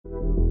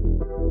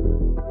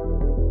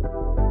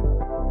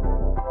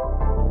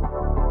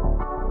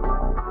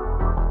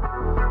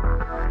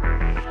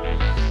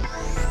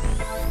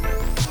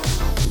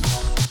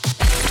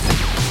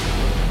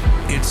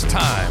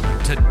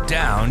time to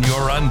down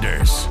your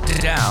unders.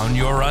 Down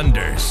your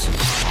unders.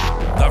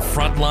 The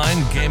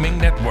Frontline Gaming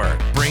Network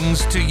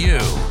brings to you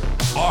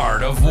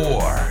Art of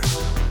War.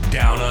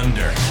 Down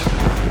Under.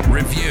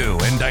 Review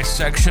and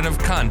dissection of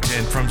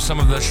content from some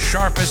of the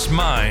sharpest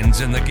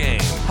minds in the game.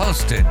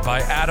 Hosted by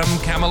Adam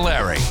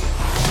Camilleri.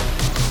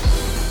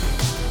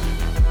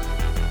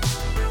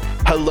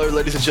 Hello,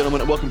 ladies and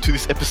gentlemen, and welcome to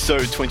this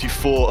episode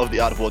 24 of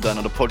the Art of War Down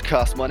Under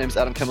podcast. My name is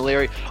Adam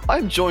Camilleri.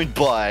 I'm joined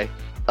by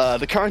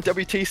the current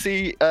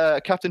WTC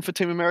captain for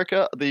Team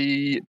America,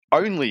 the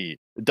only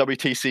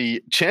WTC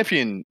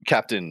championing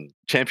captain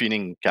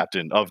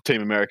of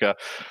Team America,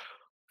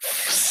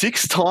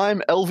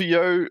 six-time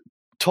LVO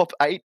top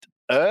 8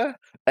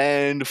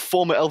 and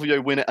former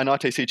LVO winner and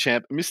ITC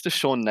champ, Mr.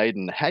 Sean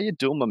Naden. How you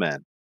doing, my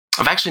man?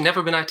 I've actually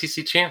never been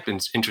ITC champ,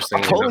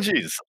 interestingly.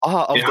 Apologies.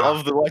 Of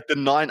the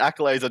 9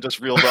 accolades I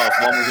just reeled off,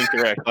 one was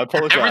incorrect. I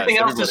apologize. Everything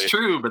else is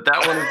true, but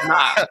that one is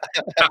not.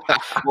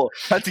 Well,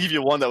 I had to give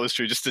you one that was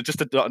true, just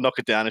to knock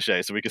it down a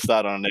shade so we can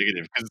start on a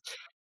negative, because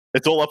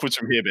it's all upwards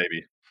from here,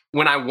 baby.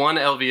 When I won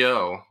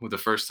LVO, the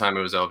first time it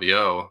was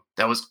LVO,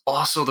 that was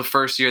also the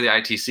first year of the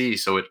ITC.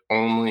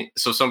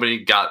 So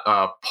somebody got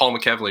Paul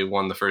McKevley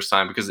won the first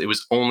time because it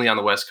was only on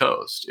the West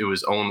Coast. There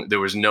was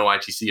no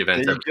ITC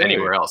event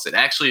anywhere else. It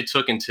actually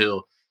took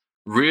until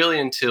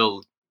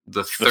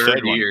the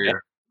third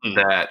year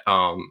that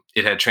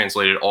it had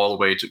translated all the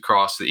way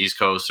across the East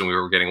Coast, and we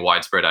were getting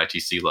widespread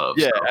ITC love.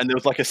 Yeah, so. And there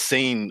was like a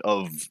scene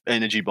of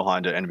energy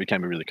behind it, and it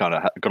became a really got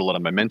a lot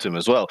of momentum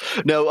as well.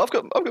 Now, I've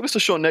got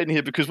Mr. Sean Naden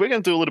here because we're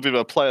going to do a little bit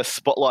of a player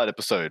spotlight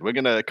episode. We're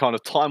going to kind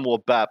of time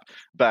warp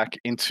back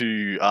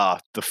into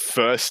the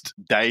first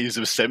days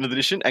of 7th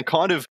edition and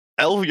kind of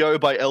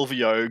LVO by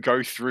LVO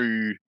go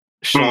through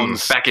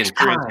Sean's back in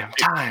time.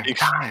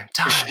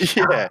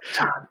 Yeah.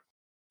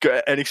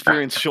 And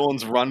experience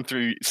Sean's run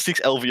through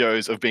 6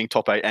 LVOs of being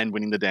top 8 and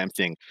winning the damn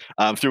thing.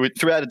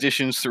 Throughout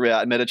editions,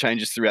 throughout meta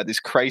changes, throughout this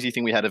crazy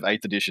thing we had of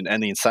 8th edition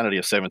and the insanity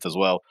of 7th as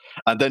well.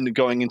 And then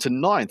going into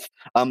 9th.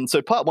 So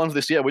part 1 of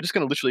this, we're just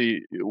going to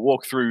literally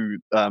walk through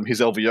his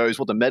LVOs,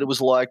 what the meta was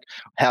like,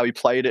 how he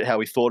played it, how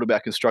he thought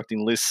about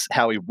constructing lists,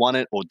 how he won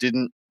it or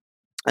didn't.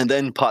 And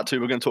then part 2,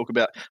 we're going to talk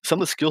about some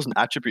of the skills and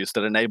attributes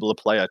that enable a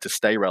player to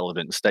stay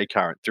relevant and stay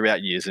current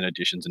throughout years and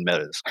editions and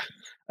metas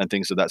and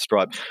things of that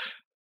stripe.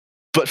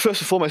 But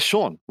first and foremost,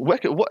 Sean,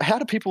 how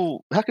can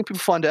people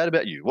find out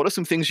about you? What are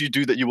some things you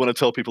do that you want to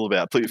tell people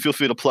about? Please feel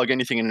free to plug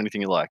anything and anything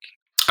you like.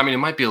 I mean, it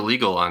might be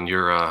illegal on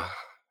your.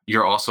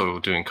 You're also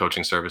doing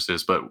coaching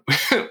services, but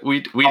we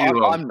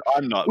do.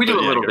 I'm not. We do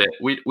a little bit.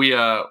 We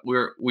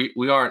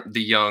aren't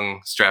the young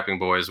strapping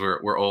boys.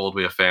 We're old.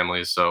 We have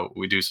families, so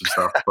we do some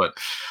stuff. But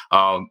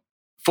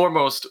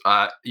foremost,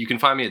 you can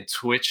find me at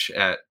Twitch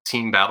at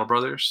Team Battle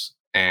Brothers.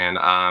 And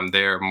I'm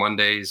there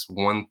Mondays,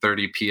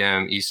 1:30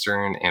 p.m.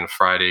 Eastern, and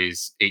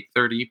Fridays,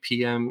 8:30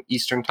 p.m.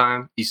 Eastern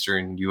time,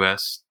 Eastern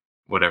US,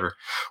 whatever,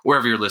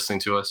 wherever you're listening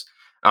to us.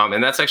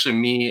 And that's actually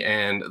me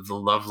and the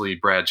lovely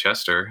Brad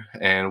Chester.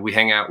 And we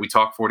hang out, we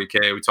talk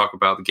 40K, we talk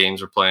about the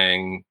games we're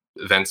playing,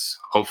 events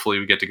hopefully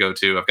we get to go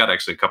to. I've got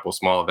actually a couple of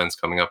small events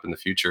coming up in the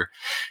future.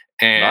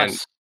 And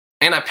nice.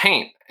 And I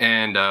paint.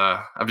 And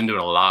I've been doing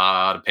a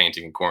lot of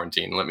painting in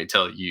quarantine, let me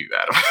tell you,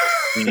 Adam.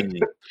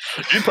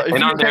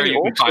 And on there you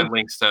can find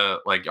links to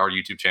like our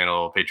YouTube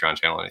channel, Patreon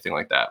channel, anything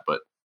like that.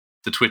 But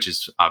the Twitch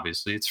is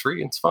obviously it's free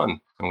and it's fun,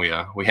 and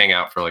we hang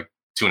out for like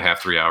 2.5,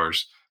 3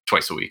 hours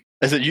twice a week.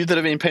 Is it you that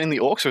have been painting the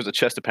orcs, or is it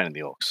Chester painting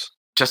the orcs?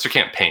 Chester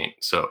can't paint,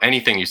 so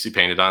anything you see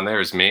painted on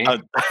there is me.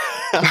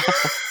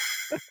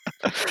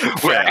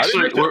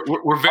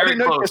 We're very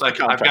close. I've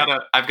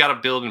got to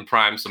build and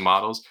prime some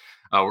models.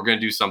 We're going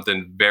to do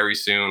something very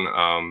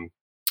soon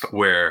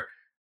where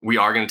we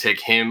are going to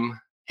take him,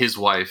 his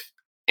wife,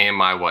 and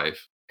my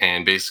wife,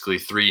 and basically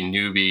 3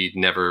 newbie,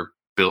 never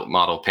built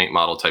paint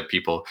model type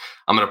people.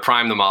 I'm going to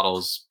prime the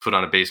models, put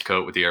on a base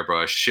coat with the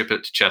airbrush, ship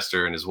it to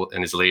Chester and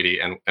his lady,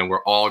 and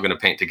we're all going to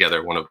paint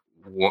together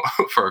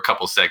for a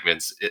couple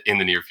segments in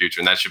the near future,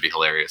 and that should be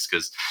hilarious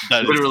because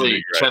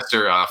literally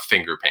Chester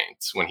finger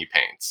paints when he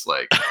paints.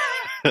 Like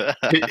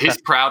his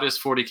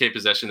proudest 40K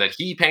possession that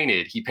he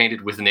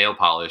painted with nail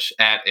polish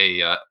at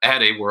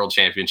a world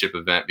championship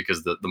event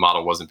because the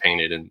model wasn't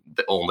painted and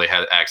the only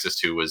had access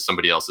to was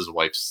somebody else's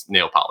wife's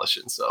nail polish,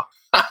 and so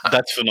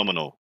that's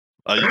phenomenal.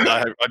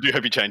 I do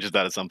hope he changes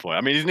that at some point.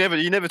 I mean,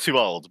 you're never too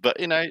old, but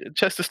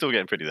Chester's still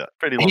getting pretty long.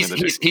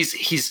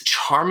 He's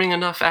charming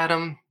enough,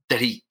 Adam, that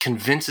he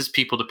convinces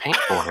people to paint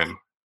for him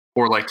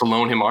or like to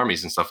loan him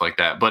armies and stuff like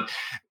that. But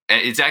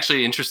it's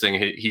actually interesting.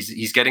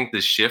 He's getting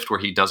this shift where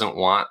he doesn't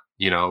want,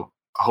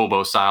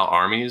 hobo style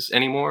armies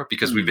anymore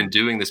because we've been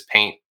doing this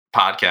paint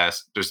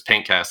podcast. There's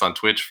Paintcast on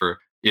Twitch for,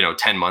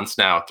 10 months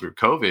now through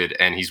COVID.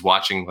 And he's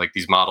watching like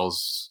these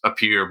models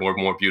appear more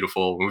and more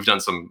beautiful. We've done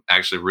some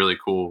actually really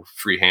cool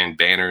freehand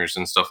banners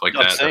and stuff like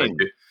that.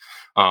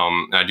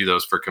 I do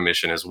those for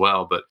commission as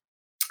well. But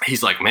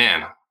he's like,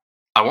 man,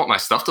 I want my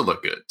stuff to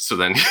look good. So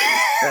then,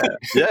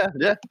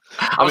 yeah.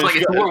 I was like,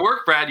 it's more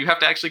work, Brad. You have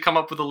to actually come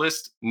up with a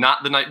list,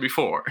 not the night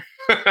before.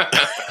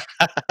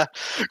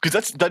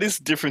 Because that is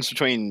the difference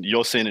between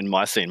your scene and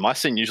my scene. My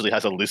scene usually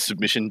has a list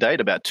submission date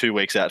about 2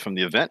 weeks out from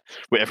the event,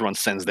 where everyone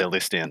sends their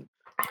list in.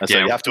 And so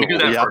you have to. We do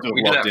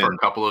that for a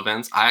couple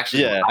events.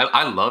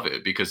 I love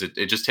it because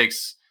it just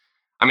takes.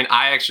 I mean,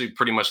 I actually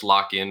pretty much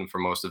lock in for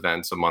most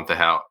events a month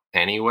out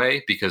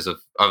anyway because of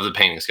the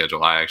painting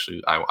schedule.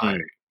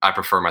 I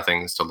prefer my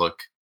things to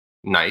look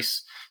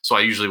nice. So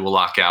I usually will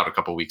lock out a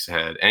couple weeks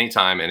ahead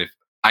anytime. And if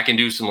I can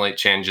do some late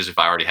changes if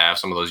I already have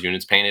some of those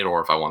units painted or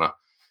if I want to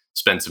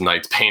spend some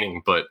nights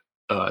painting. But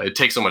it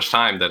takes so much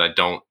time that I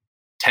don't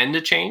tend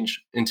to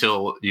change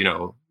until,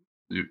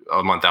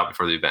 a month out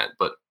before the event.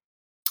 But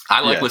I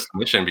like list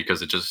submission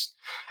because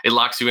it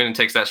locks you in and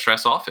takes that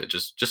stress off it.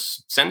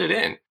 Just send it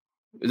in.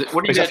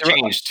 What do you guys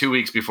change 2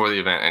 weeks before the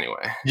event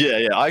anyway?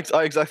 Yeah,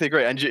 I exactly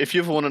agree. And if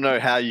you ever want to know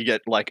how you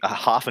get like a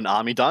half an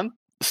army done,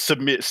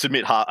 submit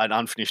an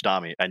unfinished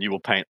army, and you will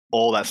paint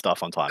all that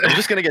stuff on time. It's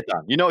just going to get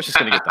done. It's just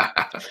going to get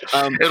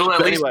done. It'll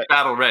at least be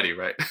battle ready,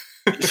 right?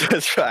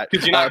 That's right.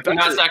 Because you're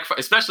not sacrificing,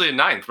 especially in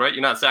 9th, right?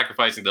 You're not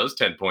sacrificing those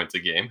 10 points a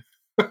game.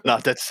 No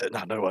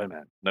way,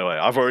 man. No way.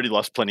 I've already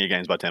lost plenty of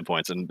games by 10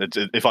 points, and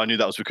if I knew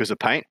that was because of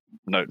paint,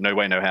 no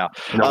way, no how.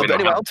 But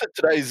anyway, on to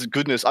today's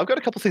goodness. I've got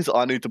a couple of things that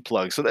I need to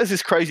plug. So there's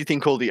this crazy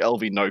thing called the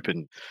LV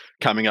Open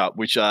coming up,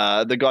 which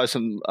the guys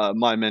from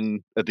my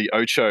men at the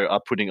Ocho are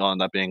putting on.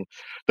 That being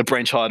the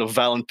brainchild of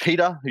Val and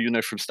Peter, who you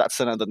know from Stats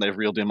Center. Then they've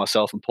reeled in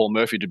myself and Paul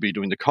Murphy to be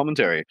doing the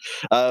commentary.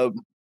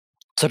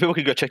 So people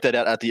can go check that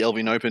out at the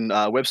LV Open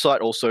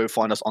website. Also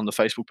find us on the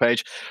Facebook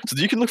page. So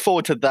you can look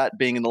forward to that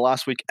being in the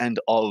last weekend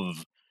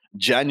of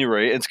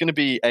January. It's going to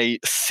be a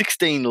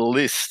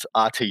 16-list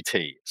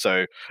RTT.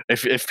 So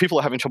if people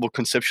are having trouble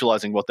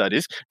conceptualizing what that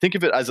is, think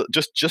of it as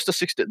just a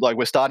 16. Like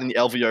we're starting the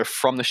LVO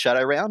from the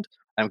shadow round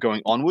and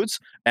going onwards,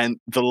 and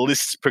the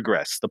lists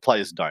progress. The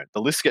players don't.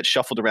 The lists get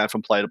shuffled around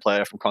from player to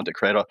player, from content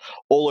creator,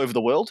 all over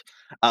the world.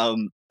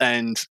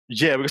 And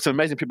yeah, we've got some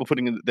amazing people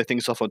putting their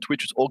things off on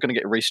Twitch. It's all going to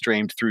get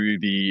restreamed through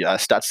the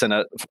Stats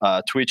Center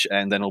Twitch,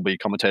 and then it'll be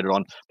commentated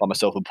on by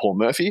myself and Paul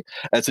Murphy.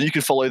 And so you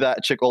can follow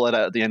that, check all that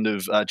out at the end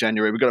of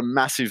January. We've got a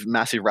massive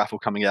raffle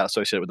coming out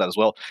associated with that as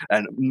well.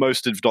 And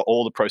most, if not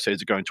all, the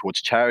proceeds are going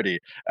towards charity.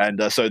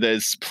 And so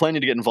there's plenty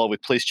to get involved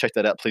with. Please check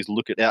that out. Please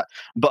look it out.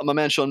 But my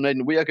man, Sean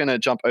Maiden, we are going to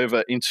jump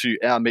over into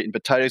our meat and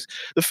potatoes.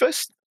 The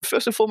first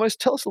and foremost,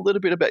 tell us a little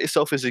bit about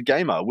yourself as a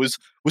gamer. Was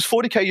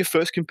 40K your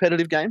first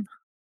competitive game?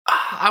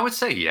 I would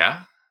say,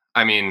 yeah.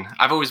 I mean,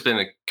 I've always been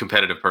a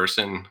competitive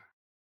person,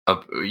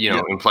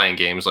 in playing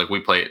games. Like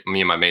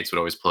me and my mates would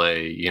always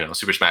play,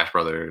 Super Smash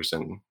Brothers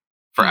and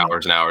for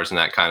hours and hours and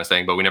that kind of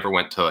thing. But we never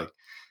went to like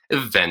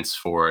events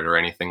for it or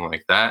anything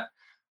like that.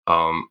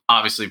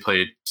 Obviously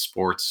played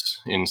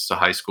sports into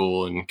high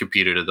school and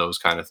competed at those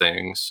kind of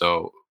things.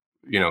 So,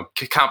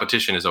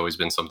 competition has always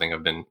been something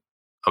I've been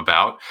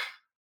about.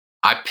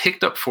 I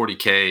picked up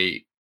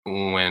 40K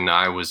when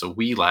I was a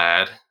wee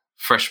lad,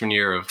 freshman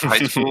year of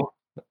high school.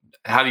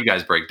 How do you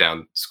guys break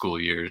down school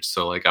years?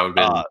 So like I would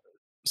have been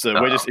so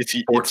we're just it's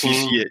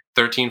 14,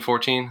 13,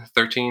 14,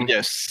 13.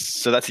 Yes.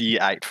 So that's year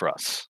 8 for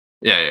us.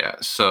 Yeah.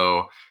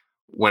 So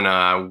when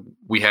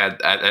we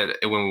had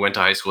when we went to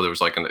high school, there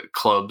was like in the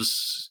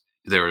clubs,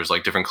 there was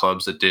like different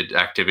clubs that did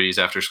activities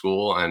after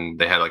school, and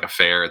they had like a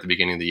fair at the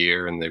beginning of the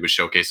year, and they would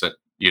showcase it,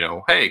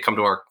 hey, come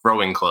to our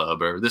rowing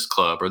club or this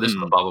club, blah,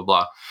 blah,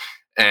 blah.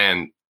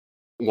 And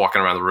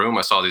walking around the room,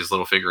 I saw these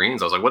little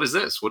figurines. I was like, what is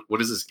this?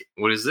 What is this?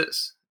 What is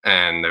this?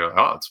 And they're like,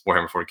 oh, it's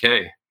Warhammer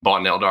 40K.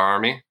 Bought an Eldar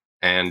army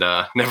and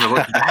never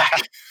looked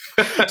back.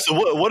 So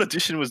what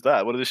edition was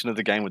that? What edition of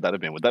the game would that have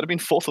been? Would that have been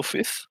 4th or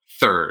 5th?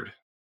 3rd.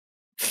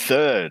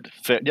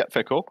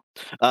 Fair call.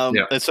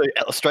 And so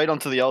straight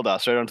onto the Eldar,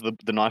 straight onto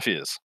the knife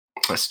ears.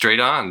 Straight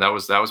on. That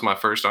was my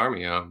first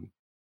army.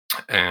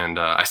 And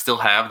I still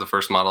have the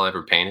first model I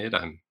ever painted.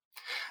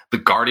 The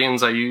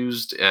Guardians I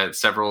used at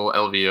several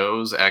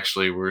LVOs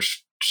actually were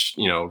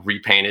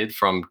repainted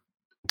from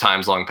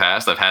times long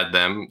past. I've had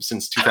them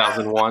since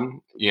 2001.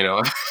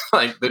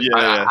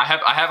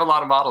 I have a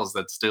lot of models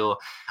that still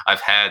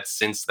I've had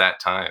since that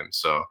time.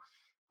 So,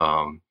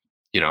 a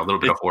little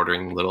bit of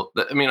hoarding.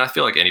 I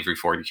feel like any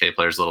 40K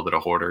player is a little bit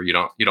of hoarder. You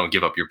don't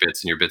give up your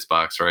bits in your bits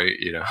box, right?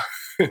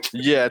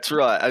 Yeah, that's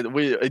right.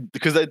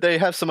 Because they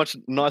have so much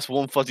nice,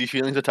 warm, fuzzy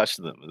feelings attached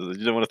to them.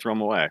 You don't want to throw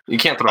them away. You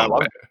can't throw them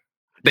away.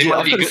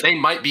 They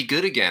might be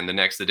good again the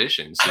next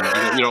edition. So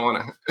you don't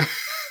want to.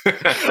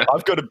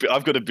 I've got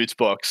a bitch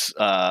box,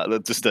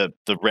 just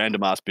the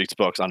random ass bitch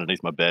box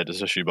underneath my bed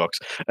as a shoebox,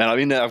 and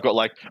in there I've got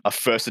like a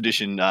first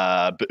edition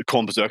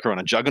Khorne Berserker on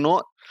a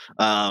Juggernaut.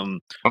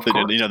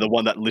 The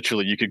one that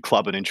literally you could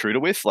club an intruder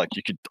with. Like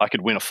I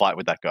could win a fight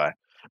with that guy.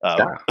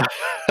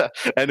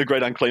 And a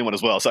Great Unclean one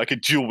as well. So I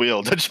could dual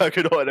wield a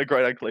Juggernaut and a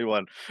Great Unclean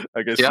one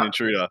against an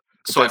intruder.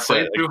 So I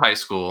played through high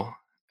school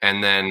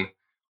and then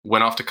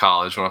went off to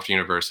college, went off to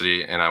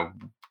university, and I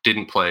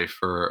didn't play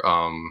for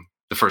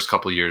the first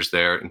couple of years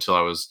there until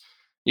I was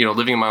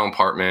living in my own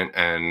apartment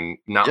and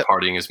not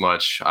partying as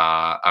much.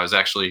 I was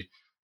actually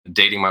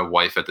dating my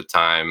wife at the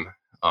time.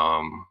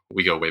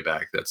 We go way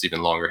back. That's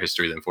even longer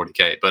history than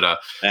 40K. But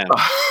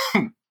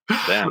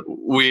Damn.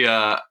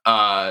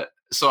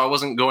 So I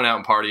wasn't going out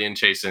and partying,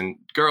 chasing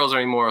girls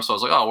anymore. So I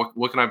was like, oh,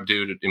 what can I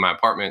do in my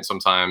apartment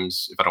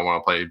sometimes if I don't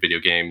want to play video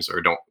games or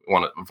don't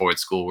want to avoid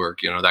schoolwork,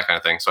 that kind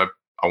of thing. So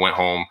I went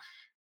home,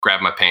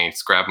 grabbed my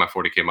paints, grabbed my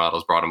 40K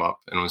models, brought them up,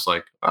 and was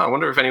like, oh, I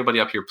wonder if anybody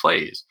up here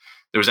plays.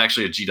 There was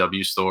actually a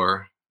GW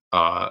store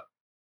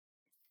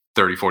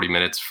 30, 40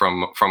 minutes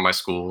from my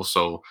school.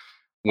 So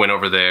went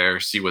over there,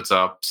 see what's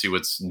up, see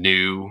what's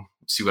new,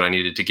 see what I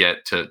needed to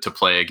get to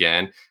play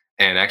again,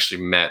 and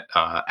actually met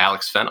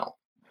Alex Fennell.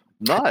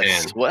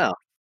 Nice. And, wow.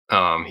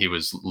 He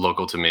was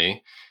local to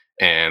me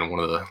and one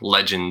of the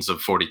legends of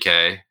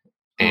 40K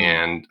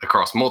and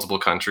across multiple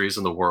countries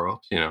in the world.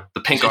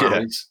 The Pink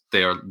Armies,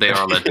 they are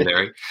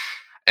legendary.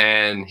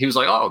 And he was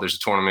like, oh, there's a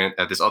tournament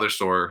at this other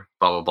store,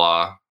 blah, blah,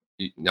 blah.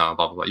 Blah,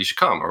 blah, blah. You should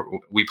come. Or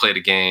we played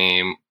a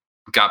game,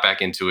 got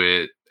back into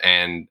it,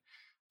 and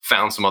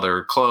found some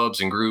other clubs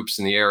and groups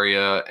in the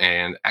area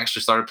and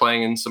actually started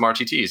playing in some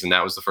RTTs. And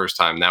that was the first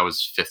time. That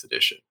was 5th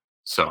edition.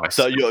 So I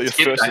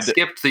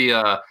skipped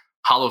the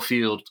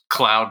Hollowfield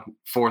Cloud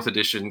 4th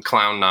edition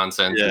clown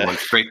nonsense and went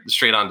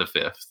straight on to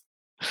 5th.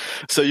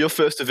 So your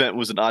first event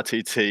was an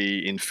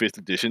RTT in 5th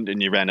edition,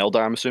 and you ran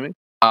Eldar, I'm assuming?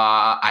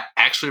 I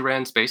actually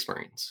ran Space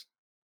Marines.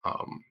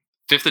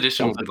 5th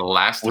edition was the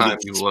last time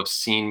you will have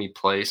seen me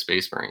play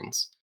Space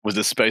Marines. Was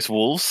it Space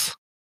Wolves?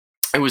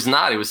 It was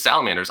not. It was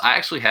Salamanders. I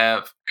actually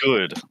have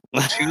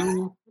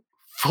 2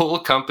 full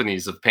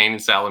companies of Pain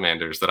and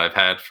Salamanders that I've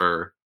had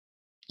for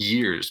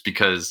years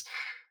because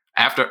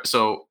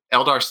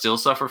Eldar still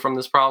suffer from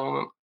this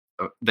problem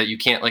that you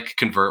can't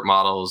convert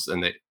models,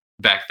 and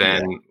back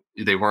then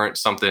they weren't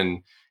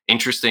something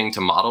interesting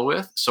to model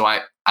with. So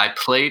I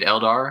played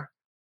Eldar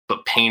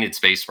but painted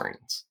Space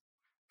Marines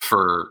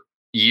for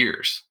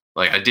years.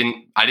 I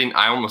didn't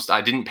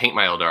paint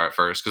my Eldar at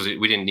first because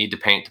we didn't need to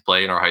paint to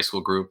play in our high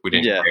school group. We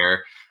didn't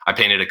care. I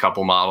painted a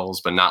couple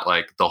models, but not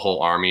the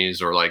whole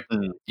armies or they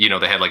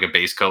had a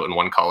base coat in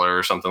one color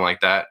or something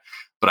like that.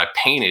 But I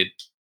painted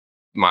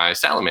my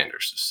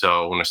Salamanders.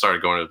 So when I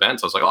started going to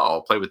events, I was like, oh,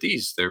 I'll play with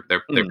these. They're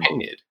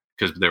painted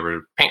because there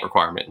were paint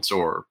requirements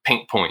or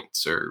paint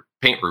points or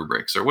paint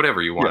rubrics or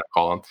whatever you want to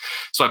call them.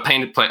 So I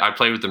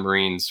played with the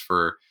Marines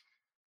for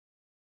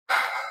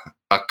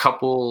a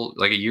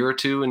year or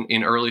two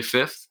in early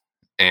 5th.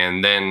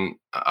 And then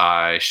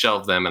I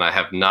shelved them and I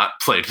have not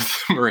played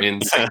with the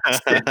Marines since.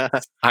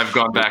 I've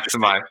gone back to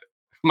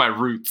my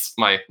roots,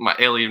 my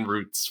alien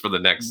roots for the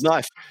next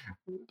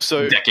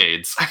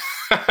decades.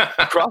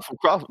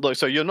 Look,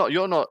 so you're not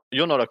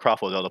a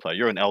Craft Wars Eldar player.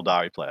 You're an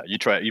Eldari player.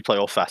 You play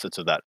all facets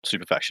of that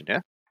super faction, yeah?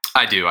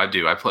 I do.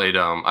 I played.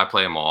 I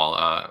play them all.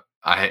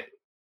 I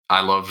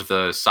love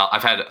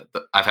I've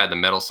had the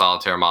Metal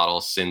Solitaire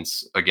model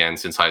since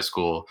high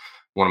school.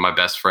 One of my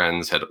best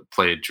friends had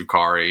played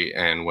Drukhari,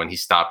 and when he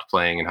stopped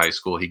playing in high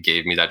school, he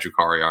gave me that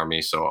Drukhari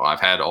army. So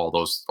I've had all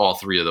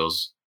 3 of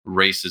those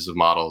races of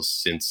models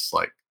since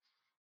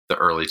the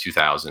early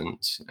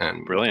 2000s.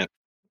 And brilliant,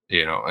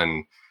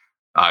 and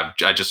I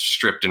just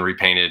stripped and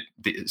repainted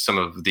some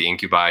of the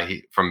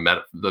Incubi from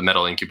the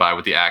metal Incubi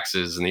with the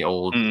axes and the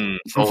old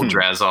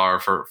Drazar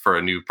for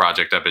a new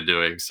project I've been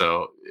doing.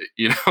 So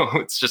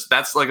it's just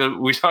that's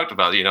we talked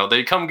about.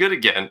 They come good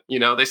again.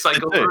 They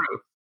cycle through.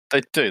 They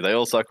do. They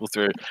all cycle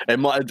through.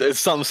 And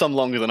some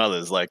longer than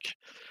others. Dark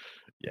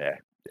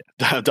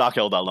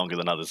Eldar longer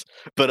than others.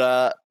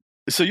 But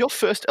so your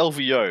first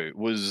LVO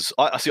was.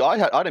 I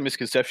had a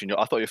misconception.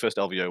 I thought your first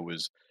LVO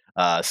was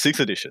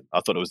 6th edition.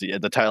 I thought it was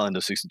the tail end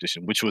of 6th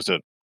edition, which was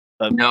that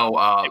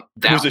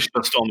was a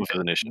shitstorm of an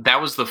edition. That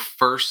was the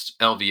first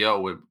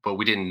LVO, but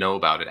we didn't know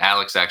about it.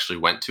 Alex actually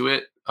went to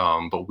it,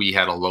 but we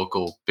had a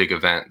local big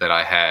event that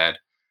I had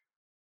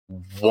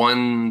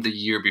won the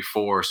year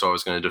before, so I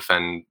was going to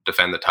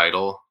defend the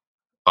title.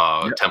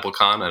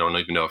 TempleCon. I don't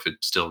even know if it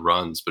still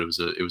runs, but it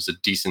was a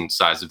decent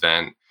sized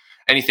event.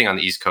 Anything on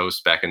the East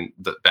Coast back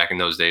in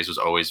those days was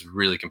always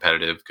really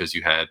competitive because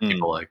you had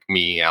people like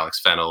me, Alex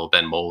Fennell,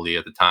 Ben Moley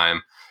at the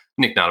time,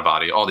 Nick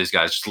Nadavati, all these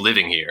guys just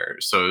living here.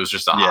 So it was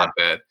just a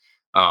hotbed.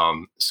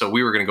 So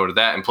we were going to go to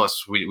that, and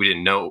plus we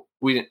didn't know.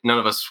 None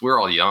of us. We're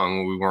all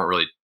young. We weren't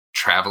really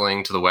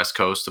traveling to the West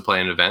Coast to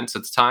play in events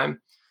at the time.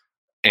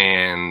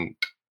 And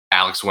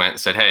Alex went and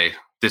said, "Hey,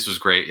 this was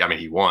great." I mean,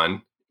 he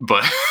won,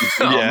 but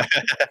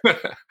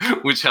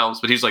which helps.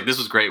 But he's like, "This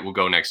was great. We'll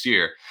go next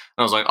year." And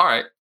I was like, "All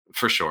right,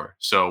 for sure."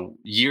 So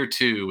year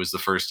 2 was the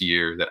first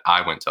year that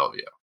I went to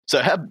LVO.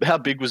 So how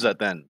big was that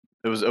then?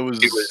 It was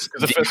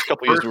the first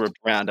couple of years were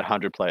around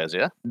 100 players.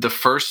 Yeah.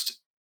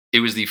 It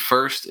was the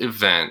first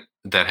event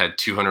that had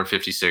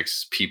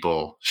 256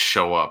 people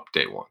show up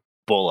day 1.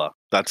 Baller.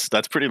 That's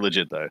pretty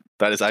legit though.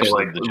 That is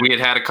actually legit. We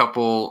had a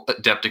couple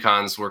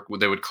Adepticons where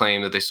they would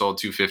claim that they sold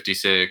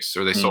 256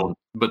 or they sold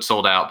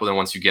out. But then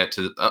once you get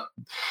to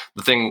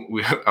the thing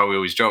we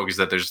always joke is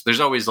that there's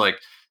always like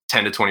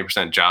 10 to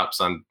 20%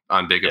 drops on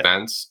big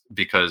events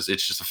because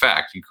it's just a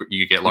fact.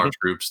 You get large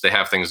groups, they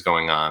have things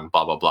going on,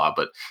 blah, blah, blah.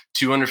 But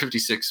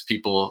 256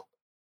 people,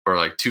 or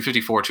like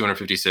 254,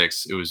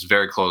 256, it was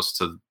very close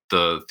to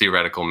the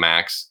theoretical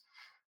max,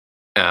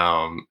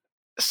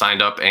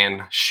 signed up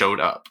and showed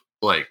up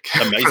like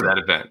for that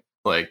event.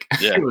 Like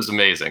it was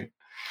amazing.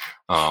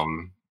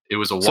 It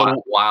was a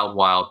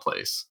wild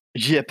place.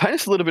 Yeah, paint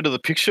us a little bit of the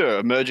picture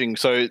emerging.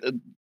 So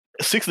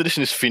 6th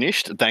edition is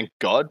finished, thank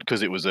God,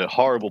 because it was a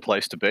horrible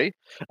place to be.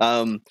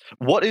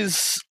 What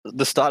is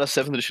the start of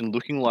 7th edition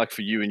looking like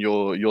for you and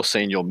your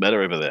scene, your meta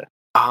over there?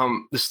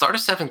 The start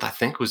of 7th, I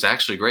think, was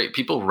actually great.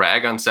 People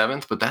rag on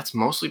 7th, but that's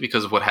mostly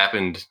because of what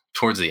happened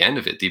towards the end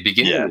of it. The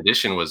beginning of the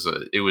edition was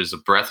a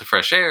breath of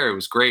fresh air. It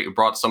was great. It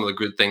brought some of the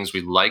good things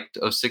we liked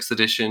of 6th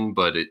edition,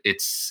 but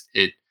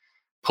it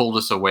pulled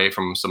us away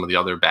from some of the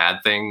other bad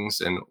things.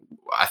 And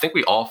I think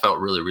we all felt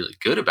really, really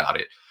good about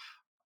it.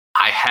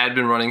 I had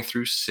been running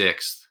through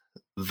 6th,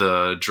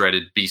 the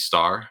dreaded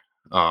B-Star.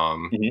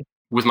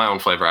 With my own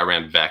flavor, I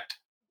ran Vect,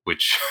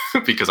 which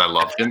because I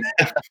loved him.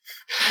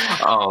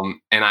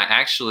 And I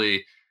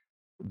actually,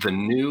 the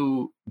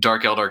new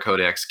Dark Eldar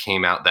Codex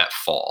came out that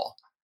fall,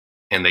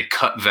 and they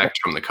cut Vect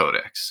from the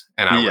Codex.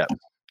 And I was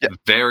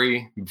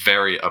very,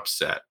 very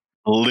upset.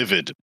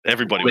 Livid.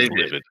 Everybody was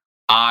livid.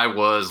 I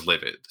was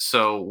livid.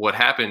 So what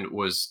happened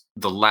was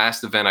the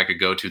last event I could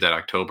go to that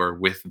October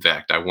with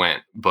Vect, I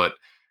went, but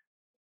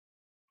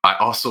I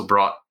also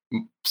brought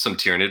some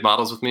Tyranid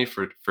models with me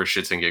for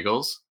shits and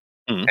giggles.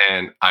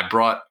 And I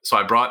brought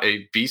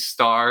a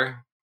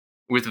B-Star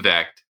with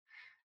Vect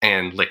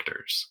and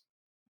Lictors.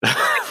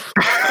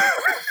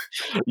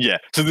 Yeah.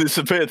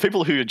 So for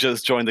people who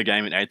just joined the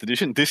game in 8th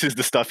edition, this is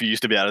the stuff you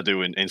used to be able to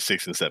do in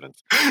 6th and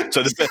 7th.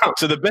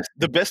 So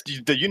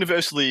the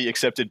universally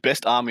accepted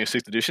best army of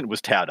 6th edition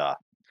was Tau-Dar.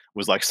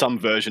 Was like some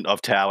version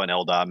of Tau and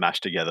Eldar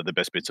mashed together, the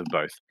best bits of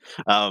both.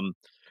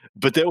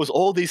 But there was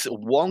all this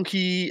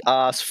wonky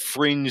ass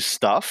fringe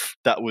stuff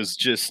that was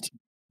just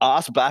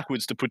ass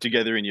backwards to put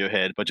together in your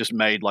head, but just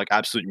made like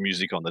absolute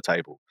music on the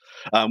table,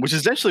 which is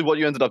essentially what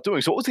you ended up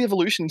doing. So what was the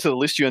evolution to the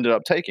list you ended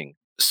up taking?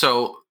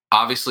 So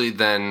obviously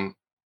then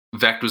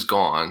Vect was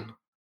gone,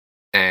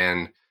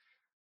 and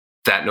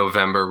that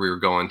November we were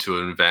going to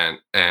an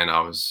event, and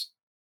I was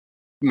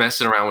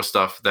messing around with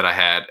stuff that I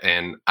had,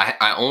 and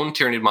I own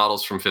Tyranid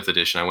models from 5th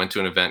edition. I went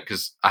to an event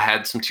because I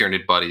had some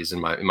Tyranid buddies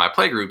in my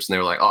play groups, and they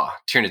were like, "Oh,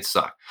 Tyranids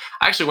suck."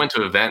 I actually went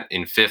to an event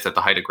in 5th at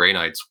the height of Grey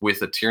Knights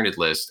with a Tyranid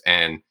list,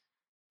 and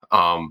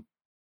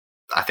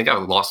I think I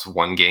lost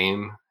one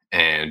game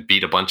and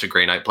beat a bunch of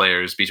Grey Knight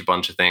players, beat a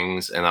bunch of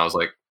things, and I was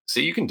like,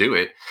 "See, you can do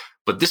it."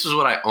 But this is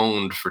what I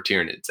owned for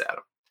Tyranids,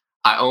 Adam.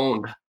 I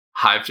owned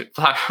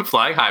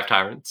Flying Hive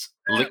Tyrants,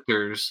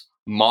 Lictors,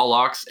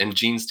 Molochs, and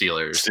Gene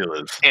Stealers.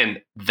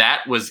 And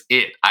that was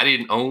it.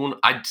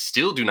 I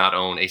still do not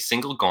own a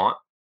single Gaunt.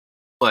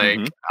 Like,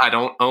 I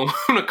don't own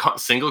a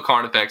single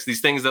Carnifex.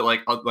 These things that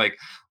like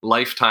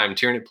lifetime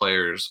Tyranid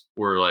players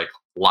were like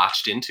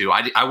latched into.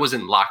 I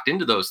wasn't locked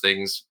into those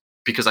things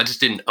because I just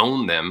didn't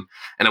own them,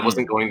 and I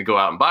wasn't going to go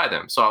out and buy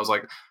them. So I was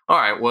like, all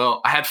right,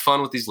 well, I had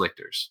fun with these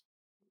Lictors.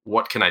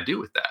 What can I do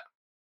with that?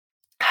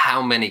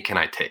 How many can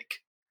I take?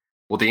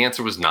 Well, the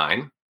answer was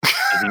 9.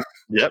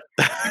 Yep.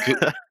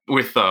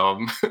 with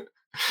the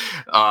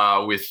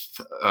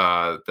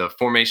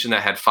formation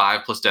that had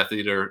 5 plus Death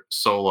Eater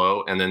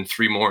solo, and then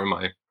 3 more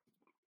in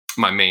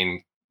my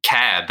main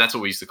CAD. That's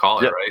what we used to call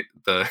it, right?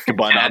 The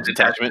combined arms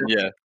attachment.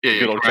 Yeah.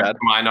 Good old CAD.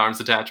 Combined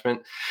arms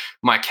attachment.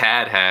 My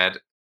CAD had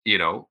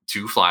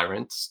 2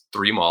 Flyrants,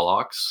 3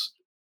 Molochs,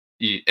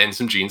 and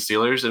some Gene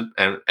Stealers,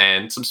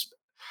 and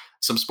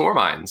some Spore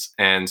Mines.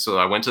 And so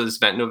I went to this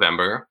event in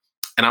November,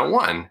 and I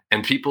won.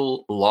 And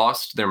people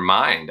lost their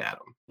mind at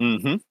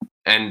him.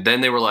 And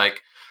then they were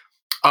like,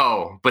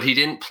 "Oh, but he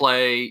didn't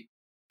play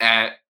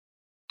at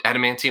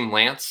Adamantium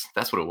Lance."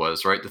 That's what it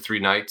was, right? The 3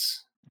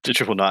 knights. The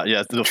triple knight,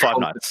 yeah, the 5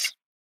 knights.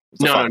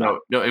 No.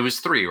 It was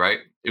 3, right?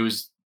 It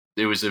was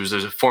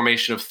a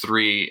formation of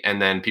 3,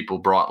 and then people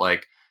brought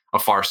like a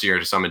Farseer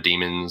to summon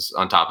demons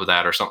on top of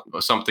that, or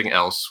something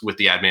else with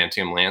the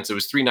Adamantium Lance. It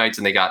was 3 knights,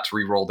 and they got to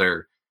re-roll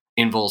their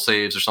invul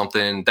saves or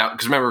something. That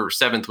because remember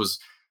 7th was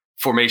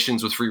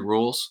formations with free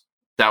rules.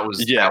 That was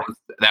the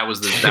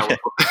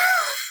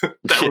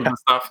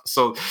stuff.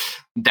 So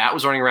that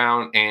was running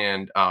around,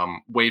 and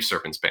Wave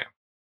Serpent Spam.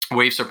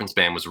 Wave Serpent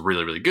Spam was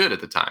really, really good at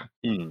the time.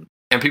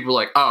 And people were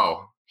like,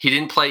 "Oh, he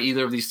didn't play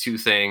either of these 2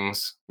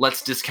 things.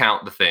 Let's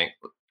discount the thing.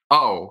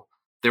 Oh,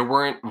 there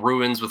weren't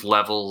ruins with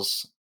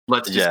levels.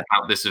 Let's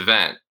discount this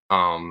event."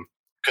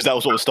 Because that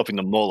was what was stopping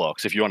the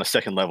Morlocks. If you're on a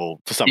 2nd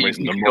level, for some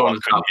reason, the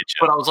Morlock couldn't hit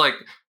you. But I was like,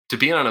 to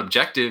be on an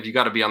objective, you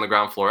got to be on the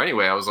ground floor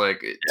anyway. I was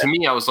like, to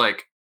me, I was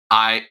like,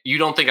 you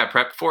don't think I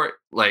prepped for it?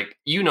 Like,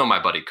 my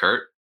buddy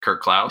Kurt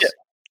Klaus.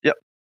 Yep.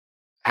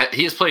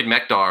 He has played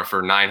Mekdar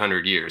for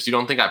 900 years. You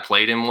don't think I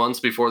played him once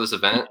before this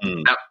event?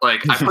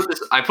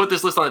 I put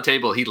this list on the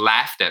table. He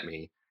laughed at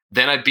me.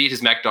 Then I beat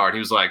his Mekdar, and he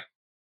was like,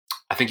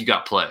 "I think you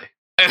got play."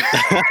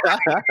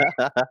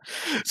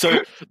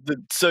 So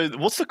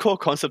what's the core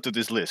concept of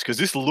this list? Because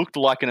this looked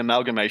like an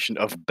amalgamation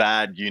of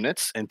bad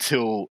units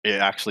until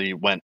it actually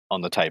went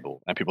on the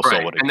table and people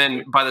saw what it and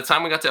then by the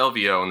time we got to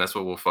LVO, and that's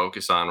what we'll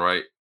focus on,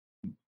 right?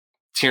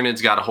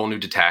 Tyranids got a whole new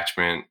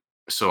detachment,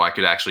 so I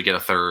could actually get a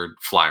third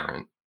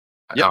Flyrant.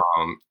 Yep.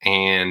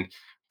 And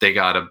they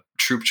got a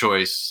troop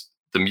choice,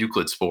 the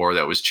Muclid Spore,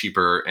 that was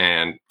cheaper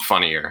and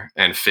funnier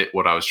and fit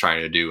what I was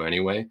trying to do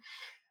anyway.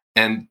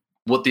 And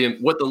what the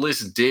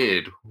list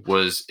did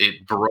was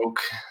it broke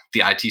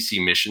the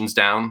ITC missions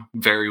down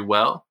very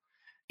well.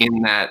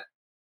 In that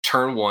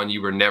turn one,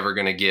 you were never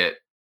going to get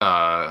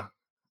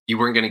you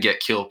weren't going to get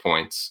kill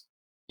points.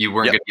 You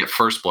weren't going to get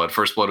first blood.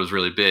 First blood was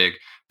really big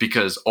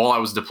because all I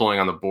was deploying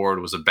on the board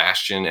was a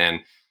Bastion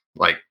and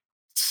like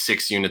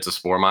 6 units of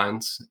Spore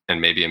Mines and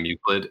maybe a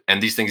Muclid.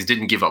 And these things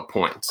didn't give up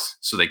points,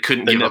 so they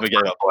couldn't. They never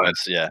gave up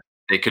points. Yeah,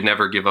 they could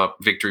never give up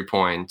victory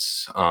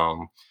points.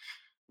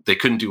 They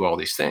couldn't do all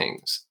these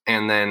things.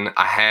 And then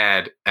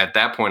at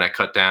that point, I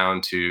cut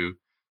down to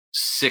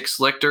 6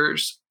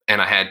 Lictors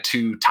and I had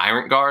 2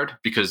 Tyrant Guard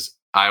because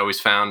I always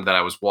found that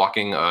I was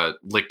walking a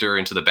Lictor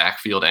into the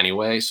backfield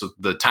anyway. So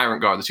the 2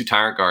 Tyrant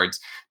Guards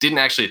didn't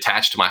actually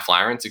attach to my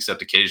Flyrants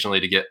except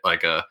occasionally to get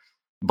like a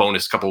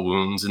bonus couple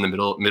wounds in the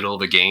middle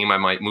of a game. I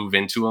might move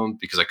into them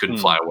because I couldn't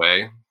fly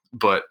away.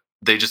 But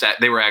they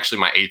were actually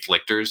my 8th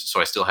Lictors,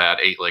 so I still had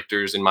 8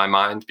 Lictors in my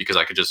mind because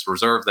I could just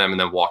reserve them and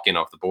then walk in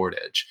off the board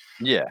edge.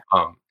 Yeah.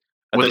 And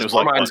then it was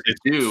like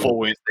four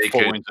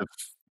wins of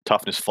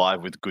toughness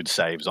 5 with good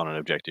saves on an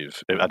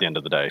objective at the end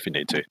of the day if you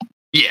need to.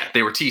 Yeah,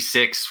 they were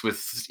T6 with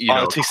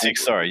T6.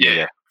 Sorry,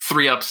 yeah.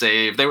 3 up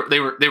save. They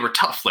were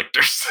tough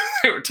Lictors.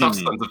 They were tough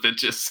sons of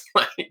bitches.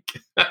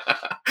 Like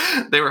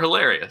they were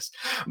hilarious,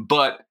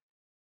 but.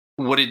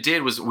 What it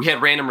did was we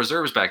had random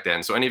reserves back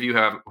then. So any of you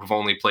who've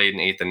only played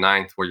in 8th and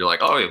 9th where you're like,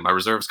 oh, my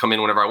reserves come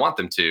in whenever I want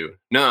them to.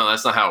 No,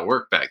 that's not how it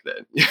worked back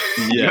then.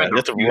 Yeah,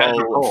 you had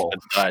to roll the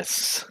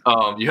dice.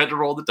 You had to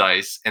roll the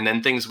dice, and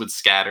then things would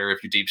scatter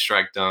if you deep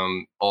striked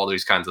them, all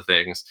these kinds of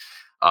things.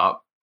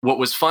 What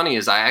was funny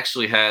is I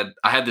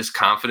had this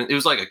confidence. It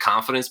was like a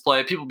confidence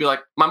play. People would be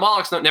like, my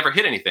Molochs never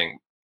hit anything.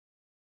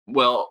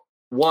 Well,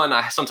 one,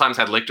 I sometimes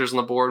had Lictors on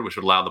the board, which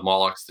would allow the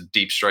Molochs to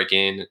deep strike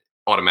in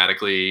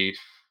automatically.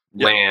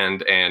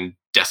 Land and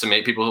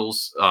decimate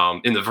people's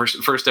in the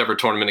first ever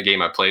tournament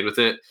game I played with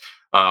it.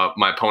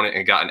 My opponent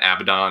had gotten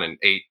Abaddon and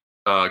 8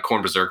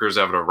 Khorne Berserkers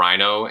out of a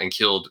Rhino and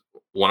killed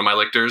one of my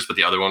Lictors, but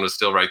the other one was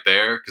still right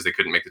there because they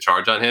couldn't make the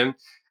charge on him.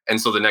 And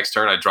so the next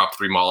turn, I dropped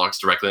 3 Molochs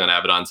directly on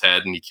Abaddon's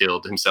head, and he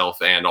killed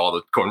himself and all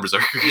the Khorne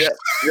Berserkers.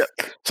 Yeah.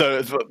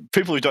 So for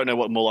people who don't know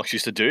what Molochs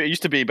used to do, it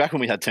used to be back when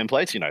we had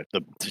templates,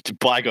 the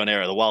bygone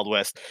era, the Wild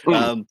West.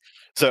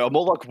 So a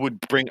Moloch would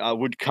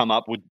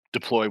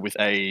deploy with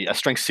a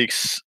strength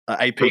 6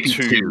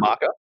 AP2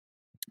 marker.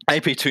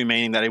 AP2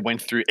 meaning that it went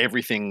through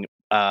everything,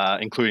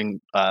 including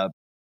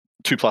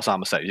 2+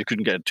 armor save. You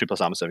couldn't get a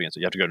 2+ armor save against it.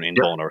 You have to go to an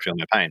invuln or a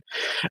feeling of pain.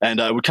 And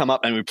it would come up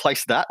and we'd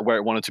place that where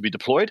it wanted to be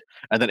deployed,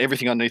 and then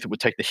everything underneath it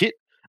would take the hit.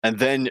 And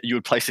then you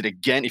would place it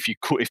again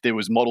if there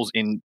was models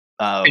in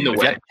the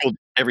way. Killed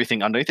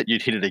everything underneath it,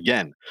 you'd hit it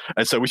again.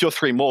 And so with your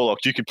 3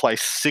 Morlocks, you could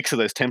place 6 of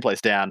those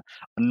templates down,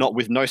 not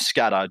with no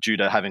scatter due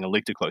to having a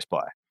Lictor close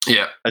by.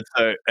 Yeah.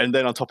 And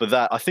then on top of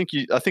that, I think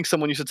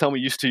someone used to tell me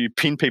used to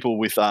pin people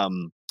with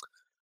the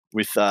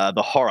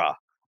horror,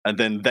 and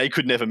then they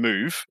could never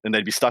move, and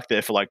they'd be stuck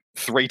there for like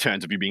 3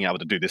 turns of you being able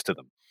to do this to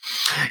them.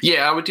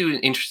 Yeah, I would do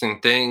interesting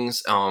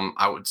things.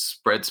 I would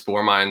spread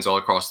Spore Mines all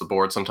across the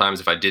board sometimes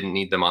if I didn't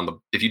need them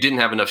if you didn't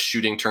have enough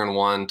shooting turn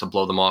 1 to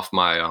blow them off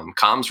my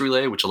comms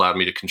relay, which allowed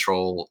me to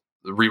control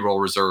the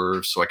reroll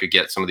reserves so I could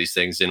get some of these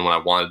things in when I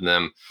wanted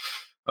them.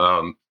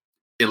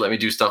 It let me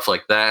do stuff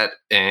like that,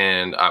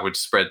 and I would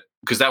spread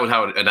because that's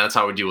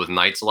how I would deal with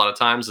knights a lot of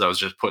times. Is I was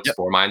just put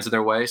Spore Mines in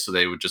their way, so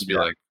they would just be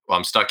like, "Well,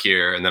 I'm stuck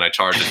here," and then I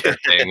charge this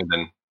thing, and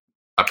then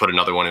I put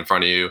another one in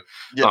front of you.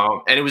 Yeah.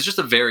 And it was just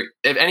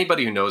if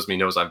anybody who knows me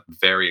knows I'm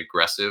very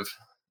aggressive.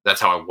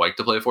 That's how I like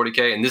to play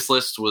 40K. And this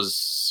list was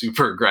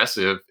super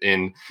aggressive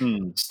in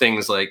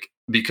things like,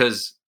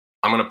 because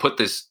I'm going to put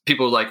this,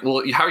 people are like,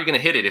 well, how are you going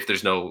to hit it if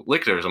there's no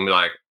Lictors? I'm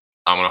like,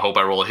 I'm going to hope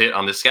I roll a hit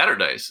on this scatter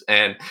dice.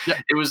 And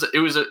it was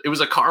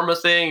a karma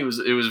thing. It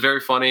was very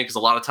funny because a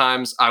lot of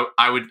times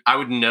I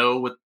would know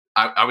what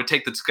I would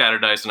take the scatter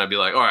dice and I'd be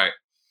like, all right,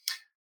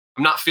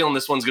 I'm not feeling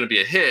this one's going to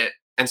be a hit.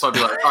 And so I'd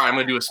be like, all right, I'm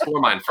going to do a Spore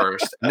Mine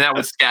first. And that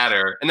would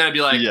scatter. And then I'd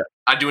be like,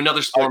 I'd do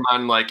another Spore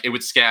Mine, like it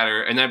would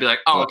scatter. And then I'd be like,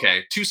 oh,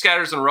 okay, 2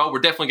 scatters in a row.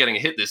 We're definitely getting a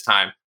hit this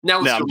time. Now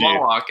let's do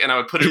Moloch. And I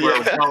would put it where it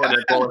would roll and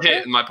I'd roll a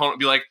hit. And my opponent would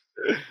be like,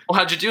 well,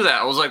 how'd you do that?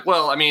 I was like,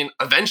 well, I mean,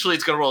 eventually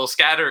it's going to roll a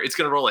scatter. It's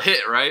going to roll a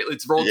hit, right?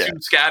 Let's roll 2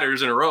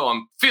 scatters in a row.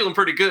 I'm feeling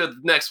pretty good.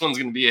 The next one's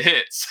going to be a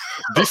hit.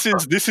 This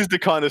is the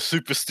kind of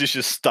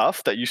superstitious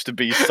stuff that used to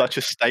be such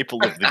a staple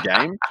of the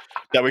game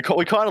that we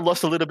kind of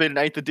lost a little bit in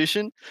 8th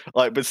edition.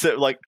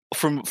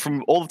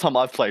 From all the time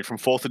I've played, from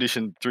 4th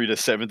edition through to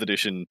 7th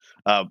edition,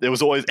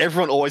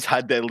 everyone always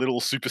had their little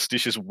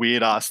superstitious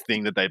weird ass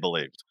thing that they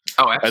believed.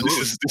 Oh, absolutely.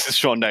 And this is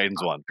Sean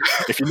Naden's one.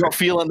 If you're not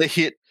feeling the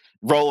hit,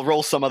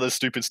 roll some other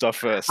stupid stuff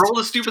first. Roll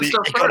the stupid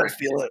stuff first. You gotta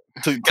feel it.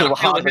 Till the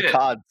heart of the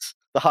cards.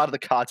 The heart of the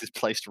cards is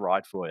placed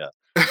right for you.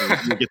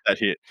 You get that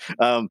hit.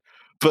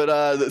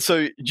 But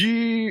so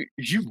you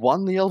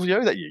won the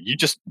LVO that year. You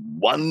just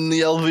won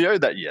the LVO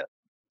that year.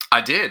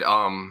 I did.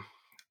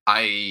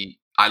 I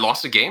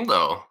lost a game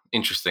though.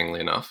 Interestingly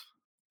enough,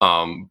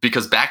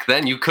 because back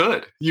then you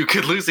could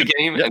lose a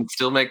game and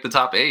still make the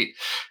top 8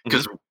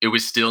 because it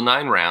was still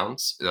 9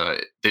 rounds. They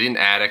didn't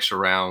add extra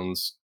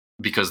rounds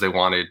because they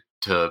wanted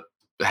to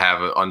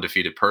have an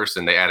undefeated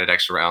person. They added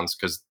extra rounds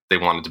because they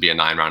wanted to be a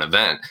 9-round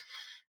event.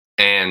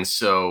 And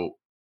so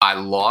I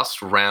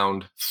lost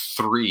round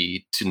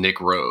 3 to Nick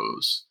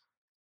Rose,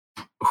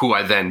 who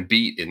I then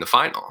beat in the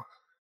final.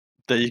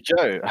 There you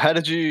go.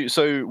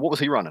 So what was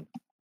he running?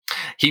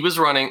 He was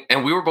running,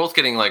 and we were both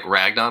getting like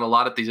ragged on a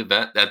lot at this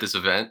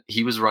event.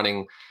 He was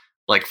running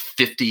like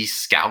 50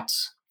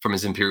 scouts from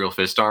his Imperial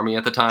Fist army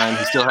at the time.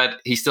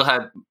 He still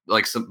had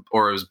like some,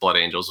 or it was Blood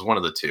Angels, one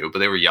of the two, but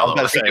they were yellow.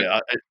 I was about to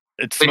say,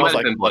 it smells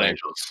like Blood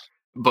Angels.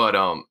 But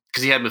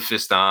because he had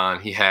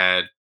Mephiston, he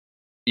had,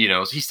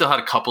 he still had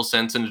a couple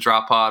cents in the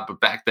drop pod,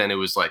 but back then it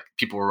was like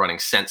people were running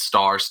Scent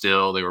Star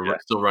still. They were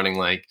still running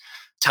like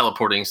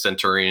teleporting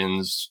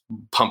Centurions,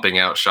 pumping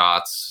out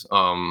shots.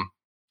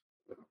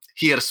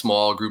 He had a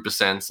small group of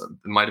Scents. It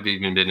might have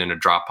even been in a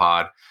drop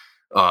pod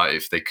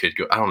if they could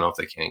go. I don't know if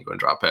they can go in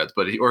drop pads,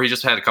 but he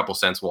just had a couple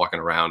Scents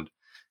walking around.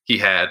 He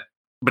had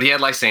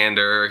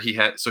Lysander. He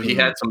had some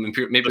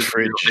maybe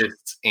Imperial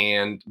Fists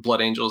and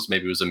Blood Angels.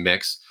 Maybe it was a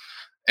mix.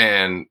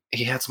 And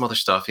he had some other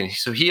stuff. And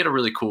so he had a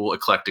really cool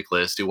eclectic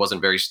list. It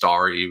wasn't very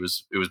starry. It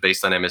was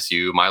based on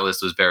MSU. My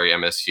list was very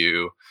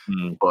MSU.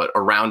 But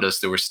around us,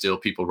 there were still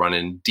people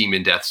running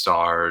Demon Death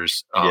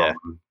Stars.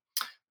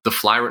 The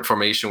Flyrant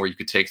formation, where you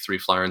could take 3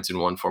 Flyrants in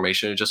one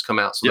formation, had just come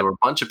out. So there were a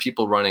bunch of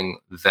people running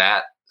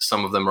that.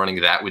 Some of them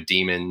running that with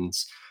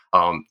demons.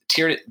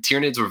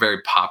 Tyranids were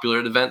very popular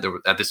at the event.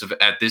 At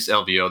this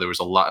LVO, there was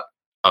a lot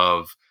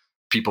of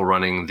people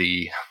running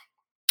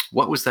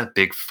what was that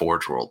big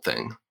Forge World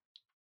thing?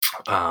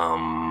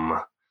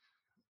 I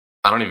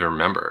don't even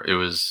remember. It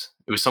was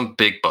some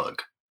big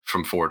bug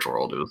from Forge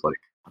World. It was like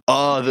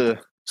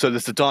so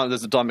there's the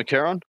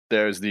Dimachron,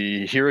 there's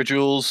the Hero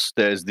Jewels,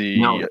 there's the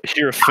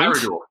Hierophant.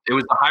 Hierodule. It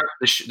was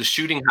the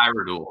shooting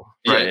Hierodule,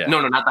 right? Yeah.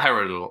 No, not the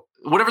Hierodule.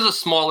 Whatever the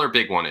smaller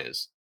big one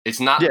is. It's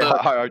not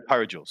the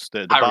Hero Jewels.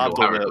 The barbed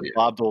or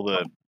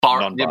the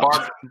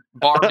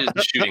barbed is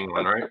the shooting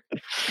one, right?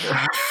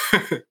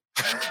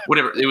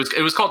 Whatever it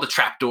was called the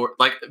Trapdoor.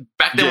 Like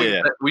back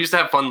then, we used to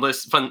have fun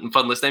list names.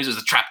 It was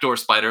the Trapdoor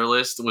Spider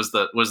list was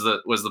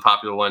the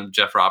popular one.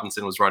 Jeff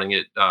Robinson was running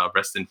it.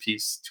 Rest in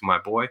peace to my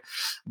boy.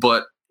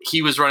 But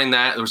he was running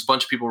that. There was a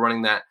bunch of people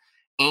running that.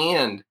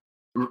 And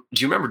do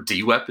you remember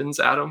D weapons,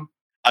 Adam?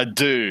 I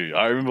do.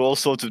 I remember all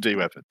sorts of D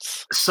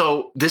weapons.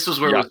 So this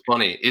was where it was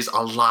funny. Is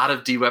a lot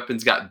of D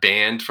weapons got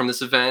banned from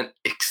this event,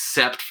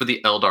 except for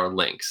the Eldar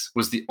Lynx.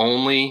 Was the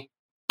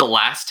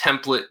last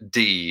template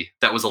D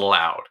that was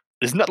allowed.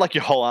 Isn't that like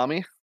your whole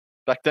army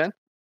back then?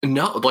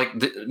 No,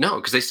 no,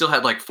 because they still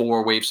had like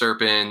 4 Wave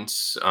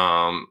Serpents,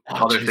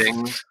 other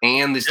things,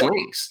 and this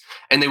Lynx,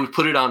 and they would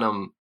put it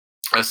on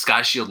a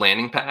Sky Shield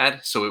landing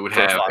pad, so it would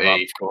have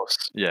of course,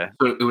 So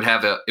it would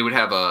have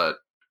a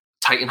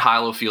Titan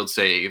Hilo field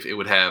save. It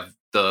would have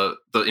the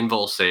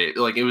invul save.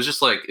 Like it was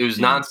just like it was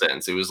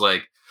nonsense. It was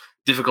like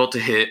difficult to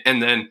hit,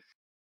 and then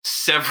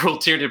several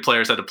Tyranid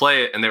players had to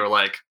play it, and they were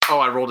like, "Oh,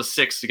 I rolled a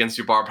 6 against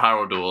your Barbed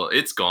Hierodule.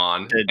 It's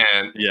gone."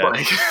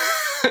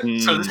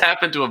 So this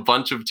happened to a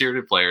bunch of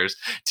Tyranid players.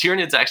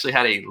 Tyranids actually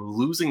had a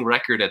losing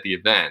record at the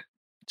event.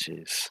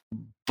 Jeez.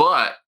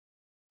 But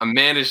I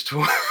managed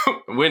to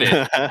win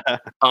it.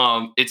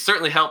 It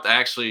certainly helped.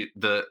 Actually,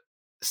 the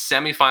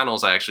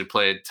semifinals, I actually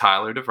played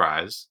Tyler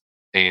DeVries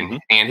and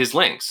his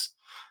Lynx.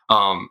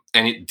 And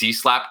it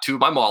de-slapped 2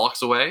 of my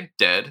Molochs away,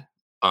 dead.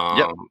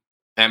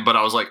 But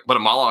I was like, but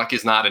a Moloch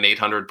is not an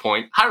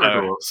 800-point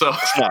Hierodule. So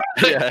it's not.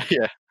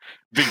 Yeah.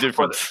 Big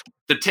difference.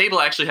 The table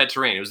actually had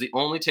terrain. It was the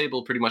only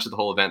table pretty much at the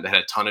whole event that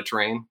had a ton of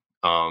terrain.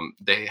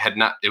 They had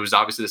not. It was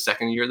obviously the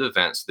second year of the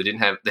event, so they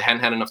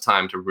hadn't had enough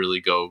time to really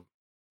go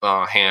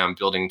ham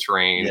building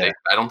terrain. Yeah.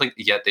 I don't think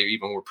yet they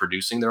even were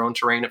producing their own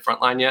terrain at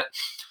Frontline yet.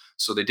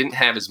 So they didn't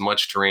have as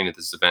much terrain at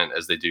this event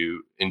as they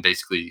do in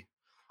basically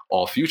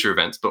all future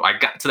events. But I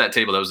got to that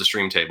table. That was the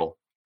stream table.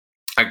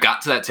 I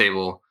got to that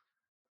table.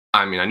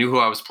 I mean, I knew who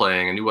I was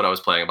playing. I knew what I was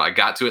playing. But I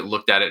got to it,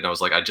 looked at it, and I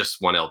was like, I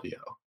just won LVO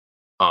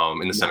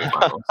in the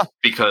semifinals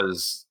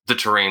because the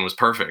terrain was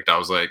perfect. I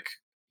was like,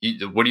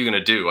 what are you going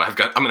to do? I'm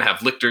going to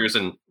have lictors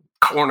and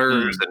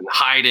corners and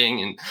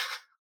hiding. And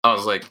I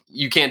was like,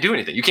 you can't do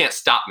anything. You can't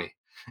stop me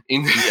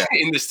in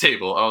this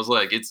table. I was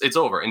like, it's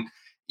over. And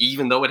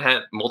even though it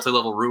had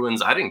multi-level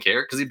ruins, I didn't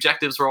care because the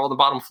objectives were all on the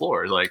bottom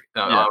floor. Like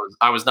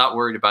I was not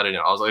worried about it.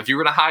 I was like, if you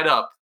were going to hide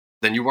up,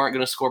 then you weren't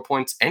going to score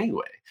points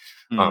anyway.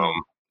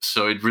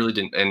 So it really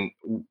didn't. And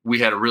we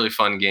had a really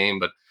fun game.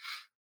 But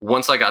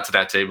once I got to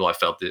that table, I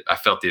felt the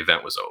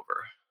event was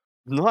over.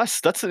 Nice.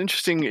 That's an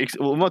interesting. We're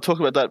going to talk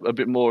about that a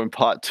bit more in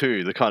part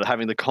 2. The kind of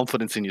having the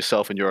confidence in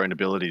yourself and your own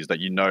abilities that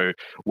you know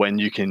when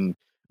you can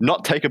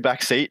not take a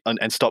back seat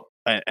and stop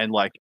and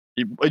like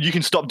you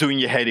can stop doing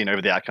your head in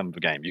over the outcome of the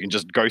game. You can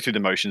just go through the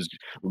motions,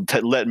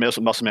 let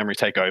muscle memory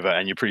take over,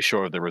 and you're pretty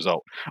sure of the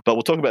result. But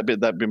we'll talk about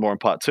that a bit more in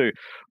part 2.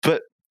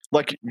 But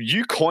like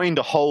you coined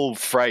a whole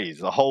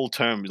phrase, a whole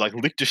term, like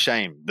lick of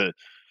shame.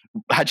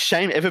 Had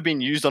shame ever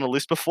been used on a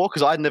list before?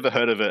 Because I'd never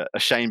heard of a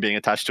shame being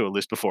attached to a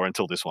list before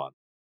until this one.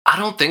 I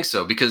don't think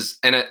so because,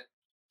 and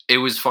it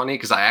was funny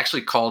because I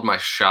actually called my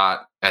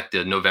shot at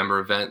the November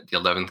event, the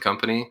 11th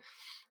company.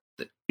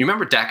 You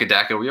remember Daka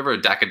Daka? Were you ever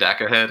a Daka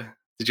Daka head?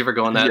 Did you ever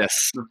go on that?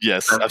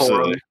 Yes, that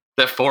absolutely.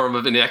 That forum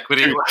of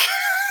inequity. Dude,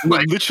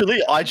 like,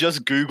 literally, I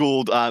just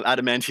Googled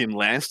Adamantium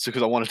Lance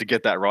because I wanted to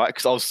get that right.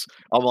 Because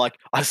I'm like,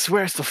 I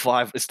swear it's the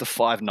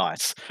five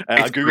knights.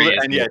 And I Googled it,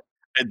 and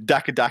and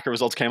Daka Daka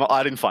results came up.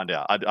 I didn't find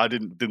out. I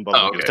didn't bother.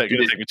 Oh, okay. It take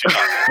me too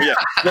long. Yeah,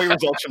 the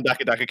results from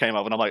Daka Daka came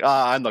up, and I'm like,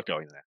 I'm not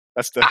going there.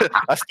 That's the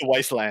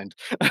wasteland.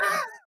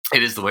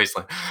 It is the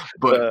wasteland.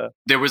 But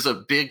there was a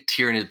big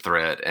Tyranid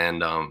thread,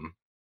 and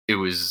it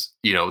was,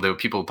 there were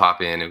people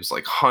pop in. It was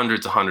like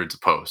hundreds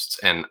of posts,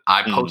 and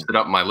I posted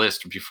up my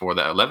list before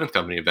the 11th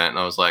company event, and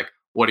I was like,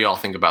 "What do y'all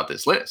think about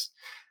this list?"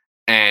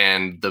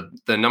 And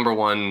the number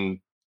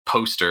one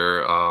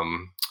poster,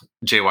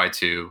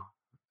 JY2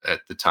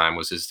 at the time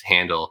was his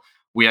handle.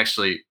 He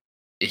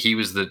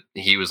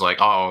was like,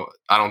 "Oh,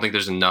 I don't think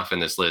there's enough in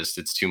this list.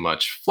 It's too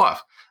much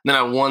fluff." And then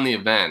I won the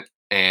event,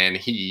 and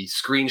he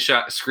screen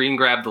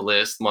grabbed the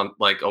list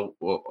like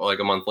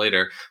a month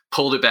later,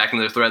 pulled it back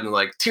into the thread, and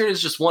like, Tyranids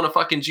just won a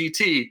fucking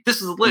GT.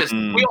 This is the list.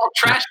 We all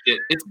trashed it.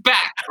 It's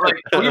back.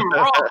 Like, we were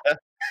wrong.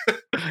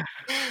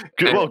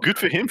 Good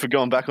for him for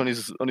going back on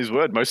his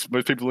word. Most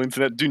people on the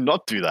internet do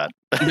not do that.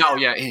 No,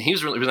 yeah, and he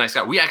was really nice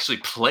guy. We actually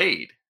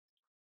played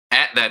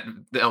at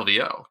the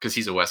LVO because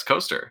he's a West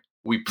Coaster.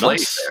 We played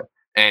there,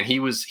 and he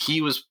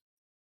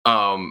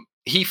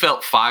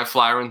felt 5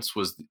 Flyrants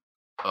was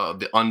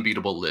the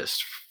unbeatable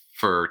list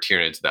for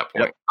Tyranids at that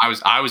point. Yep.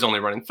 I was only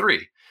running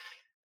 3,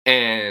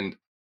 and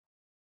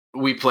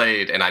we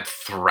played, and I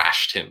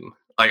thrashed him.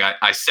 Like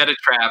I set a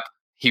trap,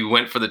 he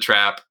went for the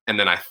trap, and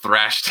then I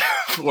thrashed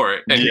for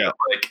it. And he was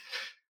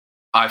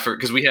like,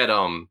 because we had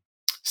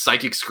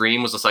Psychic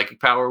Scream was a psychic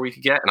power we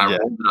could get, and I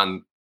rolled it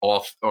on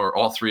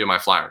all 3 of my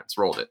Flyrants.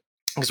 Rolled it.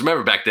 Because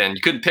remember, back then, you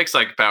couldn't pick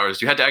psychic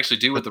powers. You had to actually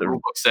do what the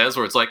rulebook says,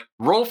 where it's like,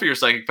 roll for your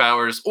psychic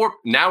powers, or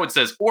now it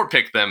says, or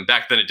pick them.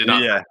 Back then, it did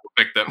not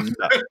pick them.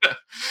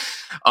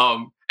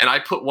 And I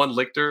put 1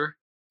 Lictor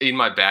in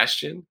my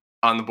Bastion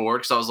on the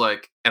board, because I was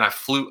like, and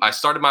I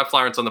started my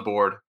Flyrants on the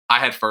board. I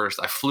had first.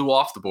 I flew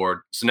off the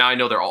board. So now I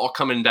know they're all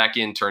coming back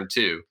in turn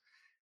 2.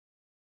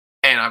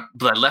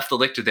 But I left the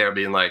Lictor there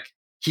being like,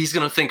 he's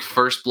going to think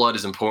first blood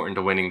is important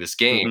to winning this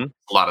game. Mm-hmm.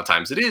 A lot of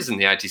times it is in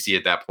the ITC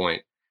at that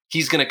point.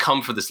 He's going to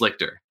come for this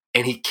Lictor.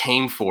 And he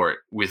came for it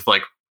with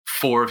like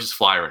 4 of his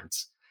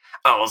Flyrants.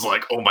 I was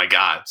like, oh my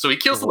God. So he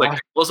kills the Lictor,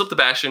 blows up the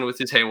Bastion with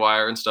his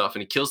Haywire and stuff,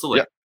 and he kills the Lictor.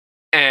 Yep.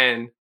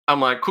 And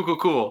I'm like,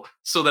 cool.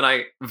 So then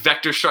I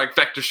Vector Strike.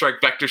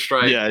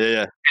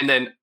 Yeah. And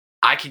then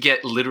I could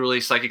get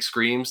literally Psychic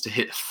Screams to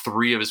hit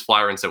 3 of his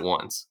Flyrants at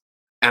once.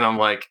 And I'm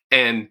like,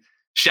 and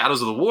Shadows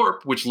of the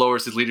Warp, which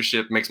lowers his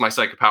leadership, makes my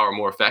psychic power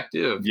more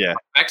effective. Yeah.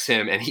 Affects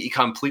him, and he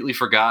completely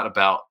forgot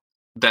about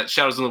that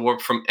Shadows of the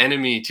Warp from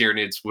enemy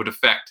Tyranids would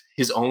affect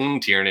his own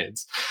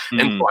Tyranids.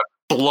 And so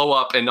I blow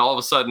up, and all of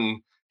a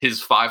sudden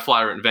his 5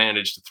 Flyer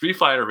advantage to 3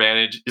 Flyer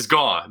advantage is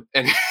gone.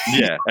 And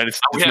and it's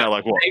now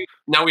like what?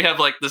 Now we have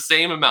like the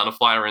same amount of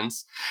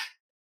Flyrants,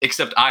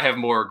 except I have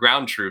more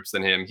ground troops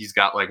than him. He's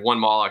got like 1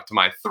 Moloch to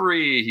my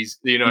 3. He's,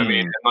 what I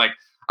mean? And like,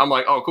 I'm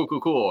like, oh,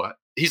 cool.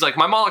 He's like,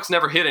 my Moloch's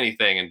never hit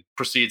anything, and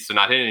proceeds to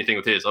not hit anything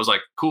with his. I was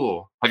like,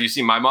 cool. Have you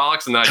seen my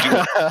Molochs? And then I do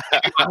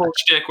my whole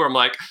shtick where I'm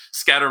like,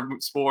 scatter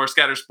spore,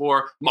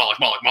 Moloch.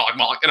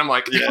 And I'm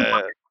like,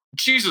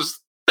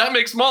 Jesus, that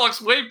makes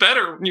Molochs way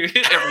better when you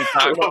hit every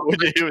time. When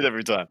you hit it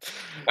every time.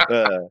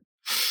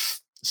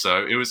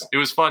 So it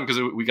was fun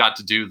because we got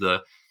to do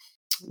the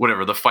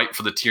fight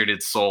for the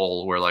Tyranid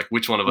soul, where like,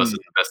 which one of us is the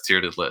best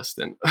Tyranid list?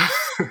 And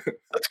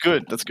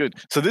That's good.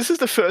 So this is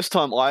the first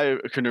time I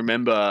can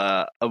remember.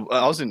 I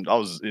was in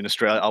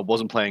Australia. I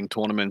wasn't playing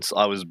tournaments.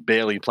 I was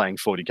barely playing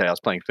 40K. I was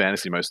playing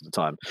fantasy most of the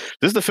time.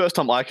 This is the first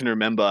time I can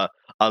remember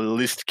a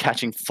list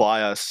catching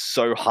fire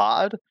so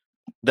hard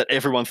that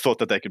everyone thought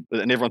they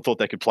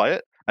could play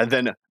it, and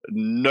then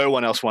no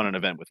one else won an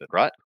event with it.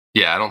 Right?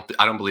 Yeah,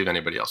 I don't believe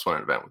anybody else won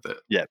an event with it.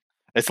 Yeah.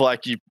 It's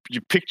like you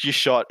picked your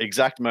shot,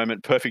 exact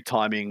moment, perfect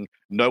timing.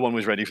 No one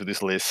was ready for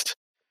this list.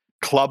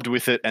 Clubbed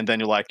with it, and then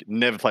you're like,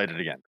 never played it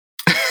again.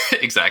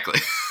 Exactly.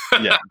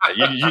 Yeah,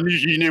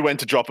 you knew when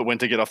to drop it, when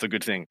to get off the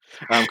good thing.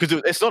 Because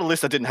it's not a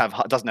list that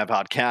doesn't have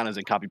hard counters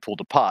and can't be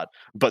pulled apart.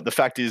 But the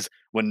fact is,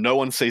 when no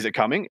one sees it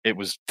coming, it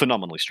was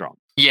phenomenally strong.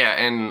 Yeah,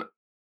 and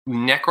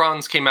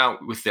Necrons came out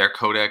with their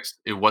codex.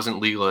 It wasn't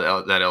legal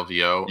at that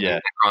LVO. Yeah.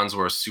 And Necrons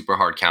were a super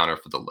hard counter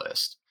for the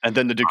list. And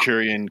then the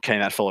Decurion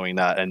came out following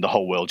that, and the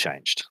whole world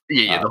changed.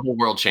 Yeah, the whole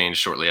world changed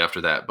shortly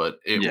after that. But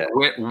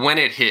when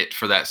it hit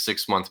for that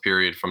 6-month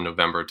period from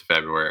November to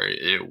February,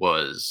 it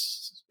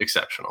was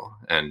exceptional.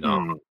 And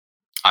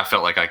I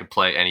felt like I could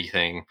play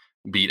anything,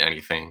 beat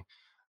anything.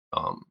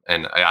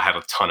 And I had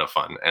a ton of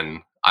fun. And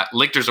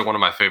Lictors are one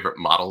of my favorite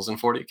models in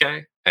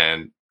 40K.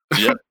 And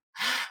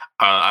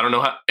I don't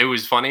know how it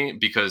was funny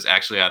because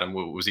actually, Adam,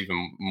 what was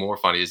even more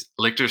funny is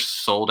Lictors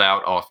sold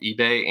out off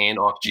eBay and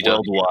off GW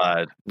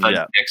worldwide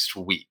the next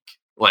week.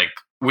 Like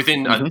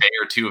within a day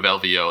or two of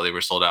LVO, they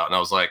were sold out, and I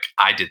was like,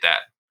 I did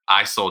that.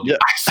 I sold you.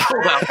 I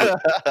sold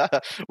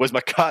out. Where's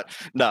my cut?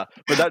 Nah,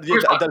 but that's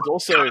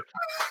also.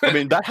 I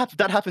mean, that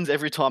happens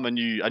every time a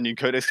new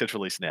codex gets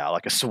released now.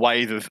 Like a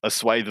swathe of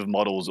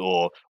models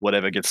or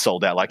whatever gets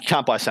sold out. Like you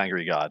can't buy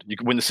Sangria Guard.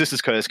 When the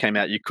Sisters Codex came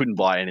out, you couldn't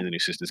buy any of the new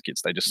Sisters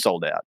kits. They just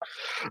sold out.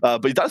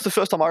 But that's the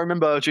first time I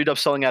remember GW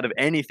selling out of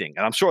anything,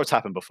 and I'm sure it's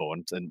happened before,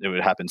 and it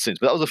would happen since.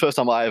 But that was the first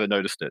time I ever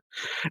noticed it.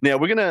 Now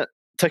we're gonna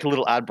take a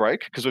little ad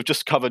break because we've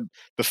just covered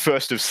the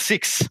first of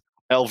 6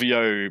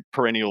 LVO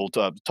perennial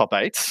top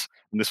 8s,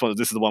 and this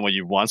is the one where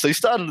you won. So you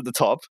started at the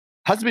top.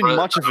 Hasn't been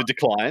much of a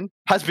decline.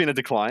 Has been a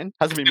decline.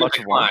 Hasn't been much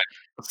of one.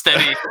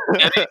 Steady.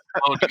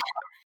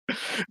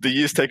 The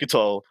years take a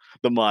toll.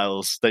 The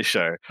miles they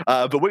show.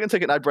 But we're gonna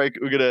take an ad break.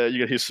 You're gonna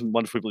hear some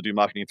wonderful people do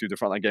marketing through the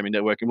Frontline Gaming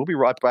Network, and we'll be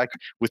right back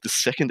with the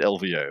second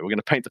LVO. We're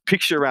gonna paint the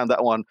picture around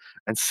that one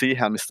and see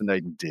how Mr.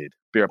 Naden did.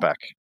 Be right back.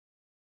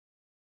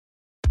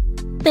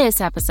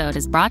 This episode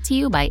is brought to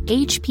you by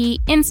HP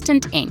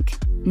Instant Ink.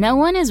 No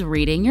one is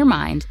reading your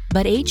mind,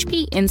 but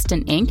HP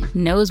Instant Ink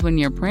knows when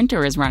your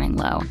printer is running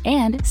low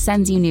and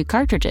sends you new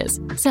cartridges,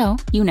 so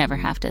you never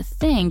have to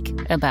think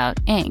about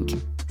ink.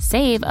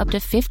 Save up to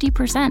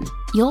 50%.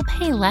 You'll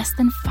pay less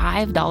than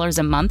 $5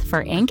 a month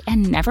for ink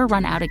and never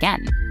run out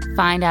again.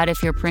 Find out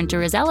if your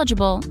printer is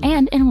eligible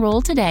and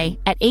enroll today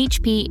at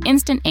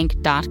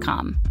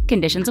hpinstantink.com.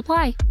 Conditions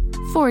apply.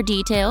 For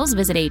details,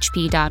 visit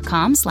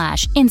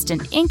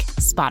hp.com/instantink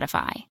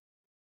Spotify.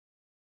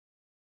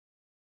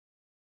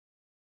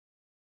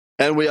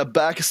 And we are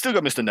back. Still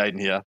got Mr. Naden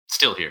here.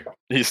 Still here.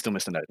 He's still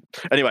Mr. Naden.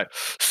 Anyway,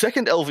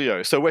 second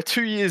LVO. So we're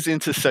 2 years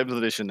into 7th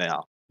edition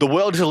now. The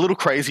world is a little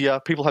crazier.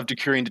 People have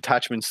Decurion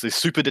detachments. There's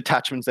super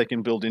detachments they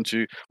can build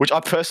into, which I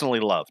personally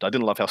loved. I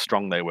didn't love how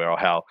strong they were or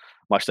how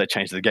much they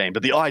changed the game.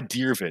 But the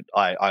idea of it,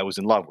 I was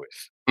in love with.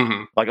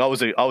 Mm-hmm. Like I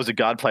was a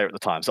guard player at the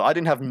time. So I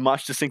didn't have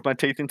much to sink my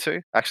teeth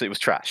into. Actually, it was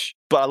trash.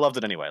 But I loved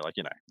it anyway. Like,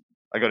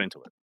 I got into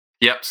it.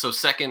 Yep. So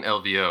second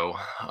LVO,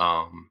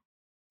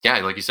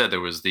 like you said, there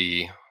was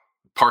the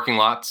parking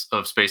lots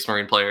of Space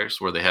Marine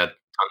players where they had tons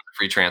of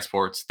free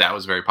transports. That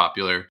was very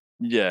popular.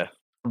 Yeah.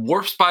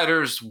 Warp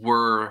Spiders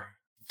were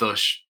the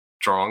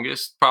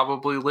strongest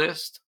probably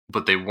list,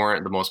 but they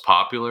weren't the most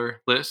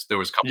popular list. There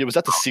was a couple. Yeah, was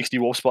that the 60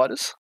 Warp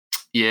Spiders?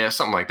 Yeah,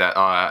 something like that.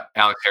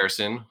 Alex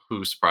Harrison,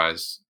 who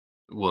surprised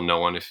no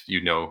one if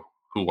you know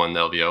who won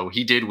the LVO.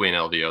 He did win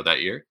LVO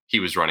that year.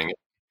 He was running it.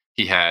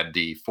 He had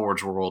the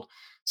Forge World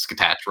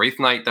Skatach Wraith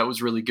Knight that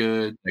was really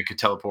good. They could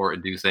teleport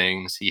and do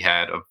things. He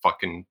had a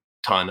fucking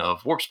ton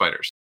of Warp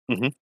Spiders.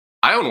 Mm-hmm.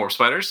 I own Warp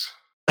Spiders.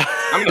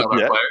 I'm an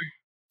LVO player.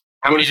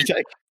 How many did you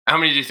take? How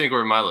many do you think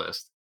were in my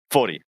list?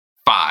 40.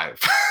 5.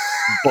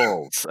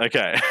 Balls.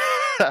 Okay.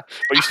 But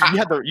you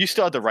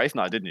still had the Wraith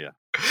Knight, didn't you?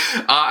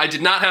 I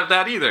did not have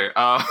that either.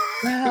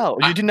 Wow.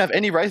 You didn't have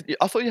any Wraith?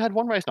 I thought you had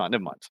one Wraith Knight.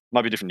 Never mind.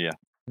 Might be a different year.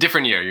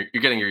 Different year.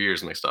 You're getting your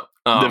years mixed up.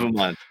 Never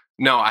mind.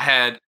 No,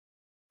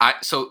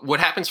 so what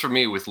happens for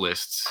me with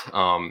lists,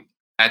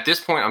 at this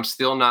point, I'm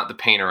still not the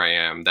painter I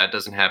am. That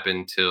doesn't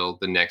happen till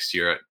the next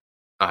year.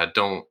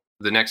 The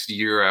next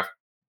year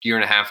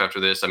and a half after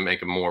this, I'm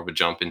making more of a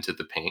jump into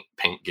the paint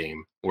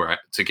game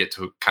to get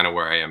to kind of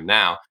where I am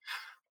now.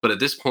 But at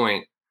this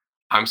point,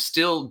 I'm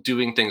still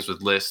doing things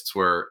with lists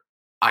where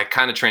I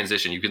kind of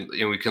transition.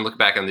 We can look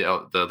back on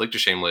the Lictor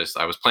Shame list.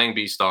 I was playing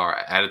B-Star.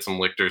 I added some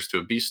Lictors to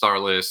a B-Star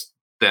list.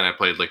 Then I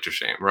played Lictor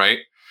Shame, right?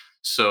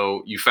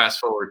 So you fast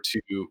forward to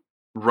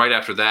right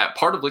after that.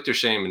 Part of Lictor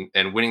Shame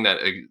and winning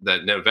that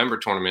November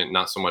tournament,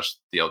 not so much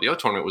the LVO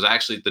tournament, was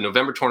actually the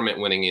November tournament.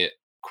 Winning it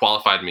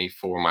qualified me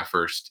for my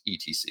first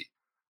ETC.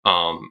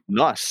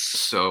 Nice.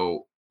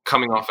 So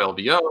coming off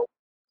LVO,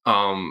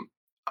 I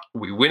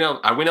win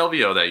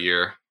LVO that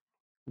year.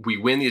 We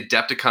win the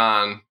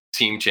Adepticon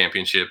team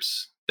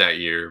championships that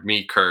year.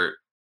 Me, Kurt.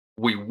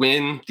 We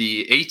win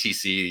the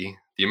ATC,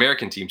 the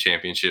American team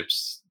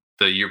championships,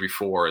 the year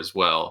before as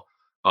well,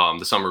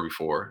 the summer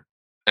before,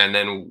 and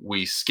then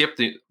we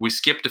skipped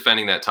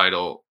defending that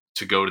title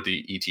to go to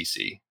the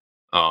ETC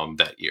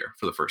that year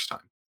for the first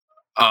time.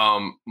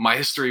 My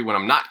history when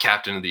I'm not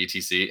captain of the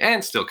ETC,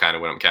 and still kind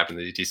of when I'm captain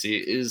of the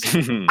ETC, is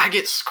I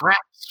get scraps.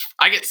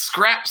 I get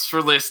scraps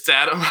for lists,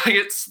 Adam. I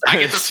get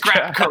the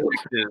scrap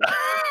collective.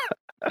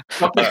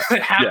 Something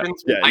that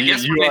happens. Yeah. I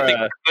guess when they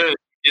think good,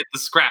 you get the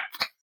scrap.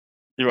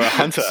 You're a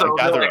hunter, a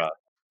gatherer. Like,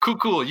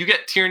 cool. You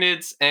get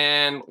Tyranids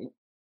and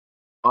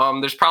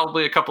There's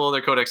probably a couple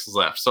other codexes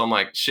left. So I'm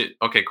like, shit,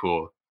 okay,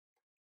 cool.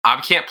 I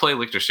can't play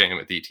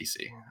Lichtershame at the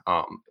ETC.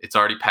 It's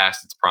already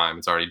past its prime.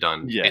 It's already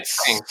done. Yes.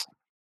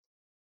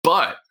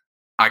 But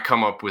I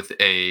come up with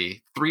a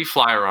 3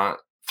 Flyron,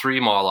 3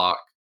 Mawloc,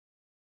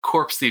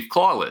 Corpse Thief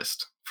Claw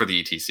list for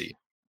the ETC.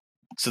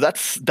 So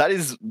that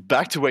is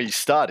back to where you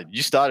started.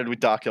 You started with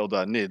Dark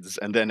Eldar Nids,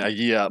 and then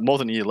more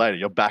than a year later,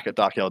 you're back at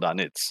Dark Eldar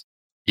Nids.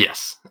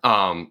 Yes.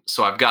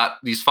 So I've got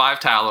these 5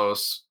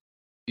 Talos,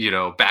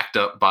 backed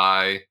up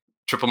by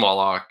triple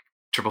Mawloc,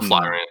 triple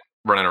Flyron,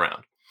 running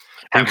around.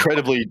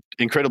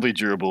 Incredibly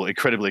durable,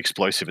 incredibly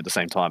explosive at the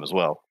same time as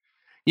well.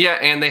 Yeah,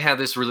 and they have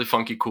this really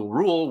funky, cool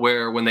rule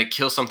where when they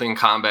kill something in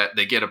combat,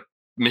 they get a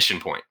mission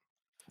point.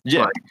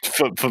 Yeah,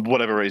 for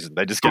whatever reason,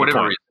 they just get a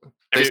point.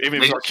 Even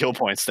if it's not kill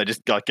points, they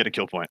just get a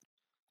kill point.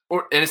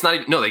 And it's not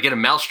even, they get a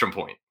Maelstrom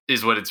point,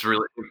 is what it's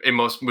really, in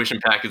most mission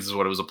packets is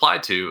what it was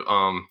applied to.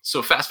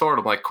 So fast forward,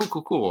 I'm like,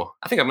 cool.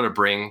 I think I'm going to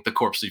bring the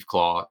Corpse Thief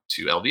Claw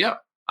to LVO.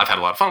 I've had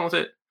a lot of fun with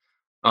it.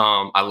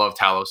 I love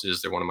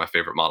Taloses. They're one of my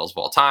favorite models of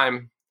all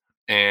time.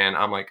 And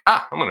I'm like,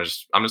 I'm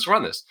just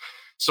run this.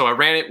 So I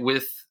ran it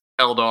with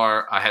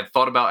Eldar. I had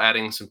thought about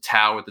adding some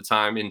Tau at the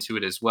time into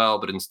it as well,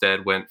 but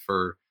instead went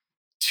for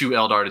 2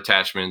 Eldar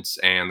detachments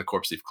and the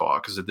Corpse Thief Claw,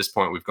 because at this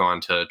point we've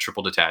gone to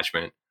triple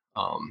detachment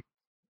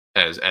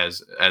as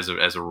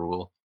a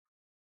rule.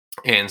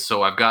 And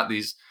so I've got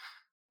these.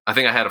 I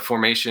think I had a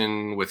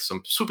formation with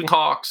some Swooping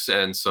Hawks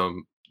and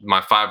my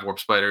 5 Warp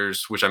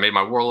Spiders, which I made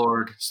my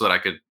Warlord so that I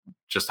could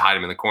just hide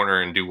him in the corner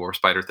and do Warp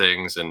Spider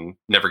things and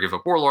never give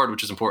up Warlord,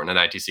 which is important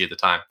at ITC at the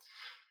time.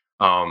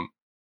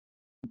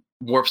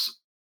 Warps,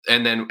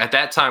 and then at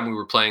that time we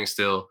were playing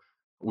still.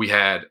 We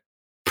had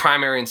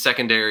primary and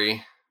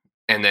secondary,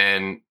 and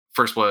then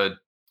First Blood,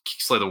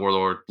 Slay the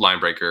Warlord,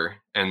 Linebreaker,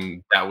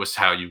 and that was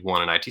how you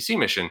won an ITC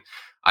mission.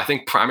 I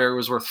think primary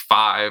was worth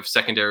 5,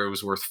 secondary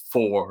was worth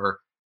 4,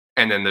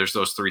 and then there's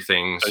those 3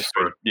 things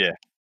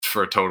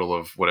for a total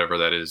of whatever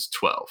that is,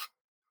 12.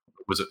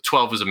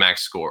 12 was a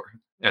max score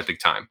at the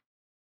time.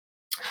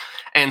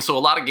 And so a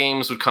lot of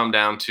games would come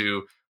down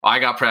to, I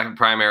got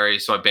primary,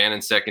 so I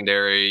abandoned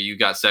secondary, you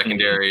got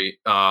secondary.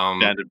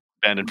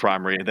 Abandoned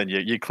primary, and then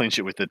you clinch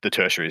it with the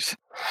tertiaries.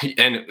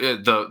 And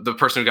the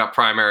person who got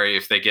primary,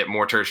 if they get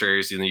more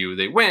tertiaries than you,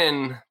 they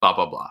win, blah,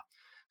 blah, blah.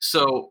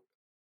 So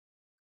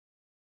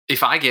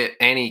if I get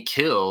any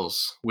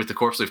kills with the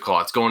Corpse Thief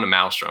Claw, it's going to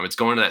Maelstrom. It's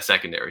going to that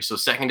secondary. So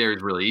secondary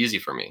is really easy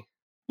for me.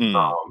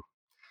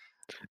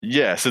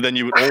 Yeah, so then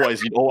you'd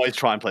always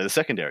try and play the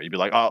secondary. You'd be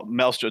like,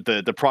 Maelstrom,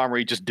 the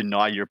primary, just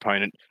deny your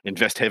opponent,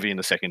 invest heavy in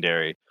the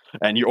secondary,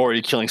 and you're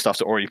already killing stuff,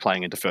 so already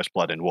playing into First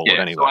Blood and Warlord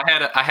anyway.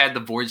 So I had the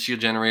Void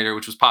Shield Generator,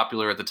 which was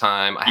popular at the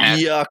time.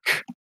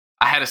 Yuck.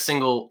 I had a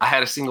single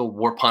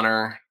Warp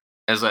Hunter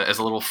as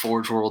a little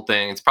Forge World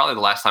thing. It's probably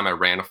the last time I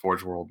ran a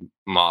Forge World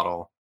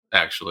model,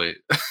 actually.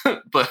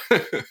 But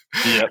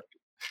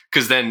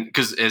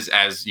because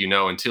as you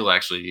know, until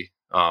actually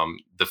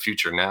the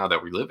future now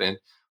that we live in,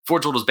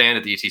 Forge World was banned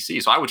at the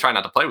ETC, so I would try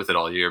not to play with it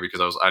all year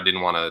because I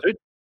didn't want to.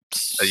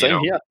 Same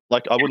here.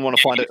 Like I wouldn't want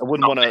to find it. I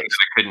wouldn't want to. I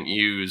couldn't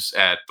use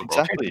at the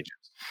World Championships.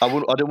 I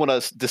didn't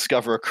want to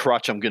discover a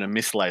crutch I'm going to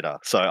miss later,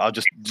 so I'll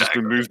just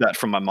remove that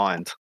from my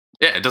mind.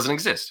 Yeah, it doesn't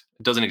exist.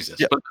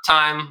 Yeah. But at the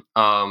time,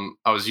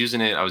 I was using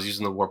it. I was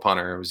using the Warp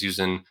Hunter. I was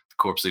using the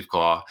Corpse Thief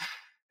Claw.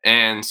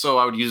 And so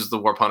I would use the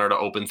Warp Hunter to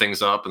open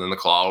things up, and then the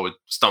Claw would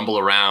stumble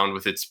around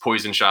with its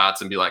poison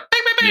shots and be like,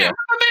 bam, bam, bam,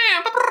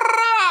 bam,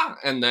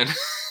 bam, bam,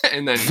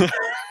 and then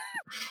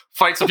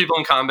fight some people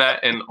in combat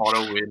and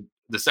auto win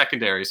the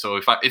secondary. So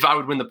if I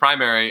would win the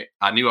primary,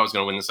 I knew I was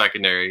going to win the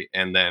secondary,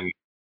 and then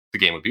the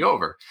game would be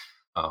over.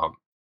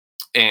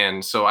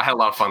 And so I had a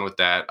lot of fun with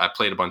that. I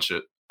played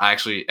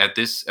at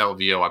this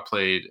LVO, I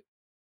played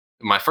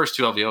my first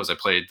 2 LVOs. I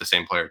played the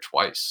same player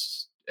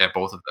twice at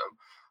both of them.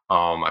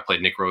 I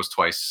played Nick Rose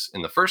twice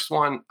in the first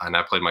one, and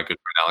I played my good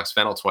friend Alex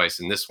Fennel twice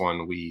in this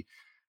one. We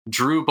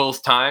drew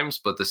both times,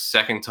 but the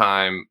second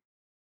time,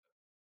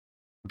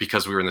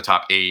 because we were in the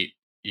top 8,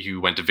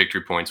 you went to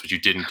victory points, which you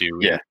didn't do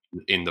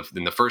in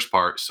the first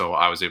part. So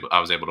I was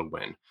able to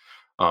win.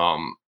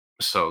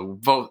 So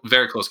both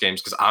very close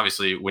games, because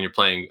obviously when you're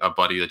playing a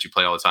buddy that you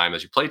play all the time,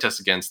 that you play test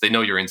against, they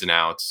know your ins and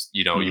outs.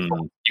 You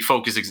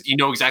focus. You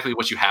know exactly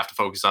what you have to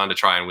focus on to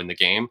try and win the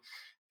game.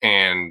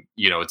 And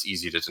it's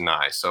easy to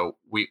deny. So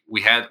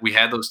we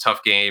had those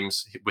tough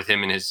games with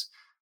him and his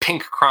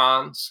pink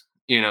crons.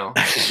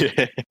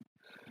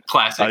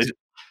 Classic.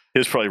 He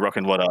was probably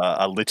rocking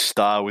a Lich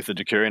Star with a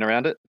Decurion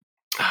around it.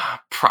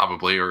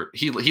 Probably, or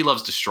he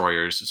loves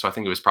destroyers, so I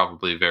think it was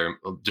probably very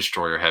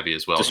destroyer heavy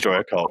as well.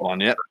 Destroyer cult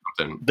one, yeah.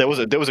 There was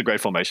a great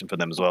formation for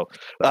them as well.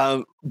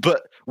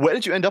 But where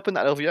did you end up in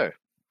that LVO?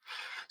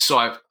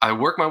 So I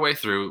worked my way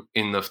through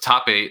in the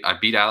top 8. I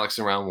beat Alex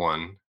in round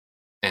 1,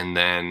 and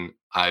then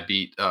I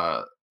beat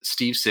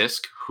Steve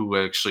Sisk, who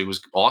actually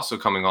was also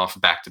coming off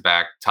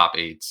back-to-back top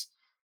 8s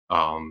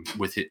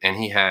with it, and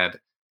he had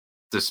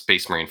the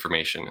Space Marine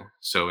formation.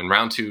 So in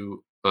round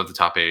 2 of the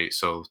top 8,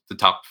 so the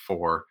top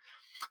 4,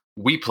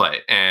 we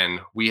play,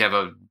 and we have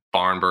a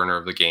barn burner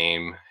of the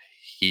game.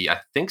 he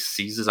I think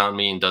seizes on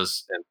me and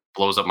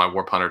blows up my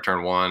Warp Hunter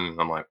turn 1. And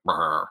I'm like,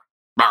 brr,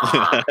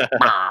 brr,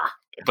 brr.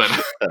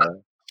 But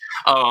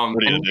and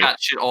he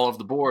got shit all over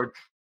the board.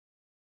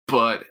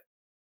 But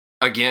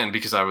again,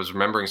 because I was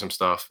remembering some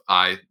stuff,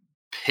 I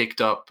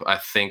picked up, I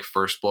think,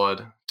 First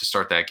Blood to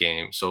start that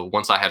game. So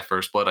once I had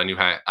First Blood, I knew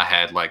I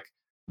had like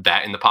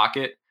that in the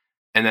pocket.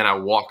 And then I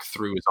walked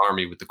through his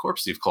army with the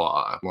Corpse Thief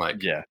Claw. I'm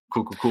like,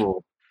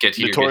 cool. Get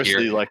to here, get here.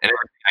 And everything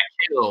I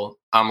kill,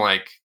 I'm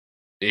like,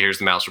 here's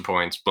the master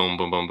points. Boom,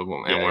 boom, boom, boom,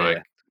 boom. And we're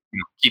like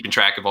keeping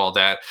track of all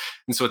that.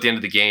 And so at the end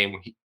of the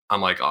game,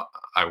 I'm like,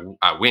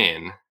 I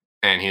win.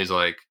 And he was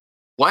like,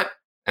 what?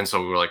 And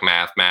so we were like,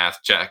 math,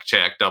 check,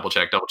 double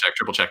check,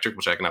 triple check,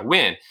 and I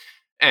win.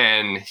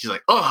 And he's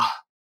like,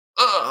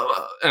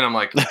 and I'm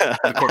like,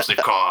 the Corpse Thief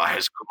Claw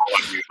has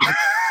called you.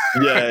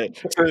 Yeah.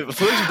 So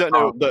for those who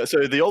don't know,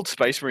 so the old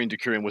Space Marine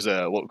Decurion was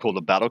what we called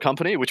a battle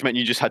company, which meant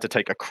you just had to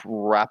take a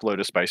crap load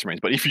of Space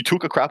Marines. But if you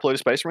took a crap load of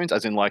Space Marines,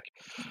 as in like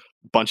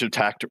bunch of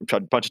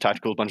tacticals, bunch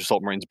of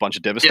Assault Marines, bunch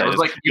of Devastators, it was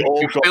like you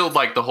filled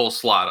like the whole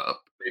slot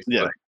up. Basically.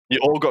 Yeah. You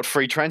all got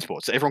free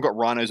transports. So everyone got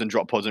Rhinos and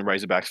Drop Pods and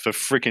Razorbacks for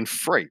freaking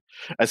free.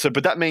 And so,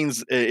 but that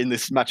means in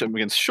this matchup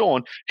against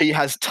Sean, he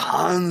has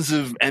tons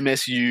of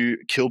MSU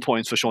kill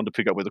points for Sean to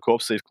pick up with a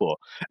Corpse Thief Claw.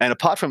 And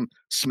apart from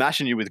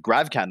smashing you with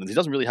grav cannons, he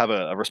doesn't really have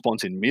a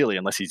response in melee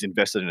unless he's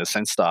invested in a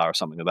Sense Star or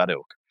something of that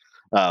ilk.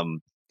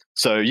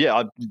 So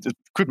yeah,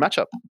 good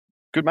matchup.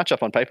 Good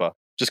matchup on paper,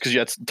 just because you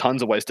had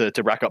tons of ways to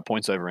rack up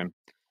points over him.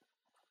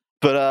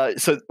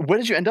 But so where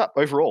did you end up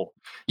overall?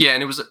 Yeah,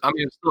 and it was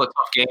still a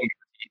tough game.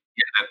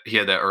 He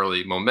had that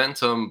early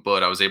momentum,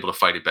 but I was able to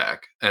fight it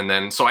back. And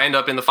then, so I end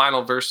up in the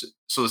final verse.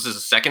 So this is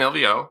a second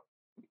LVO,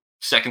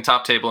 second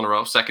top table in a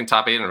row, second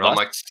top 8 in a row. I'm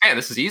like, man,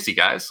 this is easy,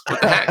 guys. What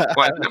the heck?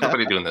 Why is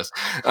everybody doing this?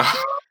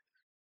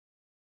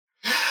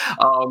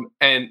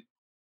 And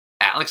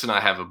Alex and I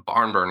have a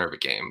barn burner of a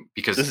game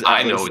because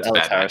I know it's a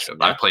bad matchup.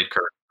 Yeah. I played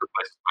Kirk,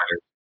 replaced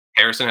Spider.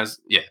 Harrison has,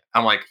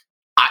 I'm like,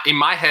 in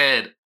my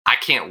head, I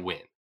can't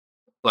win.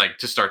 Like,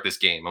 to start this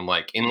game, I'm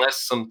like,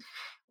 unless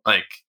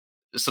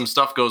some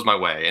stuff goes my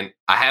way, and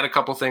I had a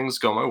couple things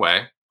go my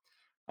way.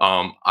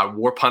 I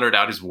Warp Huntered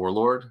out his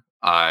Warlord.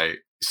 I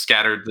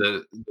scattered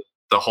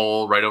the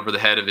hole right over the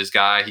head of his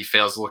guy. He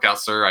fails to look out,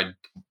 sir. I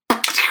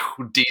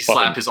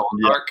D-slap his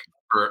All-Dark.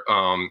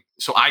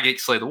 So I get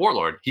Slay the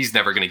Warlord. He's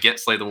never going to get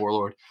Slay the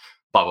Warlord.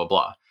 Blah,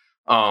 blah,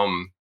 blah.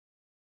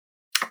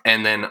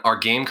 And then our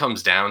game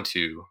comes down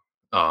to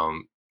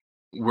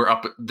we're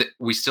up.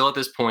 We still at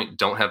this point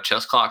don't have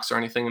chess clocks or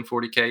anything in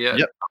 40K yet.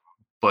 Yep.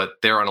 But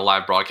they're on a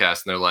live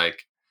broadcast, and they're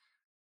like,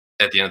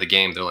 at the end of the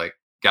game, they're like,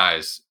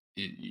 guys,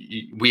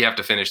 we have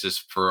to finish this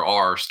for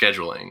our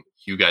scheduling.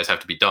 You guys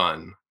have to be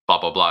done, blah,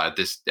 blah, blah.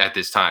 At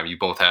this time, you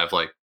both have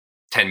like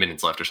 10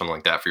 minutes left or something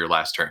like that for your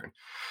last turn.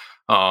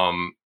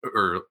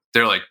 Or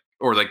they're like,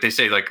 or like they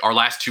say, like, our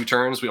last 2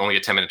 turns, we only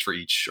get 10 minutes for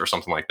each or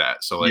something like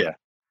that. So like,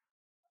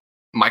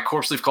 my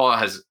Corpse Thief Claw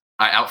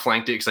I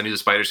outflanked it because I knew the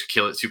spiders could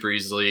kill it super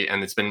easily,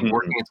 and it's been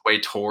working its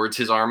way towards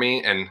his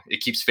army, and it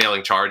keeps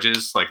failing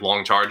charges, like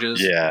long charges.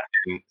 Yeah.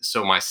 And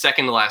so my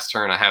second to last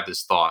turn, I have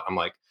this thought. I'm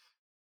like,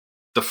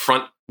 the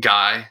front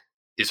guy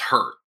is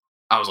hurt.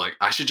 I was like,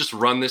 I should just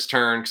run this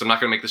turn because I'm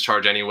not going to make this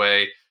charge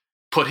anyway.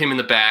 Put him in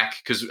the back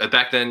because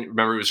back then,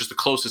 remember, it was just the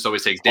closest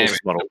always takes damage.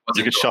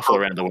 You could shuffle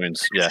around the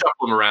wounds. Yeah.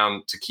 Shuffle them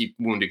around to keep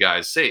wounded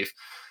guys safe.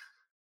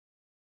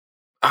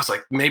 I was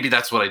like, maybe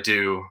that's what I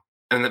do.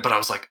 But I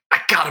was like, I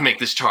gotta make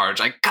this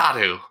charge. I got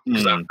to,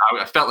 because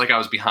I felt like I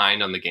was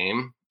behind on the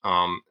game.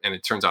 And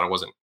it turns out I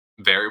wasn't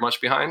very much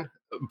behind.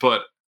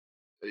 But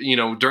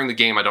during the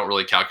game, I don't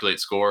really calculate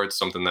score. It's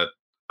something that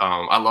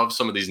I love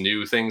some of these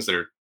new things that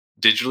are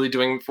digitally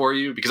doing for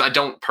you, because I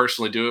don't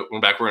personally do it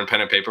when we're in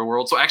pen and paper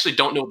world. So I actually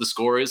don't know what the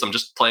score is. I'm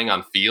just playing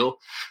on feel.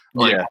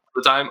 All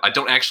the time. I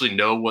don't actually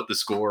know what the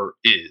score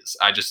is.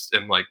 I just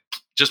am like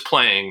just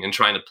playing and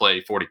trying to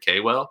play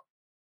 40K well,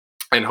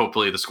 and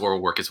hopefully the score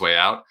will work its way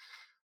out.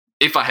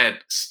 If I had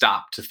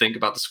stopped to think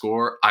about the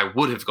score, I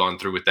would have gone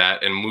through with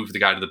that and moved the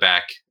guy to the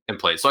back and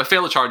played. So I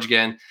fail the charge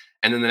again,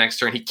 and then the next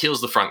turn he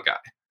kills the front guy.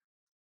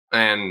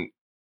 And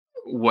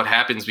what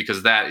happens because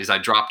of that is I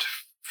dropped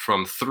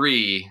from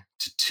 3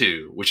 to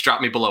 2, which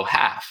dropped me below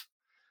half.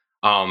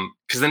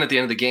 Because then at the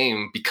end of the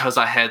game, because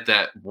I had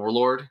that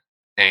Warlord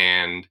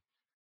and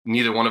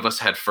neither one of us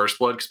had First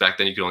Blood, because back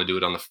then you could only do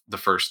it on the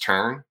first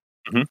turn.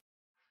 Mm-hmm.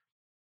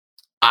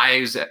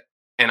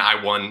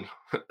 I won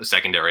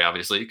secondary,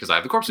 obviously, because I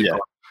have the Corpse Thief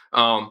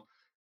Claw.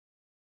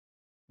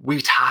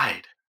 We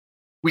tied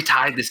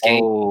this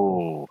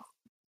game,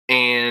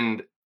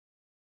 and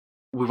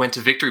we went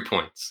to victory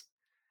points,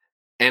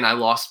 and I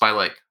lost by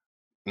like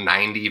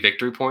 90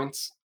 victory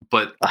points.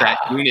 But that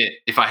unit,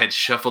 if I had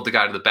shuffled the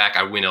guy to the back,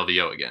 I win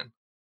LVO again.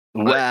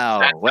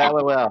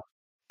 Wow.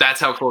 That's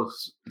how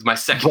close my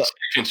second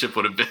championship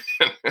would have been.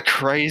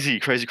 Crazy.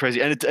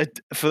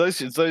 And for those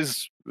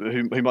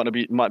who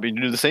might be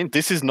new to the scene,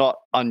 this is not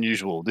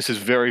unusual. This is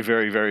very,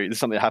 very, very. This is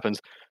something that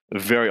happens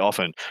Very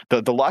often,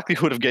 the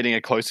likelihood of getting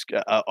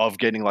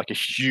like a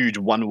huge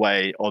one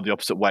way or the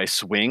opposite way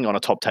swing on a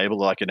top table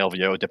like an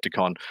LVO,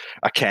 Adepticon,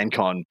 a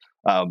CanCon,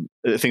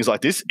 things like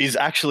this is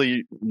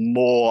actually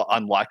more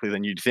unlikely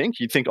than you'd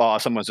think. You'd think, oh,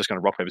 someone's just going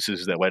to rock paper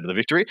scissors their way to the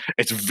victory.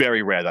 It's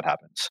very rare that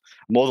happens.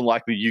 More than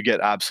likely, you get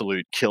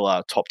absolute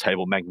killer top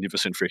table,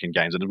 magnificent freaking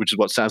games, which is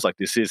what sounds like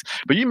this is.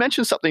 But you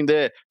mentioned something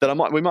there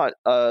that we might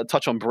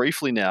touch on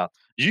briefly now.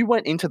 You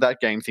went into that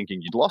game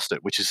thinking you'd lost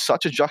it, which is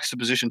such a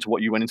juxtaposition to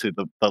what you went into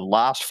the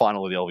last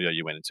final of the LVO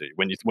you went into,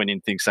 when you went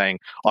in saying,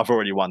 I've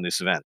already won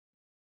this event.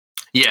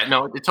 Yeah,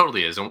 no, it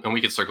totally is. And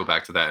we could circle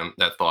back to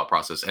that thought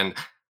process. And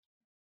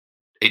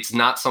it's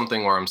not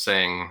something where I'm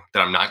saying that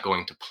I'm not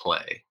going to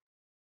play.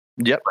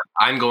 Yep.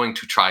 I'm going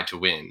to try to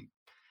win.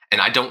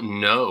 And I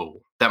don't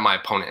know that my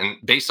opponent, and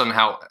based on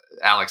how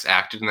Alex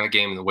acted in that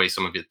game and the way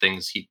some of the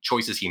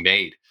choices he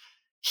made,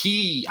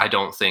 I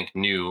don't think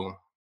knew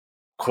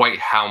quite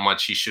how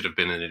much he should have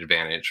been an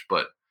advantage.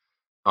 But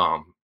I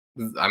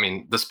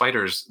mean, the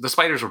spiders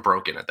were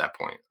broken at that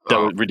point. That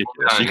was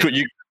ridiculous.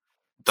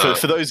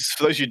 For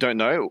those you don't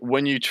know,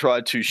 when you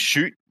tried to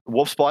shoot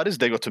warp spiders,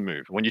 they got to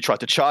move. When you tried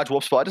to charge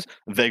warp spiders,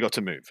 they got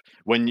to move.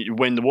 When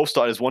the warp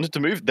spiders wanted to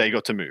move, they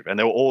got to move, and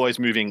they were always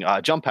moving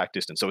jump pack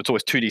distance. So it's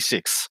always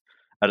 2d6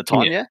 at a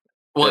time. Yeah.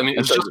 Well, I mean, it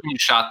was just when you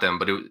shot them,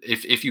 but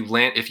if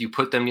you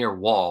put them near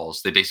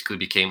walls, they basically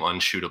became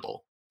unshootable.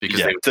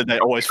 Because they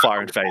always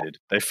fire and faded.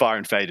 They fire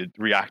and faded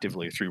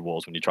reactively through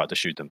walls when you tried to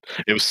shoot them.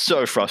 It was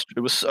so frustrating.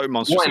 It was so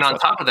monstrous. Well, and on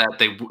top of that,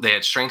 they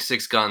had strength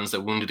 6 guns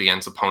that wounded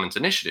against opponent's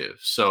initiative.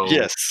 So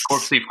yes,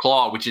 Corpse Thief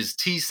Claw, which is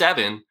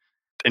T7,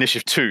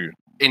 initiative 2,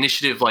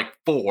 initiative like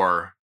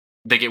 4,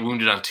 they get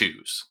wounded on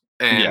 2s,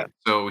 and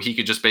so he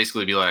could just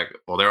basically be like,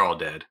 "Well, they're all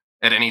dead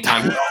at any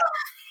time."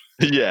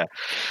 Yeah.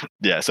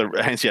 So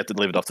hence you had to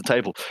leave it off the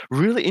table.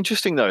 Really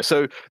interesting though.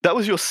 So that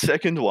was your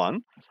second one,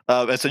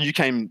 and so you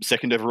came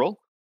second overall.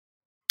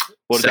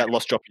 Or did that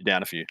loss drop you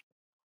down a few?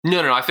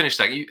 No, I finished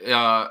second.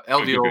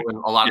 LVO and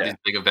a lot of these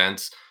big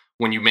events,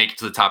 when you make it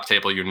to the top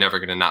table, you're never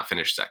going to not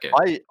finish second.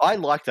 I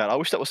like that. I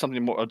wish that was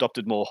something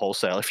adopted more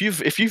wholesale. If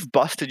you've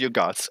busted your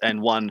guts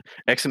and won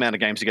X amount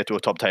of games to get to a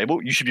top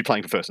table, you should be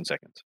playing for first and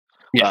second.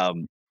 Yeah.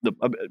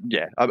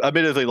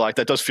 Admittedly, like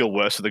that does feel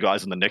worse for the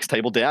guys on the next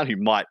table down who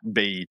might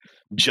be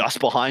just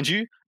behind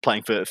you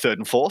playing for third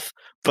and fourth,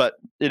 but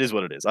it is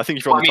what it is. I think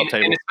if you're on the top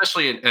table, and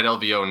especially at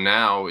LVO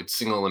now, it's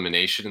single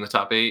elimination in the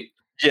top 8.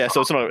 Yeah,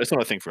 so it's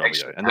not a thing for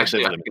LVO. And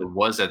actually, I think it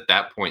was at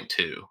that point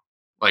too.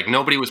 Like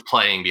nobody was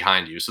playing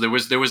behind you, so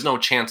there was no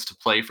chance to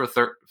play for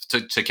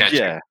to catch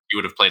you. You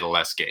would have played a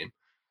less game.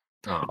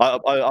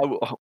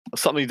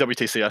 Something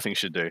WTC I think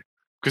should do,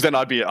 because then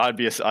I'd be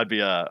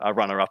a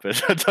runner up at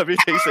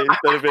WTC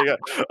instead of being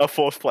a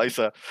fourth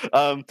placer.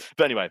 But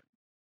anyway,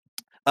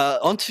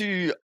 on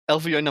to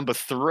LVO number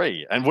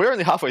 3, and we're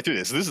only halfway through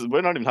this.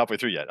 We're not even halfway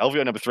through yet.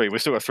 LVO number 3, we've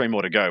still got 3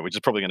 more to go, which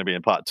is probably going to be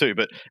in part 2.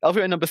 But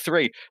LVO number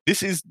 3,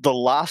 this is the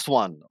last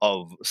one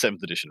of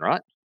 7th edition, right?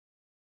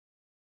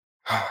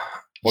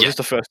 Or is this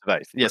the first of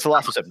 8th? Yeah, it's the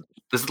last of 7th.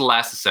 This is the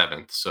last of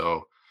 7th.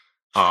 So,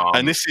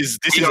 and this is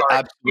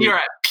we are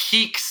at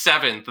peak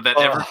 7th that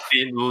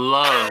everybody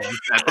loves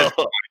at this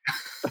point.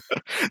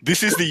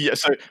 This is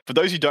so for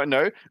those who don't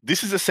know,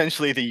 this is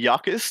essentially the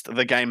yuckest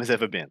the game has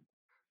ever been.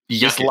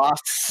 This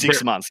last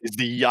 6 months is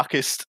the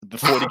yuckest the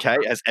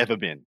 40k has ever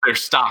been. Their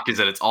stock is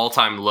at its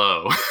all-time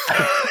low.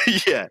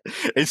 Yeah,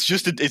 it's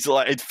just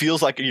it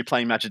feels like you're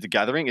playing Magic the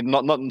Gathering, and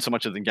not so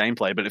much of the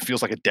gameplay, but it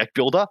feels like a deck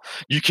builder.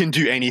 You can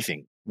do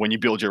anything when you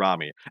build your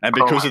army, and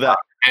because of that,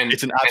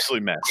 it's an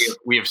absolute mess.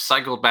 We have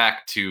cycled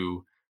back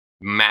to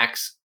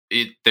max.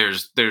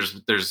 There's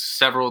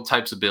several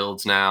types of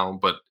builds now,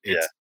 but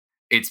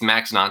it's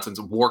max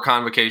nonsense. War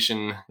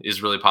Convocation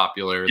is really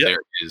popular. Yep. There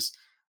is.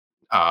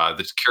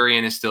 The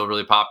Curian is still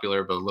really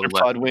popular, but a little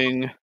less. Riptide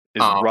Wing is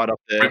right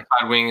up there.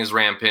 Riptide Wing is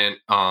rampant.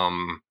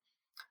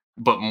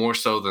 But more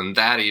so than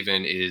that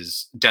even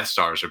is Death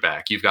Stars are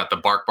back. You've got the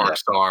Bark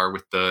Star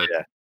with the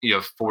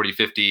 40,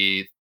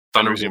 50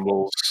 Thunderisian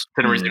Wolves.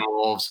 Thunderisian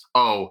Wolves.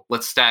 Oh,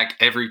 let's stack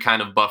every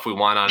kind of buff we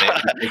want on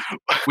it.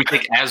 We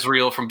take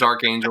Azrael from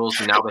Dark Angels,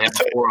 and now they have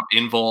 4-up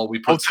Invul. We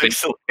put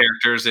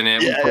characters in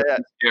it. We put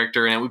this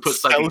character in it. We put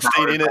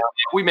Celestine in it.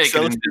 We make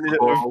it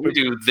invisible. We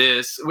do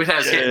this. It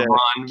has hit and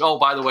run. Oh,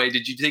 by the way,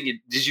 did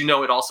you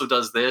know it also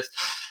does this?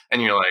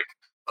 And you're like,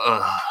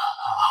 ugh.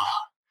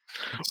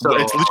 So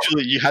it's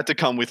literally you had to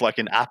come with like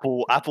an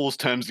Apple's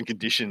terms and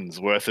conditions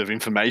worth of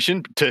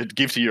information to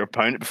give to your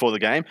opponent before the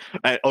game.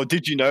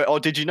 Did you know? You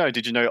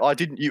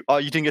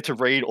didn't get to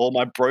read all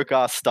my broke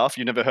ass stuff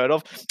you never heard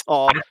of.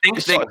 I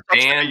think they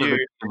banned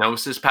the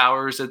Gnosis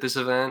powers at this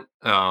event.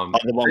 The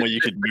one where you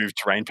could move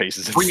terrain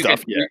pieces and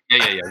stuff.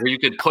 Where you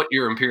could put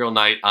your Imperial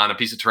Knight on a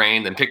piece of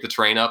terrain, then pick the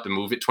terrain up and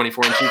move it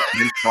 24 inches,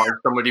 and then charge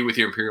somebody with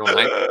your Imperial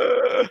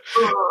Knight.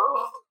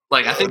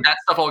 Like, I think that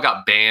stuff all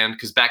got banned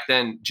because back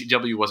then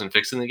GW wasn't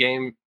fixing the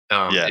game.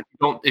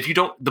 If you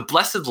don't, the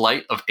blessed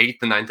light of 8th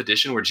and 9th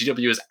edition, where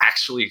GW has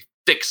actually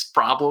fixed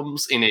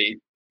problems in a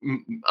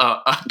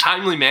a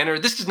timely manner.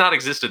 This did not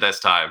exist at this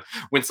time.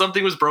 When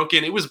something was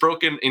broken, it was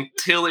broken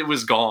until it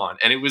was gone,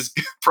 and it was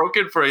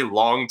broken for a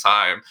long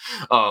time.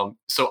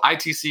 So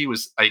ITC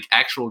was like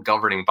actual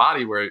governing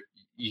body where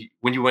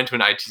when you went to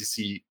an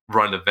ITC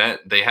run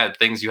event, they had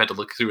things you had to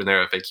look through in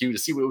their FAQ to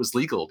see what was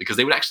legal, because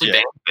they would actually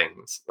ban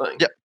things.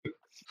 Yeah.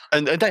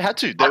 And they had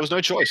to. There was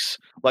no choice.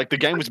 Like, the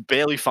game was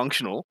barely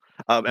functional,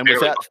 and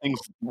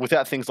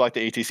without things like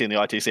the ETC and the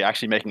ITC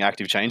actually making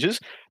active changes,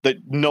 that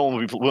no one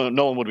would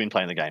have been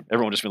playing the game.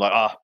 Everyone would just be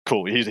like,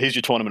 cool. Here's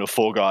your tournament of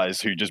 4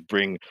 guys who just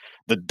bring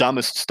the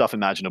dumbest stuff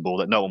imaginable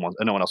that no one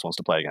else wants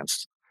to play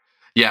against.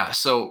 Yeah.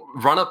 So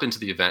run up into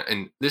the event,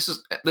 and this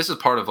is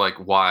part of like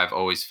why I've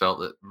always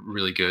felt it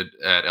really good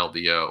at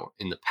LVO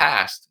in the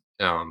past,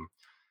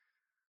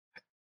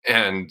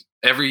 and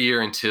every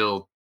year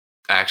until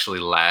actually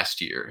last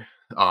year,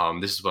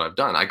 this is what I've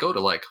done. I go to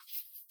like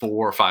 4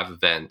 or 5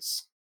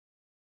 events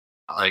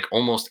like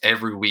almost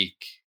every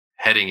week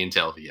heading into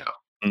LVO.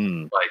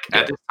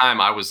 At this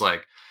time I was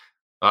like,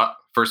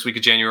 first week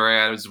of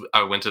January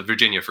I went to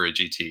Virginia for a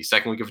GT.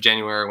 Second week of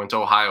January I went to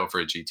Ohio for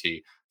a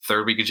GT.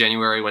 Third week of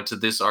January I went to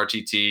this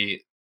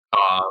RTT,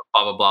 blah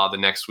blah blah. The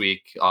next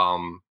week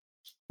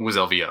was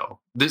LVO.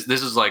 This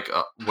is like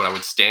what I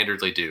would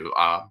standardly do.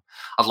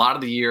 A lot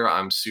of the year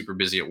I'm super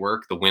busy at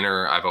work. The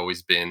winter I've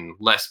always been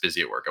less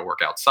busy at work. I work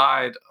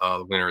outside.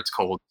 The winter it's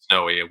cold,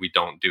 snowy. We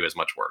don't do as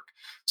much work.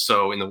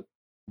 So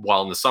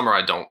while in the summer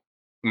I don't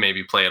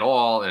maybe play at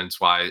all, and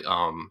it's why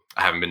I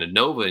haven't been to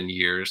Nova in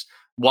years.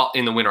 While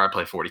in the winter I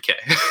play 40K.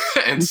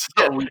 And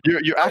so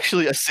you're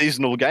actually a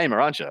seasonal gamer,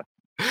 aren't you?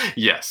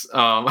 Yes,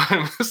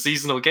 I'm a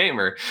seasonal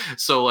gamer.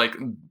 So like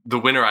the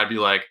winter I'd be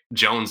like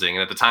jonesing,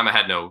 and at the time I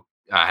had no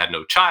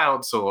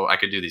child, so I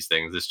could do these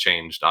things. This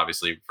changed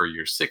obviously for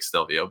year 6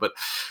 LVO, but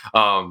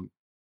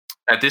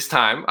at this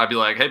time I'd be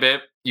like, hey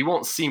babe, you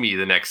won't see me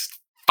the next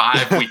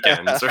 5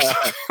 weekends or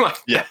something like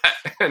that.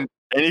 And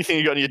anything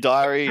you got in your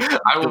diary,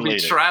 I will be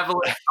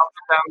traveling up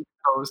and down the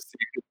coast.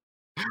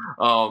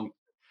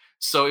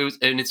 So it was,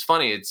 and it's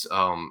funny, it's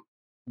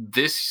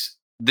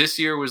this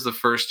year was the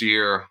first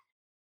year,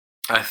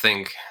 I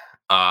think,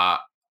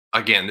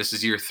 again, this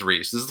is year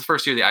 3. So this is the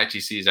first year the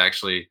ITC is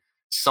actually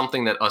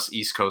something that us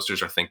East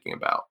Coasters are thinking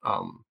about.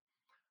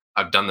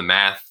 I've done the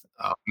math.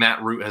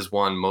 Matt Root has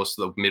won most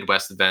of the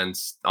Midwest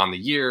events on the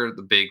year,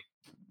 the big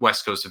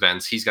West Coast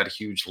events. He's got a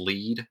huge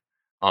lead,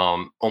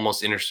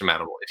 almost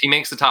insurmountable. If he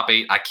makes the top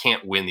 8, I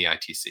can't win the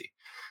ITC.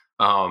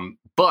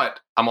 But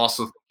I'm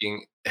also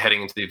thinking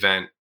heading into the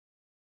event,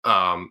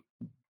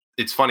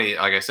 it's funny,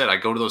 like I said, I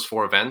go to those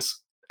 4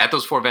 events. At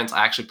those 4 events,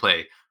 I actually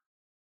play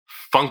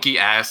funky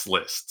ass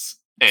lists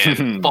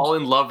and fall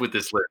in love with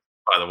this list,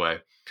 by the way.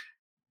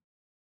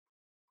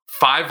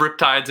 5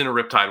 Riptides in a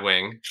Riptide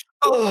Wing.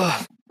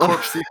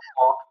 Corpse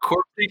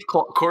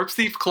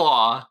Thief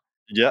Claw.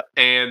 Yeah.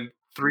 And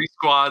 3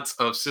 squads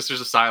of Sisters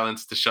of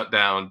Silence to shut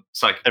down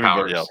Psychic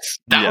Everybody Powers. Else.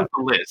 That was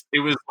the list. It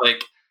was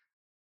like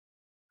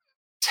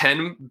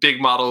 10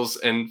 big models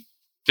and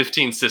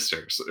 15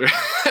 sisters.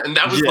 And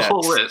that was the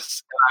whole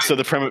list. So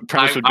the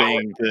premise would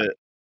be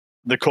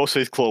the Corpse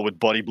Thief Claw would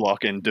body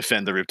block and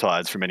defend the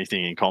Riptides from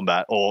anything in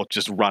combat, or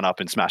just run up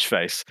and smash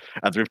face,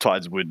 and the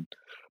Riptides would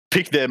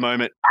pick their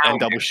moment and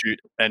double shoot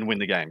and win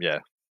the game.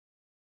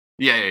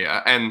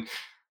 Yeah.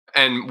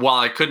 And while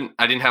I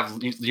didn't have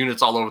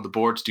units all over the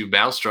board to do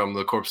Maelstrom,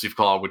 the Corpse Thief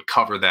Claw would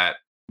cover that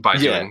by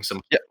doing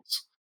some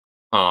kills.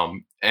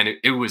 And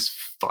it was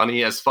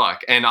funny as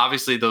fuck. And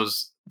obviously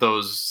those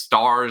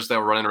stars that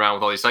were running around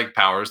with all these psychic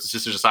powers, the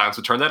Sisters of Silence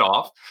would turn that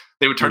off.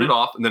 They would turn it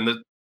off, and then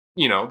the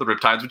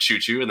Riptides would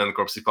shoot you, and then the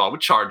Corpse Thief Claw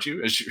would charge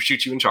you and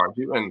shoot you and charge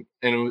you, and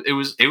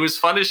it was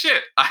fun as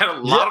shit. I had a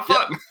lot of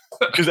fun.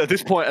 Because at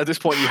this point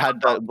you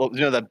had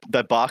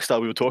that Bark Star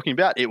we were talking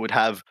about. It would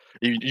have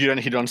you don't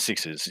hit it on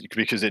 6s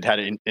because it had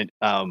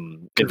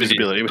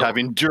invisibility. It would have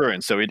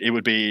endurance, so it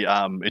would be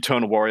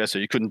Eternal Warrior, so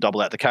you couldn't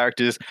double out the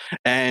characters,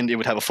 and it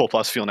would have a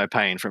 4+ Feel No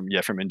Pain from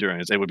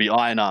endurance. It would be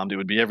Iron Armed. It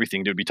would be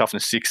everything. It would be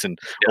toughness 6 and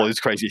all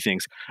these crazy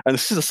things. And the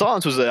Sisters of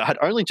Silence had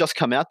only just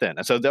come out then,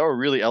 and so they were a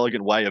really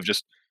elegant way of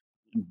just,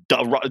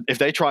 if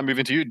they try and move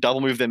into you, double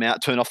move them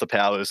out, turn off the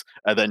powers,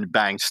 and then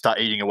bang, start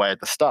eating away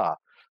at the star.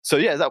 So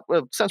yeah, that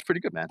sounds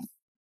pretty good, man.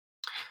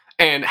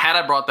 And had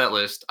I brought that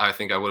list, I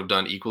think I would have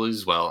done equally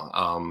as well.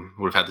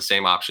 Would have had the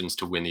same options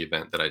to win the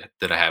event that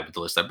I had with the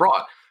list I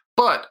brought.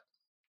 But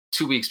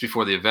 2 weeks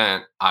before the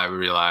event, I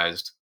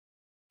realized,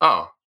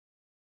 I'm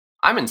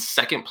in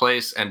 2nd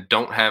place and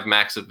don't have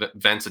max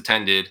events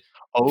attended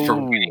for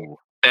winning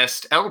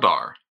Best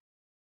Eldar.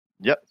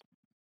 Yep.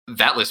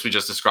 That list we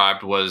just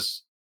described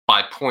was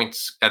by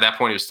points. At that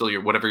point, it was still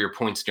whatever your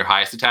points in your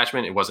highest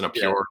attachment. It wasn't a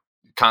pure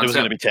concept. It was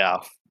going to be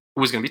Tau. It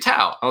was going to be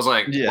Tau. I was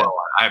like, well,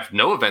 I have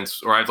no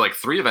events, or I have like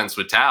 3 events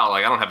with Tau.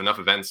 Like, I don't have enough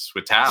events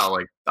with Tau.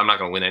 Like, I'm not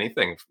going to win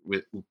anything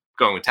with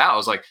going with Tau. I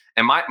was like,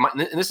 and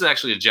this is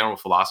actually a general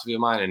philosophy of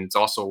mine, and it's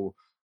also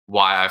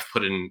why I've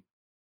put in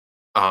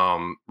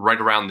right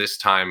around this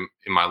time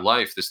in my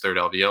life, this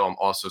 3rd LVO, I'm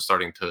also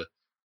starting to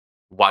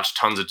watch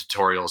tons of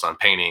tutorials on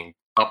painting,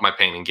 up my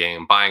painting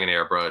game, buying an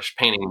airbrush,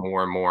 painting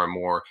more and more and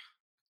more,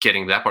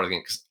 getting that part of the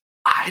game. Because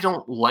I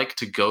don't like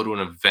to go to an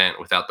event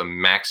without the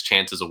max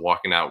chances of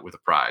walking out with a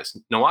prize.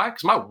 You know why?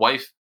 Because my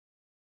wife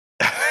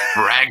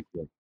rags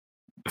me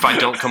if I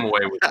don't come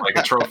away with like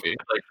a trophy.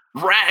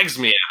 Like rags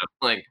me at it.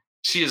 Like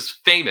she is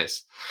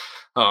famous.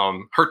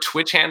 Her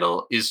Twitch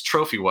handle is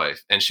Trophy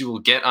Wife, and she will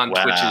get on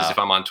Twitches if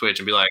I'm on Twitch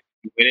and be like,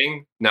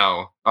 "Winning?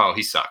 No. Oh,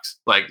 he sucks."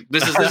 Like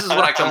this is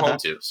what I come home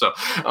to. So,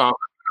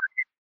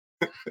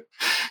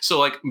 so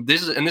like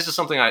this is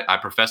something I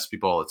profess to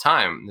people all the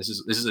time. This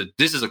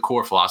is a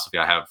core philosophy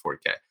I have at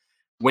 40K.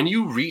 When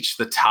you reach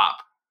the top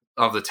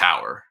of the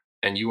tower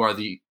and you are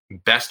the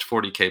best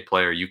 40K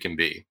player you can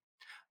be,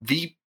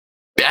 the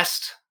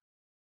best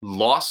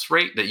loss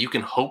rate that you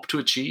can hope to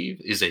achieve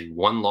is a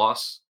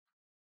 1-loss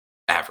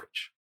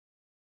average.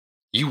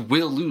 You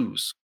will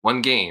lose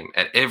one game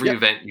at every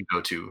event you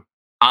go to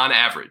on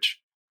average.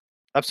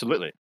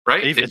 Absolutely.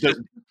 Right? Because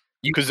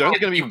you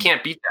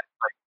can't beat that.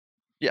 Like,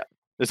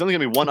 there's only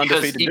going to be one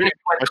undefeated.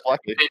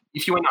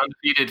 If you went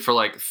undefeated for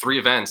like 3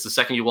 events, the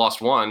second you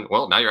lost one,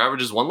 well, now your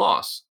average is 1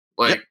 loss.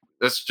 Like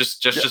that's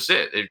just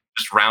it. It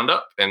just round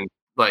up, and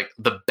like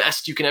the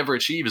best you can ever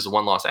achieve is a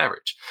 1-loss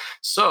average.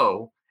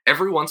 So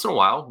every once in a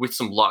while, with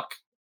some luck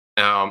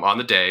on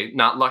the day,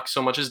 not luck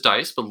so much as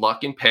dice, but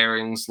luck in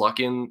pairings, luck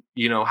in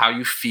how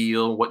you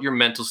feel, what your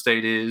mental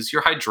state is,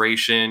 your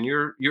hydration,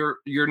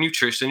 your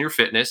nutrition, your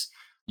fitness,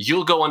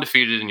 you'll go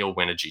undefeated and you'll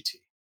win a GT.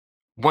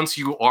 Once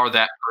you are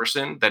that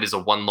person that is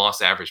a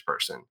 1-loss average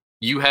person,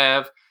 you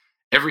have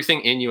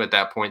everything in you at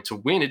that point to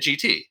win a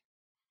GT.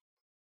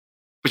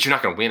 But you're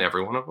not going to win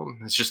every one of them.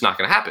 It's just not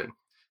going to happen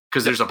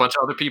because there's a bunch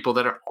of other people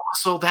that are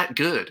also that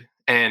good.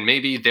 And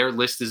maybe their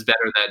list is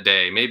better that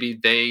day. Maybe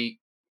they,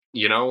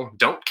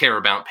 don't care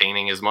about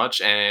painting as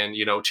much and,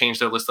 change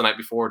their list the night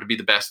before to be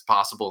the best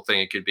possible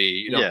thing it could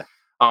be.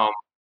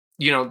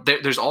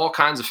 There's all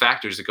kinds of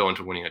factors that go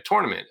into winning a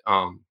tournament.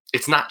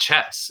 It's not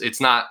chess.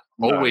 It's not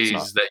always that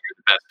you're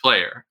the best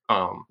player.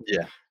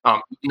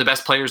 The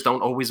best players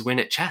don't always win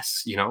at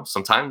chess.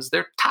 Sometimes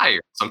they're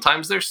tired.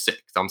 Sometimes they're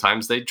sick.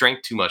 Sometimes they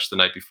drank too much the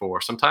night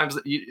before. Sometimes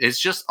it's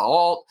just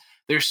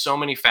there's so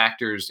many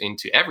factors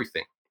into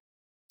everything.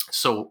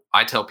 So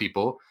I tell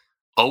people,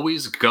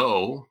 always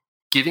go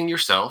giving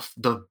yourself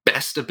the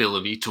best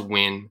ability to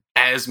win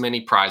as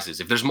many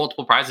prizes. If there's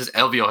multiple prizes,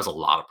 LVO has a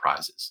lot of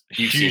prizes.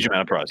 Huge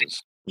amount of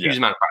prizes. Huge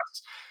amount of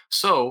prizes.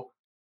 So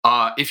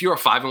if you're a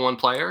 5-1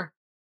 player,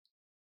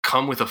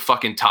 come with a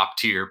fucking top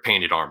tier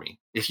painted army.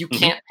 If you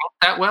can't paint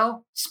that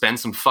well, spend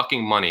some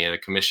fucking money at a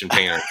commission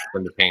painter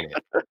to paint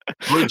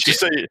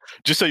it.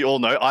 Just so you all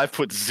know, I've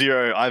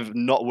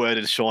not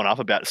worded Sean up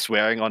about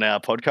swearing on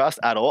our podcast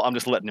at all. I'm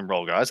just letting him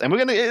roll, guys, and we're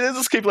gonna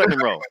just keep letting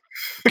him roll.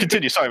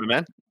 Continue, sorry, my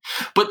man.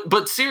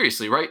 But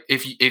seriously, right?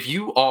 If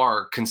you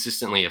are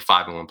consistently a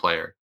 5-1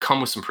 player, come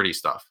with some pretty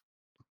stuff.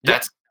 Do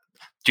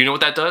you know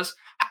what that does?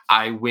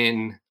 I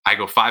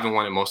go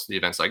 5-1 at most of the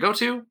events I go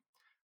to.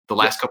 The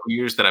last couple of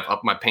years that I've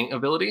upped my paint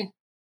ability,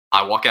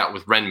 I walk out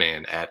with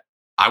Renman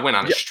I went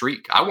on a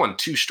streak. I won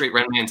 2 straight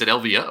Renmans at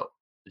LVO.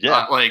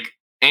 Yeah.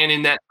 And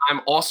in that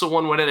time, also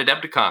won one at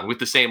Adepticon with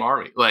the same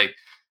army. Like,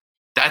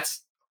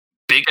 that's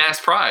big ass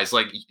prize.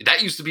 Like,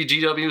 that used to be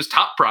GW's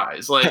top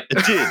prize. Like,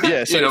 it did,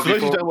 yeah. So for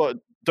those who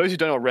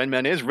don't know what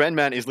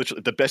Renman is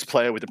literally the best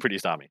player with the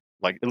prettiest army.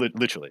 Like,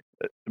 literally,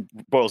 it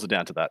boils it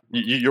down to that.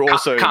 You're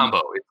also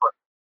combo.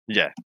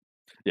 Yeah.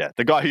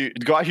 The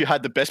guy who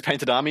had the best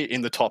painted army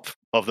in the top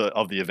of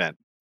the event.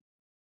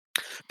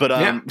 But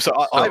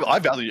I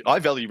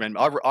value Ren.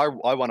 I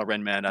won a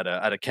Renman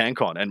at a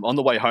CanCon, and on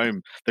the way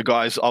home,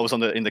 I was in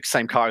the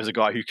same car as a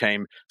guy who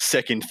came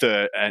second,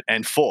 third,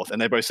 and fourth,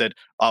 and they both said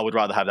I would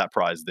rather have that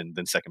prize than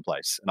second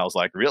place. And I was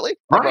like, really?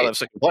 I'd rather have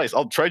second place.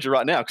 I'll trade you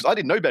right now because I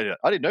didn't know better.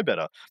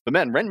 But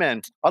man,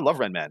 Renman, I love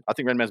Renman. I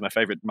think Renman's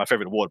my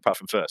favorite award apart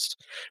from first.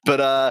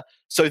 But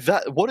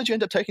what did you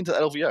end up taking to the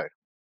LVO?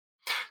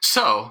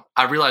 So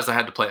I realized I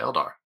had to play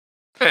Eldar.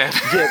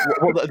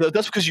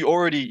 That's because you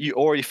already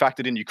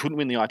factored in you couldn't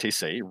win the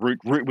ITC.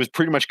 Root was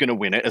pretty much going to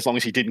win it as long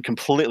as he didn't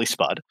completely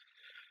spud.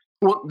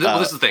 Well,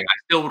 this is the thing. I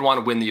still would want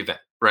to win the event,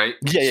 right?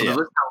 So the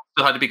list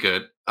still had to be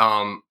good.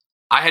 I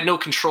had no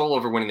control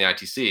over winning the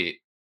ITC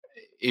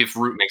if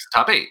Root makes the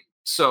top 8.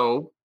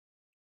 So,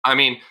 I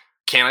mean,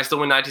 can I still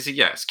win the ITC?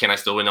 Yes. Can I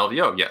still win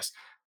LVO? Yes.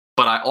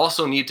 But I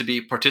also need to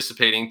be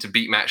participating to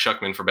beat Matt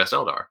Shuckman for best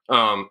Eldar.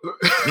 Sure.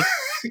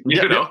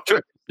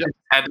 It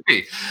had to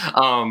be.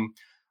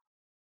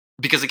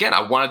 Because again,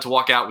 I wanted to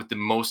walk out with the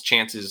most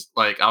chances.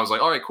 Like, I was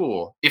like, all right,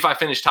 cool. If I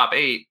finish top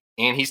 8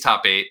 and he's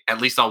top 8,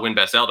 at least I'll win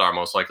best Eldar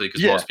most likely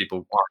because most people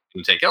aren't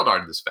going to take Eldar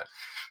to this event.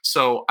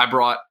 So I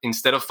brought,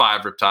 instead of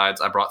 5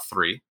 Riptides, I brought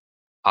 3.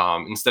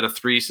 Instead of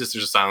 3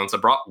 Sisters of Silence, I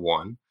brought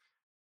 1.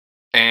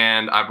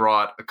 And I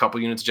brought a couple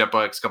units of jet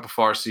bikes, a couple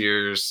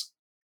Farseers,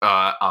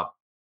 a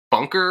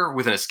bunker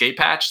with an escape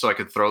hatch so I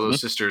could throw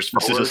those sisters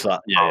forward.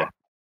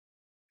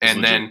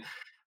 And then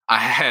I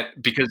had,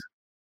 because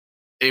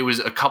it was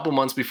a couple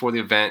months before the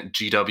event,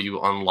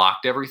 GW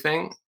unlocked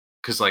everything.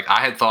 Because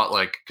I had thought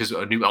because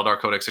a new Eldar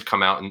Codex had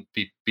come out and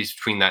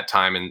between that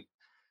time and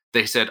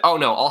they said, oh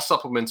no, all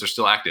supplements are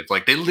still active.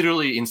 Like they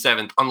literally in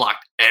 7th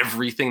unlocked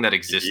everything that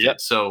existed.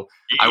 Yep. So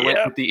I went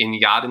with the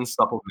Inyadan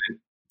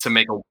supplement to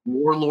make a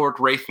Warlord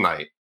Wraith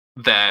Knight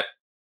that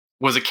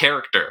was a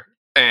character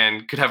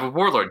and could have a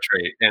Warlord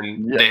trait.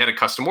 And they had a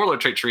custom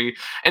Warlord trait tree.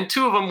 And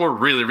 2 of them were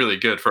really, really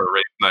good for a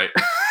Wraith Knight.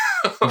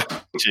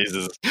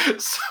 Jesus.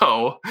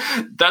 So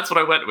that's what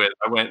I went with.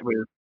 I went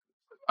with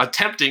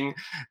attempting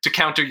to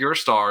counter your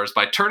stars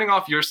by turning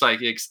off your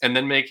psychics and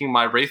then making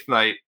my Wraith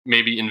Knight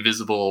maybe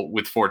invisible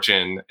with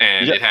Fortune.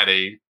 And it had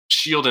a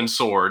shield and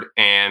sword,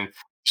 and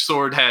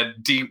sword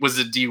was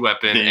a D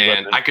weapon,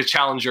 and I could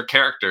challenge your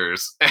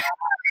characters.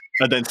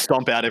 And then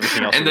stomp out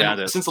everything else around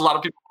it. Since a lot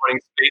of people were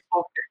running Space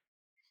Wolf,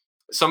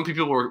 some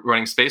people were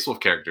running Space Wolf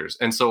characters.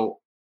 And so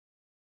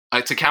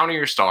to counter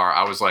your star,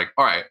 I was like,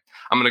 all right,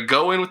 I'm going to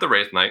go in with the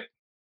Wraith Knight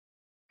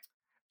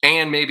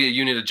and maybe a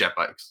unit of jet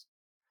bikes.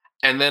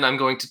 And then I'm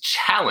going to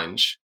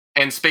challenge,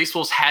 and Space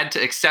Wolves had to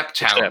accept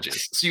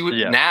challenges. So you would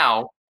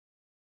now,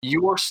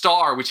 your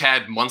star, which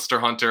had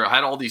Monster Hunter,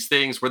 had all these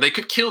things where they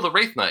could kill the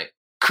Wraith Knight,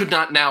 could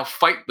not now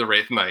fight the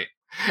Wraith Knight.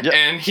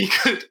 And he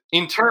could,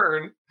 in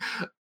turn,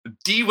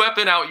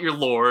 de-weapon out your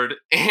Lord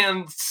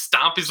and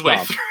stomp his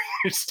way through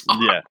your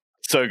star. Yeah,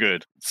 so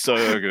good.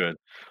 So good.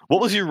 What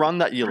was your run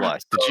that you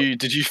liked?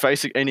 Did you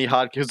face any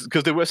hard,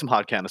 because there were some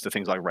hard counters to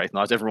things like Wraith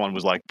Knights. Everyone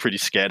was like pretty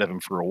scared of them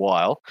for a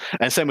while,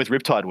 and same with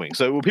Riptide Wing.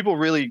 So were people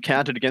really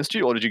countered against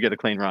you, or did you get a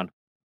clean run?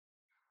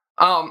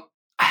 I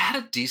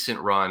had a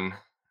decent run.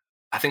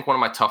 I think one of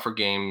my tougher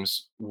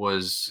games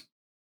was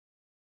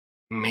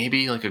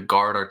maybe like a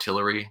guard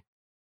artillery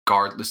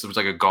guard list. It was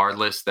like a guard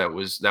list that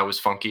was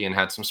funky and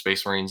had some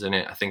Space Marines in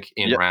it. I think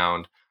in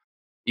round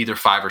either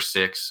 5 or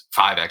 6,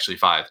 5 actually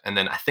 5, and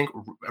then I think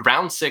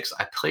round 6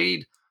 I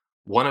played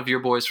one of your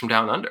boys from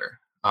Down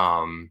Under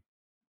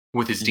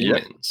with his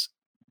demons.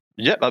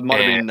 Yep, that might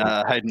have been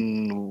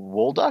Hayden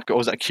Walduck, or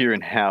was that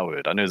Kieran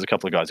Howard? I know there's a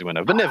couple of guys who went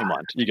over, but never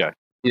mind. You go.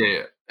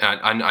 Yeah.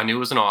 I knew it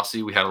was an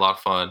Aussie. We had a lot of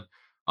fun.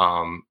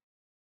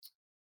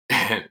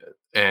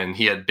 And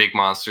he had big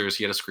monsters.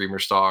 He had a Screamer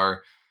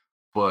Star,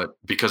 but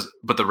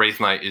the Wraith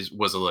Knight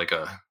was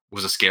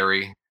a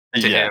scary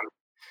to him.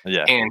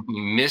 Yeah. And he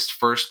missed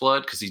First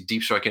Blood because he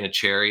deep struck in a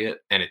chariot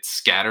and it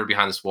scattered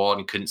behind this wall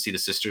and he couldn't see the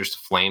sisters to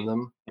flame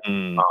them.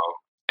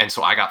 And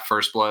so I got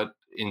First Blood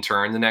in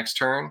turn the next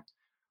turn,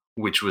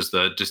 which was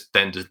the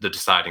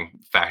deciding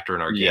factor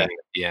in our game at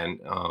the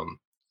end.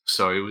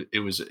 So it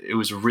was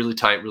a really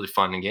tight, really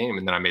fun game,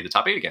 and then I made the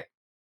top 8 again.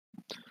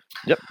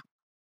 Yep.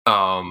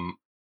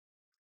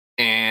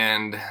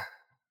 And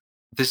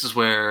this is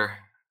where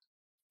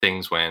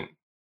things went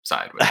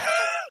sideways.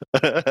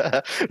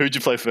 Who'd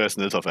you play first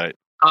in the top 8?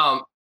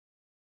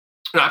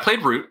 I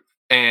played Root,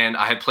 and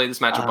I had played this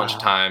match a bunch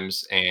of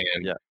times,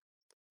 and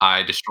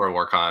I destroyed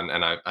Warcon,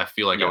 and I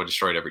feel like I would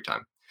destroy it every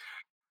time.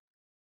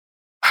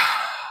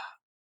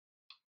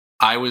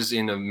 I was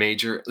in a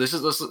major. This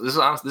is a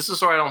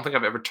story I don't think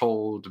I've ever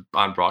told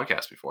on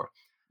broadcast before.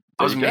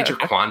 I was in a major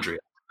quandary.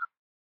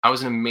 I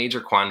was in a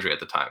major quandary at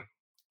the time.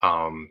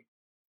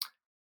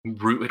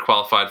 Root had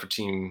qualified for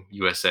Team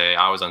USA.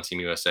 I was on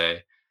Team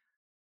USA,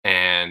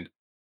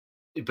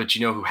 but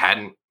you know who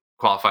hadn't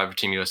qualified for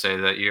Team USA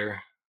that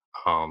year,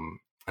 and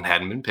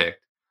hadn't been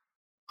picked?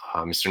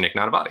 Mr. Nick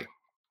Nanavati,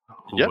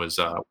 who was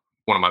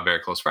one of my very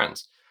close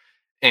friends,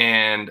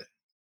 and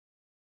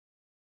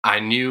I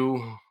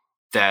knew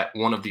that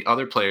one of the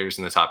other players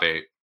in the top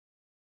 8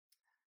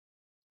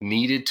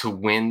 needed to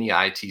win the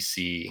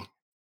ITC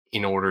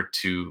in order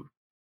to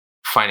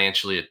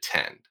financially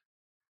attend.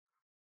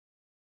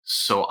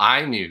 So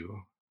I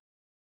knew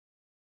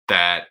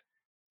that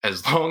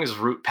as long as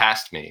Root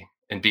passed me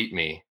and beat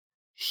me,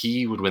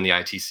 he would win the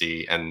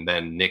ITC, and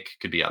then Nick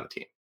could be on the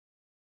team.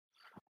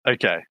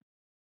 Okay.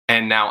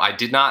 And now I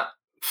did not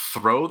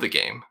throw the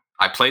game.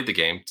 I played the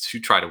game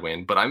to try to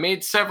win, but I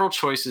made several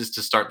choices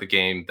to start the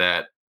game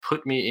that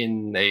put me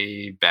in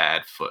a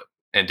bad foot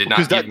and did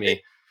not give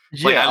me.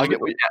 I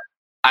literally,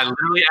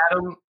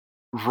 Adam,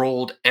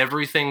 rolled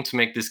everything to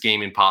make this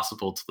game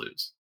impossible to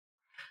lose.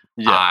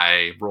 Yeah.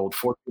 I rolled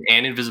Fortune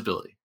and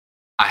Invisibility.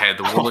 I had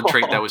the Warlord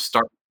trait that was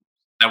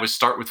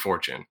start with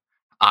Fortune.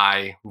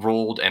 I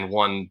rolled and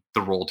won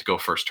the roll to go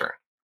first turn,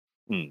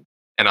 and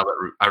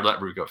I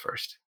let Root go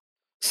first.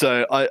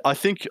 So I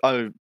think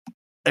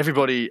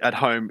everybody at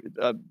home,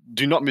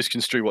 do not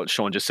misconstrue what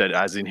Sean just said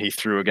as in he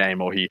threw a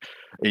game or he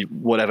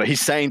whatever. He's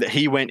saying that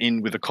he went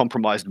in with a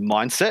compromised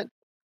mindset,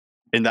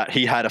 in that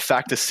he had a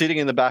factor sitting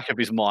in the back of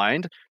his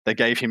mind that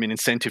gave him an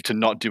incentive to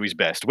not do his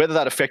best. Whether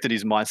that affected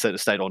his mindset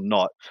state or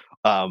not,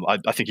 I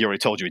think he already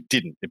told you it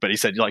didn't. But he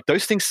said, like,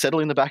 those things settle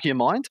in the back of your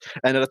mind.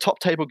 And at a top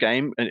table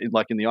game,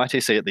 like in the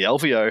ITC at the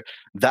LVO,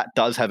 that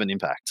does have an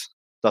impact,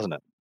 doesn't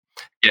it?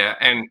 Yeah,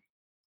 and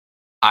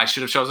I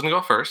should have chosen to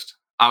go first.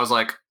 I was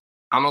like,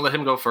 I'm going to let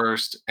him go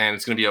first, and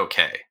it's going to be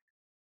okay.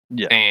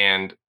 Yeah.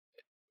 And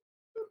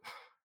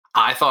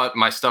I thought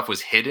my stuff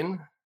was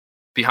hidden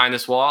behind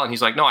this wall, and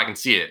he's like, no, I can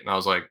see it. And I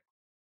was like,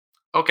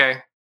 okay,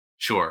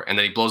 sure. And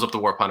then he blows up the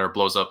Warp Hunter,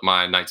 blows up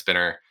my Night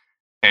Spinner,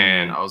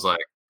 and I was like,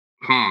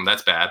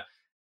 that's bad.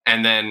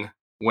 And then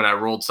when I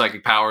rolled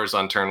Psychic Powers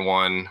on turn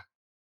 1,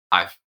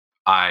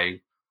 I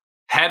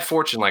had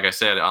Fortune, like I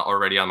said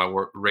already on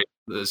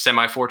my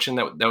semi-Fortune.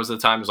 That was the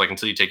time. It was like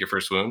until you take your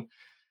first wound.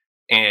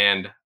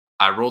 And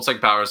I rolled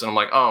Psychic Powers, and I'm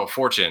like, oh,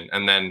 Fortune,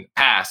 and then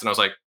pass. And I was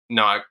like,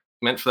 no, I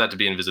meant for that to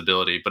be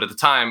Invisibility. But at the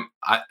time,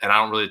 I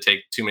don't really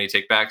take too many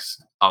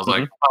takebacks. I was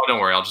like, oh, don't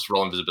worry, I'll just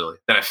roll Invisibility.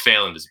 Then I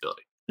fail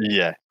Invisibility.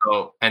 Yeah.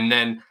 So, and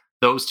then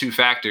those two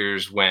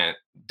factors went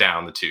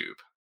down the tube.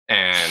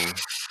 And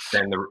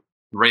then the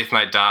Wraith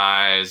Knight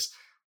dies,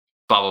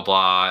 blah, blah,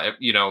 blah.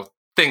 You know,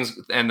 things,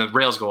 and the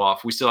rails go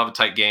off. We still have a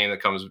tight game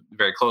that comes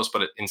very close,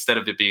 but instead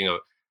of it being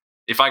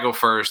if I go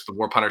first, the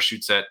Warp Hunter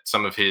shoots at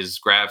some of his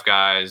Grav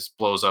guys,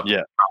 blows up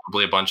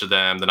probably a bunch of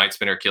them. The Night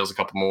Spinner kills a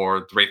couple more.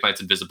 The Wraith Knight's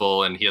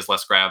invisible, and he has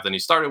less Grav than he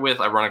started with.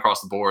 I run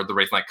across the board. The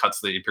Wraith Knight cuts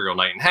the Imperial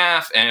Knight in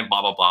half, and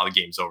blah, blah, blah. The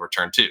game's over.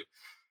 Turn 2.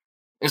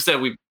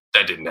 Instead,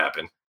 that didn't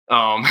happen.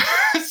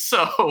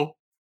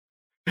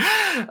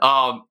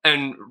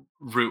 And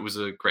Root was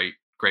a great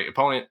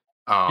opponent.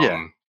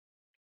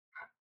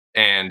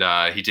 And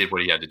he did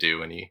what he had to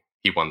do, and he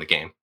won the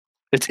game.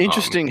 It's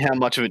interesting how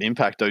much of an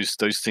impact those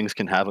things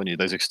can have on you,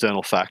 those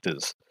external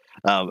factors.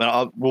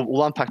 And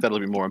we'll unpack that a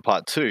little bit more in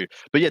part 2.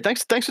 But yeah,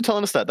 thanks for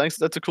telling us that.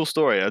 That's a cool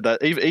story.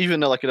 That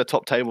even like at a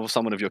top table of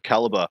someone of your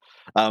caliber,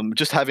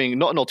 just having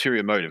not an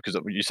ulterior motive, because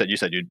you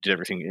said you did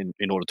everything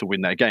in order to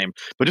win that game,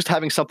 but just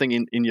having something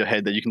in your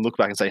head that you can look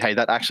back and say, hey,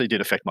 that actually did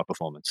affect my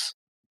performance.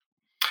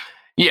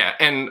 Yeah,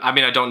 and I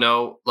mean, I don't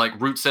know. Like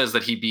Root says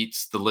that he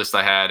beats the list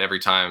I had every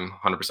time,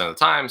 100% of the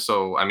time.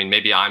 So I mean,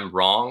 maybe I'm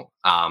wrong.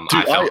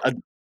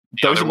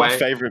 Those are my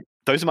favorite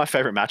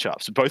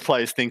matchups. Both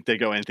players think they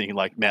go in thinking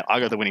like, man, I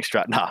got the winning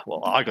strat. Nah,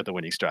 well, I got the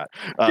winning strat.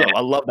 I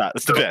love that.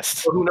 It's the best.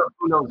 So who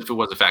knows if it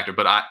was a factor?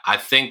 But I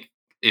think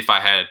if I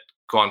had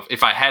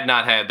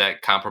not had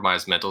that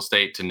compromised mental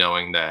state to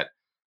knowing that,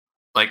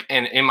 like,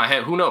 and in my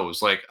head, who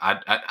knows? Like,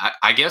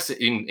 I guess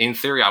in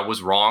theory, I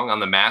was wrong on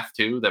the math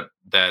too.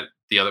 That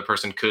the other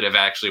person could have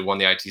actually won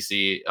the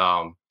ITC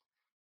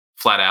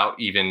flat out,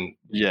 even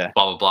blah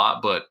blah blah.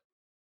 But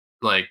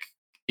like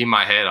in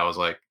my head, I was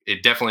like,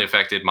 it definitely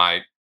affected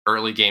my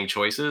early game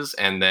choices.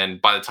 And then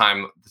by the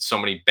time so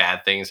many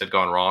bad things had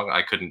gone wrong,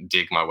 I couldn't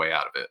dig my way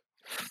out of it.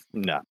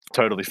 No,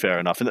 totally fair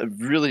enough. And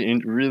really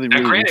granted,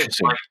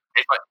 interesting. Like,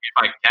 if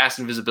I cast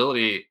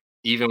Invisibility,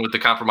 even with the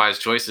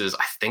compromised choices,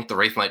 I think the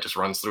Wraith Knight just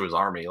runs through his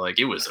army. Like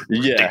it was a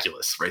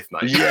ridiculous Wraith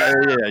Knight.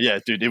 Yeah,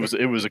 dude. It was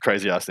a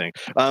crazy ass thing.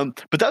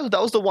 But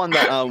that was the one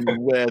that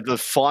where the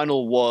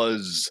final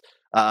was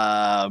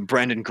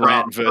Brandon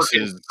Grant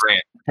versus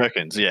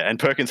Perkins. Yeah, and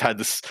Perkins had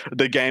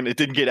the game. It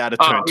didn't get out of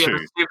turn 2.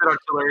 The stupid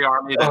artillery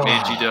army that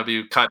made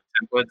GW cut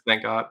templates.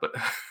 Thank God. But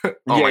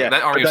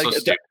that army was so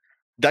stupid.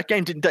 That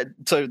game didn't.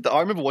 I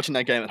remember watching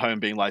that game at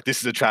home, being like, "This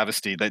is a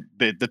travesty." That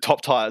the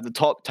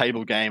top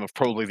table game of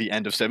probably the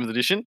end of 7th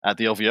edition at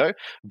the LVO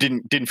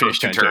didn't finish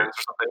turn 2.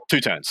 2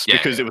 turns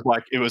because it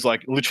was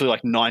like literally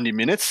like 90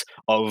 minutes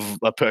of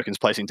Perkins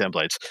placing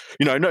templates.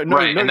 You know, no.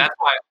 And that's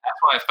why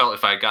I felt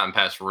if I had gotten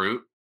past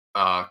Root,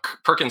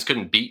 Perkins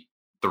couldn't beat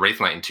the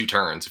Wraith Knight in 2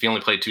 turns. If he only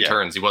played 2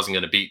 turns, he wasn't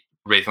going to beat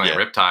Wraith Knight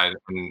Riptide,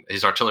 and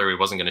his artillery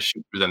wasn't going to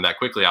shoot through them that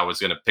quickly. I was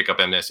going to pick up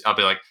MS. I'll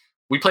be like,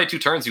 we play 2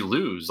 turns, you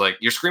lose. Like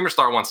your Screamer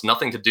Star wants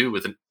nothing to do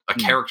with a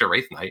character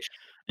Wraith Knight.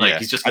 Like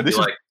he's just gonna be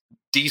like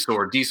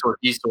D-sword, D-sword,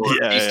 D-sword,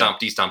 D-stomp,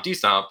 D-stomp,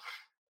 D-stomp.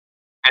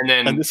 And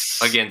then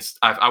against,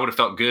 I would have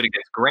felt good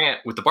against Grant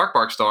with the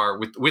Bark Star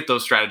with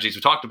those strategies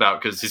we talked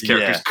about, because his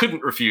characters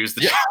couldn't refuse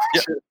the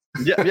challenge.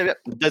 Yeah.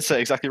 That's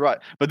exactly right.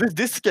 But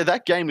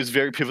that game is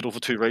very pivotal for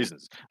 2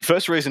 reasons.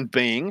 First reason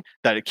being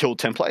that it killed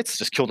templates,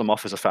 just killed them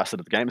off as a facet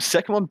of the game. The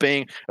second one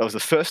being it was the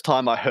first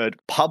time I heard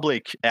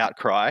public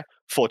outcry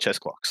for chess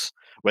clocks.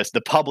 Whereas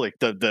the public,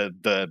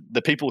 the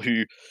people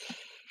who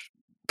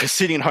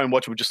sitting at home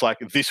watching were just like,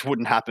 this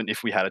wouldn't happen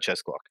if we had a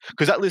chess clock.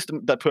 Because that list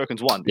that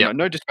Perkins won, you know,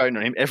 no disparaging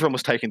on him. Everyone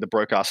was taking the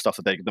broke-ass stuff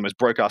the most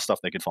broke-ass stuff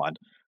they could find.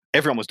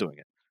 Everyone was doing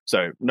it.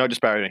 So no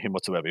disparaging on him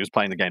whatsoever. He was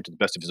playing the game to the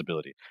best of his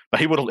ability.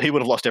 But he would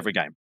have lost every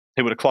game.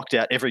 He would have clocked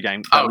out every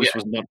game. That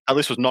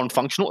list was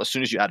non-functional as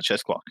soon as you add a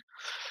chess clock.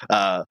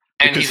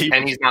 And he's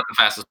not the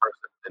fastest person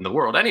in the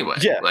world anyway.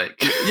 Yeah.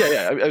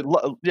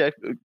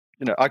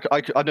 You know,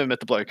 I've never met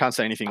the bloke. I can't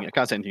say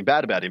anything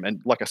bad about him. And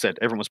like I said,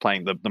 everyone was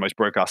playing the most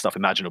broke-ass stuff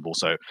imaginable.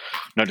 So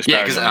no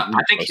disparaging. Yeah, because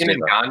I think him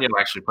and Ganyu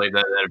actually played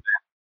that event.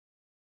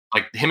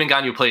 Like him and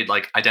Ganyu played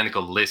like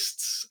identical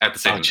lists at the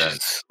same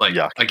event, like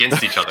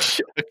against each other.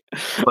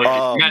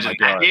 Like imagine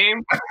that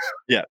game.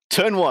 Yeah,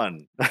 turn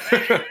 1.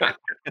 But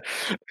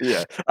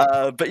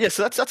yeah,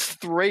 so that's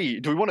 3.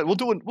 Do we want to? We'll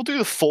do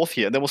the 4th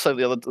here, and then we'll save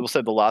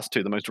the last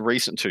 2, the most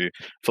recent 2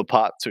 for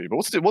part 2. But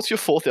what's your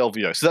 4th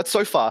LVO? So that's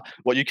so far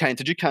what you came.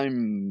 Did you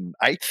come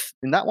 8th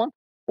in that one,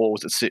 or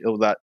was it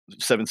that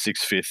 7th,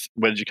 6th, 5th?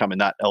 Where did you come in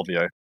that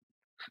LVO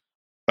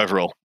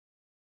overall?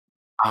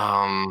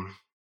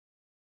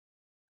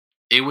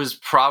 It was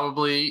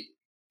probably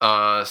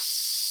I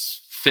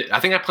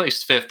think I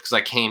placed 5th because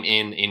I came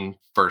in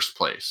first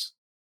place.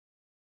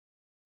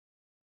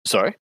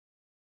 Sorry?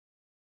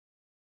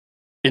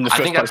 I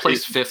think I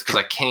placed 5th because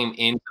I came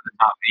into the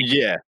top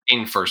 8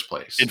 in first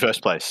place. In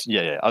first place,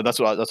 yeah. That's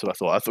what I thought.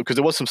 I thought because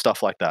there was some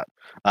stuff like that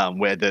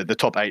where the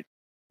top 8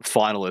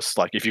 finalists,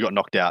 like if you got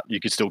knocked out, you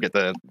could still get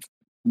the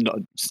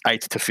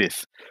 8th to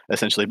 5th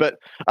essentially. But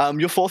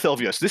your 4th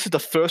LVO. So this is the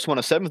first one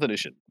of 7th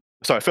edition.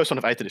 Sorry, first one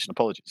of 8th edition.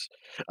 Apologies.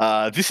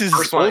 This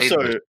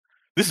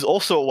is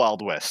also a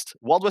Wild West.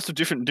 Wild West for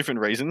different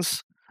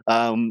reasons. We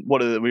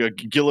got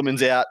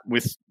Guilliman's out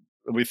with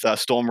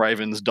Storm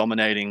Ravens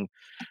dominating.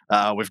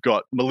 We've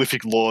got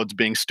Malefic Lords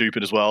being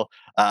stupid as well.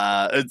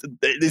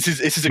 This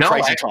is a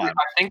crazy time.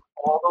 I think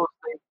all those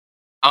things.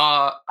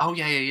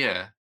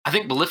 Yeah. I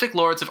think Malefic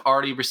Lords have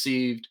already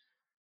received.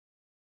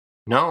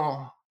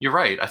 No, you're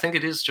right. I think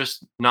it is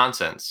just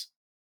nonsense.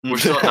 We're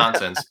still at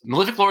nonsense.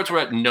 Malefic Lords were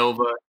at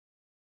Nova.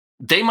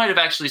 They might have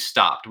actually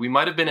stopped. We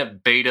might have been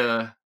at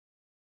Beta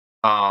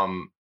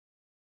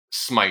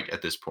Smite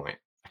at this point.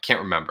 I can't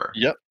remember.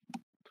 Yep.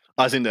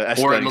 As in the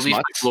or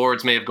Malefic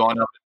Lords may have gone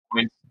up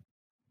in points.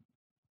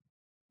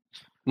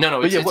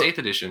 No, it's 8th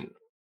edition.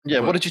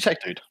 Yeah, what did you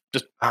take, dude?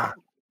 Just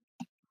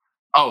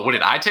what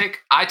did I take?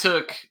 I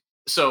took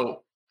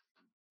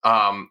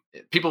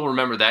people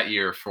remember that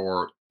year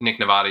for Nick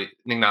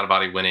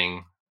Nadavati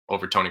winning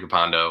over Tony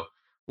Grappando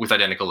with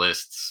identical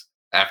lists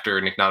after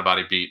Nick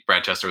Nadavati beat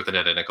Brad Chester with an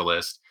identical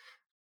list.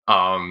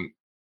 And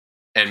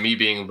me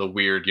being the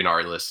weird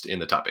Ynnari list in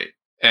the top 8.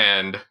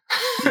 And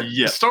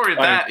the story of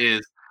that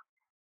is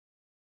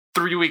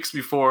 3 weeks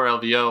before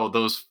LVO,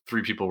 those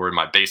 3 people were in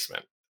my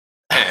basement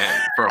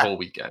and for a whole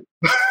weekend.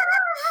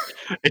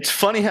 It's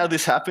funny how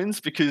this happens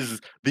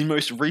because the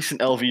most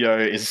recent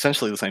LVO is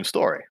essentially the same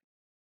story.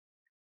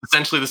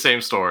 Essentially the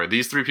same story.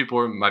 These 3 people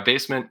were in my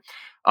basement.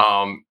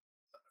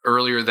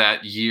 Earlier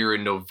that year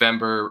in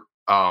November,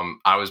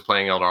 I was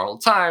playing Eldar all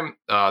the time.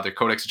 The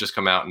Codex had just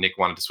come out and Nick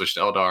wanted to switch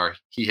to Eldar.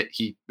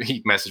 He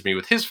messaged me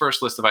with his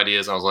first list of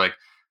ideas. And I was like,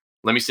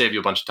 let me save you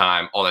a bunch of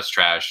time. All that's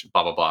trash,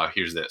 blah, blah, blah.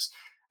 Here's this.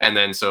 And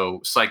then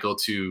so cycle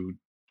to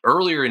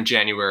earlier in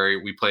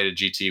January, we played a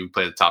GT. We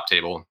played the top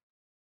table.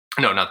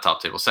 No, not the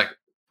top table,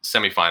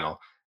 semifinal.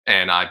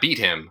 And I beat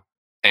him.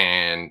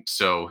 And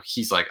so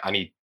he's like, I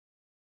need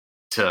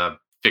to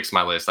fix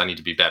my list. I need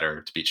to be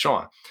better to beat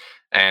Sean.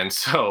 And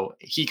so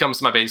he comes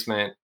to my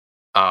basement.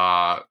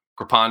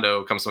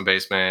 Grappando comes to my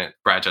basement.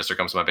 Brad Chester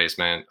comes to my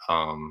basement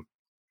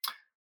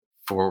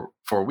for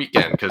a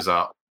weekend because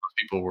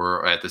people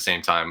were at the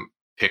same time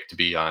picked to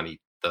be on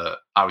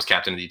I was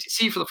captain of the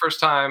ETC for the first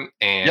time,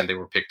 and they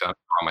were picked on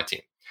my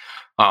team.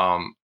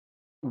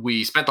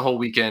 We spent the whole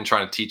weekend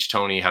trying to teach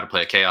Tony how to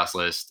play a Chaos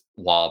list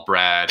while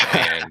Brad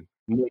and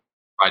Nick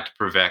tried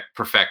to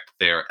perfect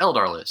their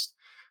Eldar list.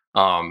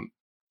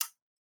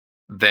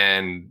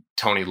 Then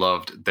Tony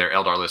loved their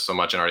Eldar list so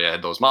much and already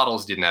had those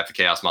models, didn't have the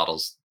Chaos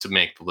models to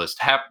make the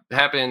list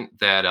happen,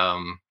 that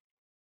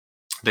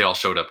they all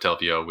showed up to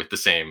LVO with the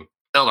same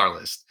Eldar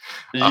list.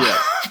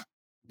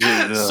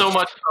 So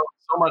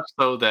much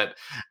so that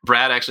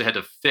Brad actually had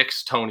to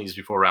fix Tony's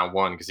before round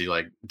 1 because he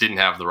didn't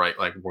have the right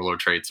warlord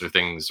traits or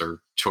things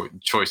or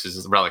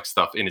choices, relic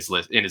stuff in his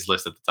list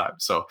at the time.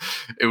 So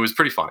it was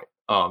pretty funny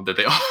that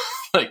they all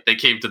they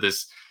came to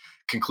this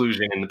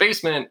conclusion in the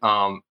basement.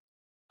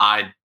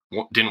 I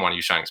didn't want to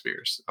use Shining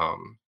Spears,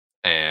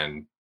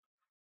 and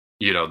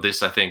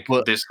this, I think,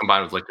 this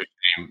combined with Liquid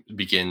Flame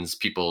begins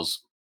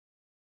people's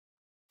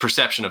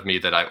perception of me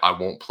that I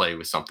won't play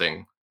with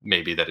something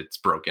maybe that it's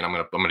broken. I'm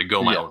gonna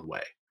go my own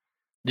way.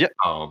 Yeah.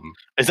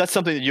 Is that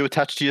something that you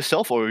attach to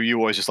yourself, or are you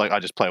always just like, I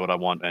just play what I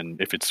want,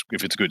 and if it's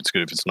good, it's good.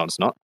 If it's not, it's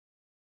not.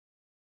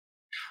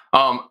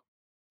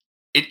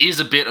 It is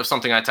a bit of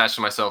something I attach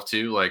to myself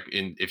too.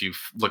 If you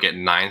look at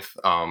 9th,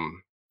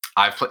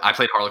 I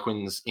played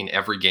Harlequins in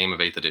every game of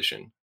 8th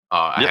edition.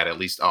 I had at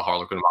least a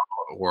Harlequin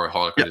model or a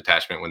Harlequin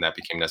attachment when that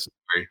became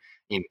necessary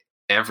in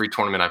every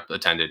tournament I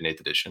attended in 8th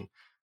edition.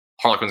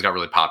 Harlequins got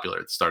really popular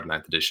at the start of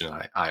 9th edition.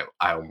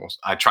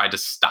 I tried to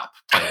stop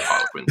playing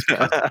Harlequins.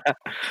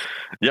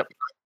 Yep.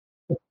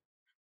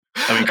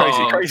 I mean,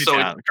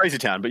 crazy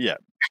town, but yeah.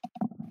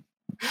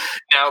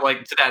 Now,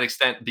 to that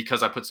extent,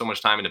 because I put so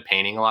much time into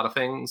painting a lot of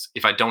things,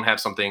 if I don't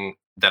have something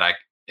that I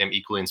am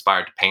equally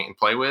inspired to paint and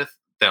play with,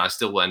 then I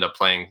still will end up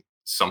playing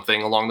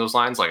something along those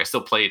lines. I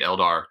still played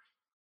Eldar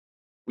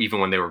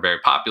even when they were very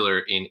popular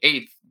in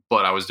 8th,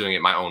 but I was doing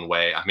it my own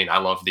way. I mean, I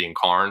love the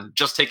Incarn.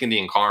 Just taking the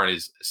Incarn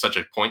is such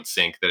a point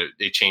sink that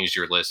it changed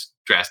your list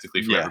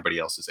drastically from everybody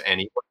else's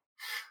anyway,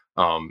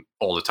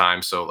 all the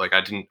time. So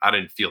I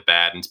didn't feel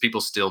bad, and people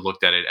still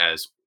looked at it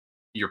as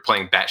you're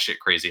playing batshit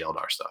crazy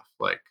Eldar stuff.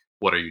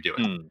 What are you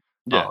doing?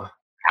 How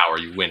are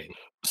you winning?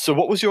 So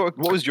what was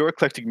your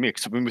eclectic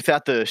mix? I mean,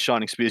 without the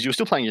Shining Spears, you were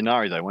still playing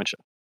Ynnari though, weren't you?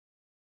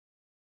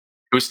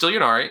 It was still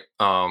Ynnari,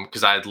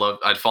 because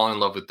I'd fallen in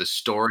love with the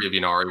story of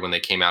Ynnari when they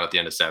came out at the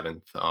end of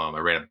 7th. I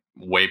ran a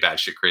way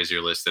batshit crazier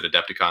list at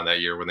Adepticon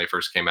that year when they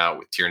first came out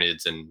with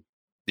Tyranids and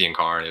the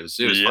Incarn. It was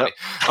funny.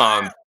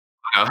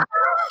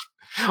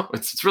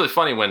 It's really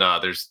funny when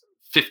there's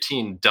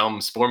 15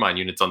 dumb Spore Mine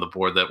units on the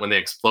board that when they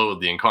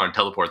explode, the Incarn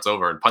teleports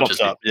over and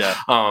punches up. me. Yeah.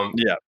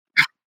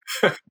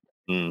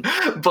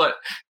 But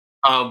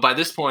By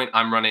this point,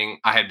 I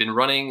had been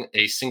running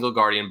a single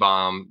Guardian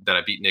Bomb that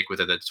I beat Nick with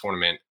at the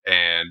tournament,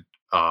 and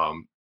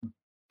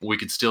we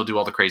could still do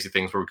all the crazy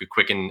things where we could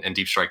quicken and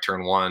deep strike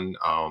turn one.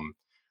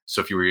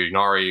 So if you were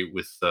Ynnari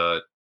with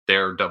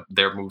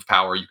their move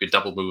power, you could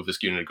double move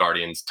this unit of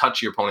Guardians,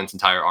 touch your opponent's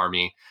entire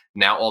army.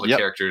 Now all the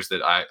characters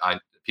that I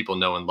people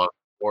know and love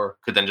before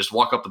could then just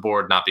walk up the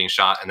board not being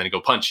shot and then go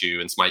punch you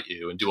and smite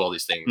you and do all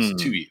these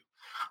things to you.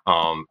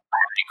 I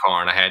had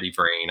Karn, I had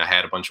Yvraine, I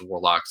had a bunch of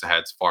Warlocks, I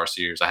had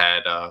Farseers, I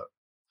had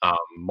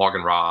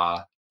Morgan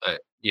Ra,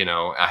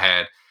 I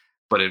had,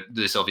 but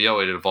this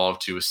LVO, it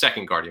evolved to a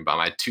second Guardian Bomb.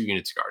 I had 2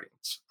 units of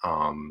Guardians,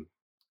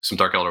 some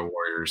Dark Elder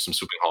Warriors, some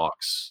Swooping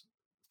Hawks,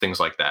 things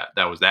like that.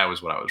 That was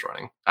what I was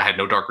running. I had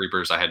no Dark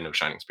Reapers, I had no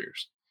Shining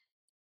Spears.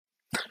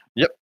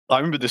 Yep, I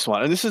remember this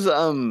one, and this is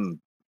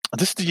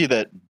the year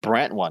that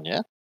Brant won,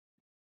 yeah?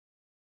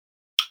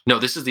 No,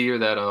 this is the year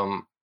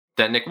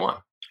that Nick won.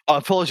 Oh,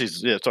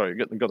 apologies. Yeah, sorry,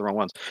 got the wrong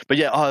ones. But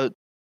yeah,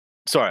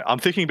 sorry, I'm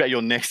thinking about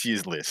your next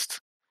year's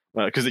list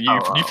because you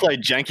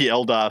played Janky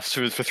Eldar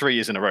for 3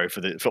 years in a row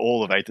for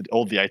all the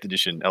 8th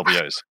edition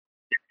LVOs.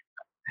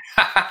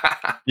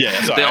 Yeah,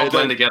 sorry, they all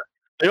blend together.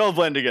 They all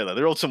blend together.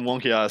 They're all some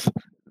wonky ass,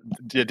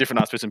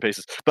 different ass bits and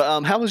pieces.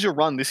 But how was your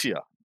run this year?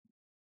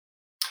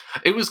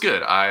 It was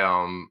good. I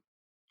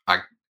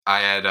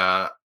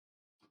had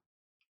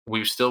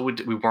we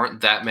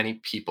weren't that many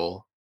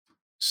people.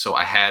 So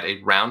I had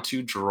a round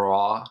 2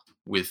 draw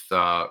with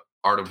Art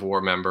of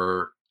War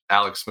member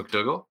Alex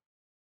McDougall,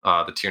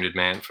 the Tyrannid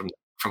Man from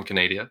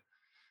Canada,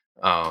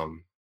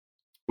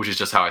 which is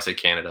just how I say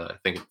Canada. I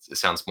think it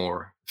sounds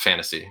more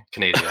fantasy,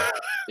 Canada,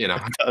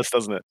 It does,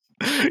 doesn't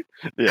it?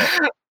 Yeah.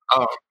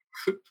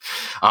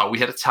 We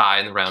had a tie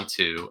in the round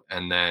 2,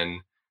 and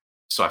then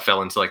so I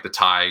fell into like the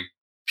tie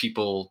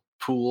people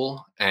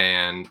pool,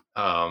 and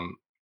I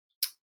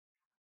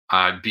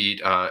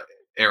beat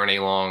Aaron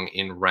Along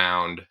in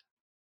round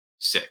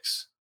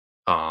 6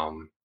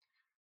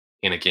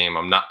 in a game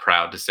I'm not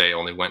proud to say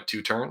only went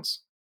 2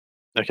 turns.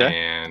 Okay.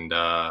 And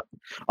I'm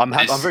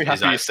very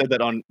happy you said that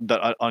on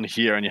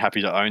here, and you're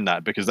happy to own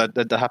that, because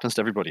that happens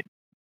to everybody.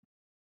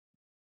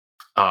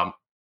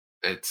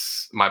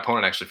 It's my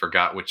opponent actually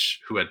forgot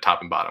who had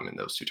top and bottom in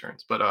those 2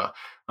 turns, but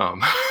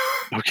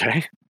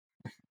okay.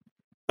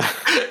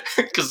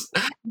 Because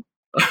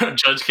a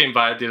judge came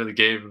by at the end of the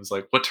game and was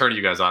like, "What turn are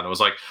you guys on?" I was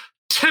like,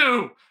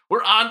 2.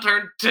 We're on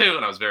turn 2,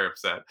 and I was very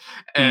upset.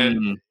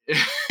 And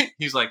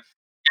he's like,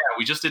 "Yeah,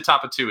 we just did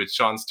top of 2. It's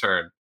Sean's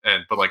turn."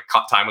 But like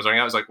time was running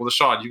out. I was like, "Well,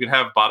 Sean, you can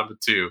have bottom of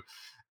 2."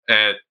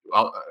 And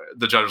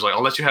the judge was like,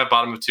 "I'll let you have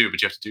bottom of 2,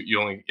 but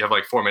you have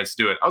like 4 minutes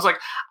to do it." I was like,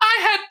 "I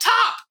had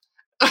top."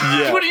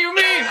 Yeah. What do you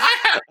mean?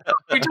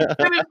 We just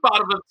finished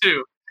bottom of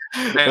 2.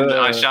 And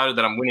I shouted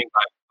that I'm winning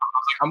by. I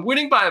was like, "I'm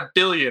winning by 1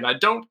 billion. I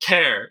don't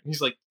care." And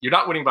he's like, "You're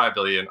not winning by 1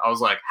 billion." I was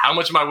like, "How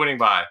much am I winning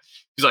by?"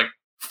 He's like,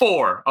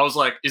 4. I was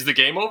like, "Is the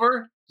game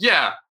over?"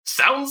 "Yeah,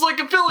 sounds like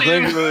 1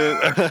 billion."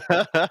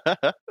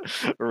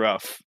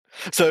 Rough.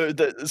 So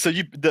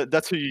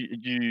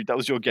that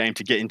was your game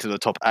to get into the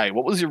top 8.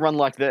 What was your run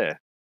like there?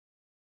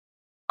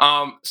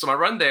 So my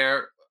run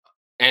there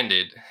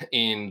ended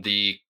in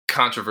the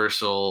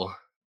controversial,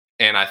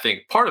 and I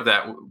think part of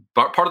the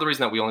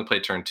reason that we only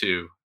played turn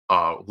 2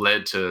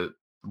 led to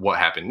what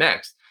happened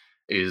next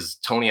is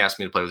Tony asked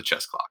me to play with a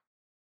chess clock,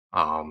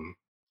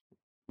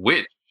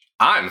 which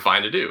I'm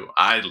fine to do.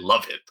 I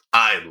love it.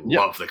 I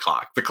love the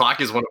clock. The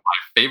clock is one of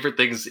my favorite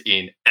things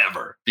in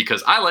ever,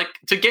 because I like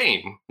to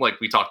game,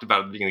 like we talked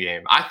about at the beginning of the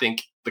game. I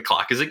think the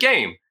clock is a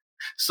game.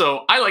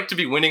 So I like to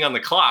be winning on the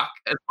clock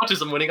as much as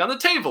I'm winning on the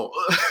table.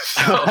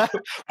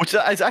 Which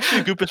is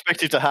actually a good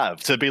perspective to have,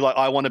 to be like,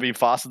 I want to be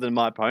faster than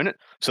my opponent,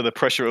 so the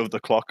pressure of the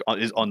clock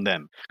is on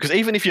them. Because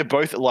even if you're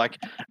both at like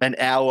an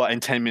hour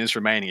and 10 minutes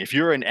remaining, if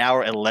you're an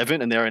hour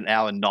 11 and they're an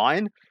hour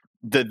 9,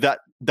 that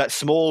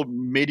small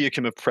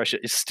modicum of pressure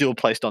is still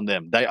placed on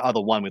them. They are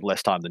the one with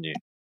less time than you.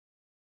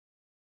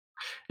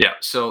 Yeah,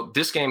 so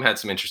this game had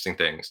some interesting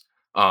things.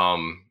 That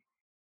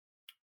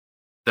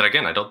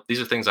again,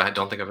 these are things I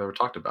don't think I've ever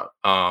talked about.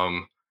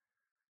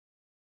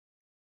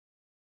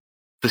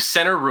 The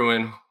center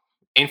ruin,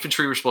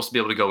 infantry were supposed to be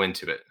able to go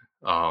into it.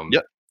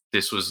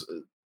 This was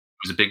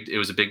a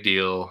big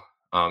deal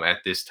at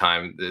this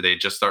time. They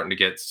just starting to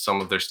get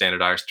some of their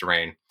standardized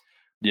terrain.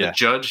 The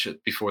judge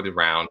before the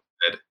round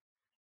said,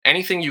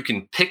 anything you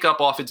can pick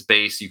up off its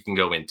base, you can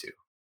go into.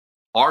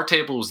 Our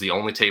table was the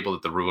only table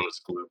that the ruin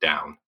was glued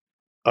down.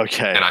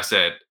 Okay. And I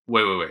said,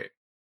 wait.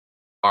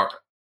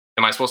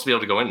 Am I supposed to be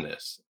able to go in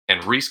this?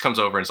 And Reese comes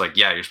over and is like,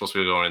 yeah, you're supposed to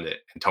be able to go in it.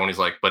 And Tony's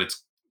like, but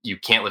you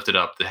can't lift it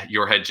up.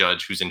 Your head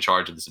judge, who's in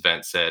charge of this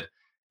event, said,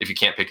 if you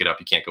can't pick it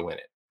up, you can't go in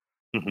it.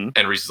 Mm-hmm.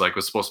 And Reese is like,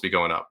 it's supposed to be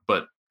going up.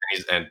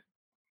 And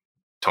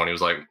Tony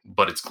was like,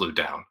 but it's glued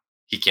down.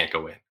 He can't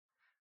go in.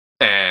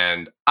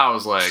 And I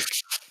was like,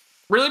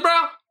 really,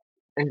 bro?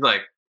 And he's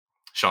like,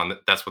 Sean,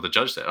 that's what the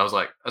judge said. I was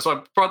like, so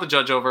I brought the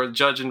judge over. The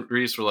judge and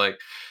Reese were like,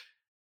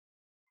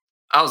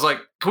 I was like,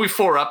 can we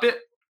 4-up it?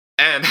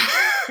 And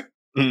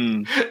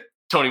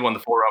Tony won the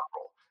 4-up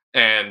roll.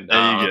 And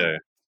there you go.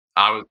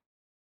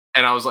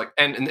 And I was like,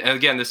 and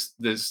again, this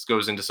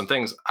goes into some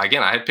things.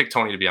 Again, I had picked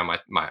Tony to be on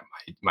my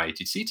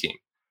ATC team.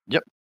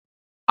 Yep.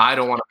 I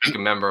don't want to make a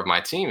member of my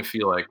team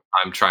feel like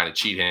I'm trying to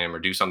cheat him or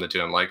do something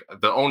to him. Like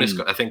the onus,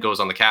 I think, goes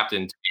on the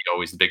captain to be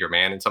always the bigger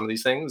man in some of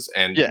these things.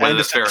 And whether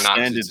that's fair or not,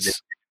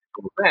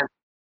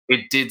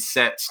 it did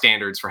set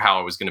standards for how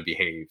I was going to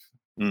behave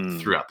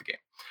throughout the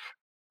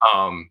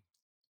game.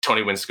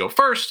 Tony wins to go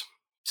first.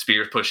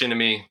 Spears push into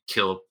me,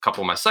 kill a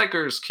couple of my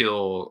psychers,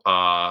 kill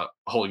a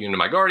whole unit of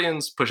my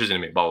guardians, pushes into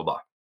me, blah, blah, blah.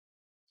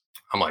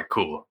 I'm like,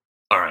 cool.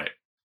 All right.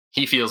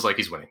 He feels like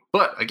he's winning.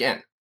 But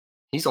again,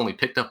 he's only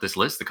picked up this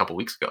list a couple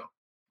weeks ago.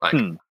 Like,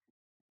 I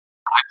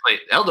played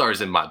Eldar's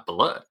in my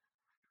blood.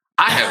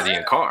 I have the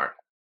Inkar.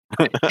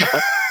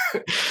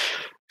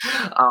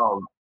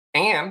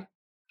 And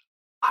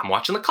I'm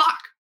watching the clock.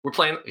 We're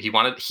playing. He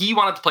wanted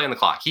to play on the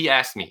clock. He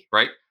asked me,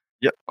 right?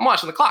 Yep. I'm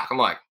watching the clock. I'm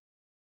like,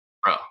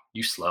 bro,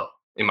 you slow.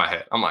 In my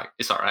head, I'm like,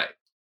 it's all right.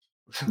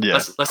 Yeah.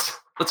 let's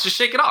just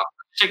shake it off.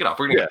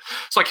 We're gonna go.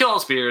 So I kill all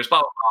the spears,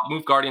 blah, blah, blah,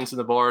 move guardians to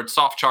the board,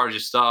 soft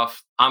charges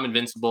stuff. I'm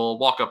invincible.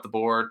 Walk up the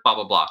board, blah,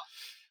 blah, blah.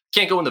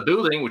 Can't go in the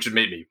building, which would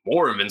make me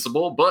more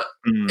invincible, but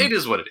it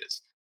is what it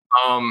is.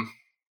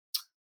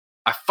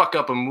 I fuck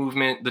up a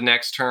movement the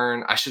next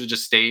turn. I should have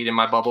just stayed in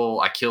my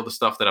bubble. I kill the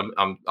stuff that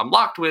I'm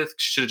locked with.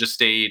 Should have just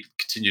stayed.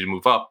 Continue to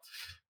move up.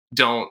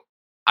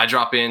 I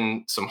drop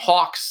in some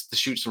hawks to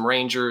shoot some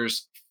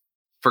rangers.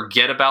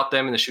 Forget about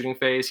them in the shooting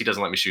phase. He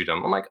doesn't let me shoot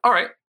them. I'm like, all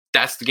right,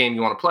 that's the game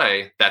you want to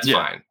play. That's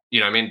fine. You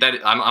know what I mean? That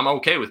I'm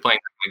okay with playing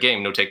the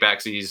game. No take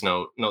backsies,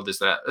 no this,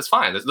 that. That's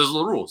fine. Those are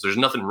the rules. There's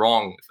nothing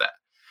wrong with that.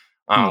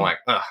 I'm like,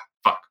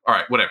 fuck. All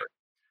right, whatever.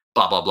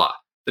 Blah, blah, blah.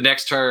 The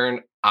next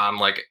turn, I'm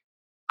like,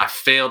 I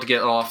failed to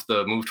get off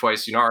the move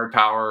twice Unard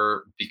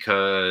power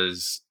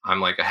because I'm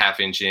like a half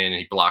inch in and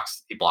he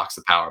blocks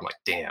the power. I'm like,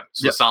 damn.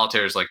 So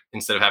Solitaire is like,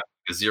 instead of having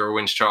a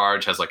 0-inch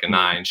charge, has like a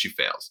 9. She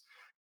fails.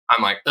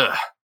 I'm like, ugh.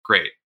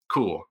 Great,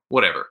 cool,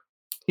 whatever.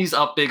 He's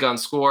up big on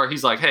score.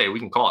 He's like, hey, we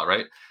can call it,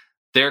 right?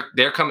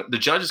 They're coming. The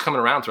judge is coming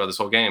around throughout this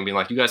whole game, being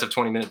like, you guys have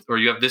 20 minutes, or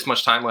you have this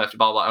much time left,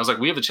 blah, blah, blah. I was like,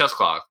 we have a chess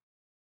clock.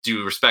 Do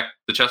you respect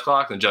the chess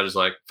clock? And the judge is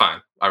like,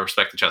 fine, I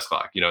respect the chess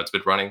clock. You know, it's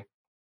been running.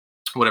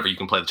 Whatever, you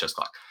can play the chess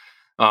clock.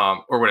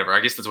 Or whatever.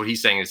 I guess that's what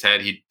he's saying in his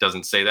head. He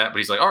doesn't say that, but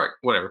he's like, all right,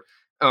 whatever.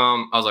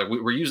 I was like,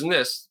 we're using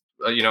this.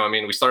 You know, I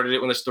mean, we started it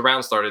when the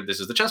round started. This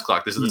is the chess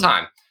clock. This is the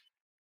time.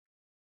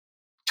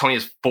 Tony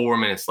has 4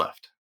 minutes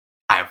left.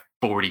 I have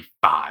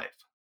 45.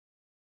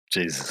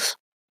 Jesus.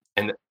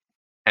 And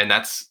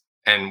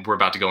we're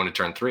about to go into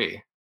turn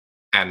 3.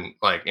 And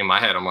like in my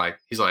head, I'm like,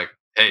 he's like,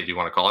 hey, do you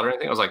want to call it or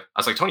anything? I was like,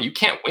 Tony, you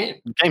can't win.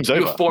 Game's you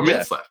over. Have 4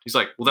 minutes left. He's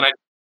like, well, then I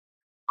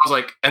was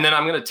like, and then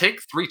I'm gonna take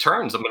 3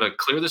 turns. I'm gonna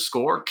clear the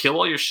score, kill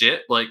all your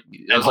shit. Like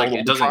I was like,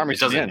 it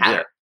doesn't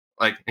matter.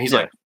 Like, and he's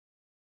like,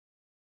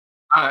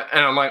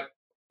 and I'm like,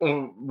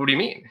 well, what do you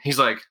mean? He's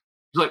like,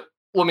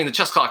 well, I mean, the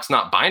chess clock's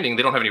not binding.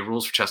 They don't have any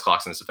rules for chess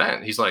clocks in this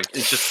event. He's like,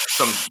 it's just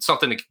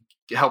something to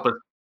help us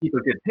keep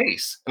a good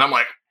pace. And I'm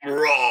like,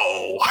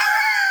 bro.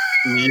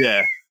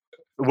 Yeah.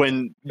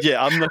 I'm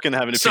not going to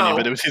have an opinion,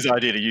 but it was his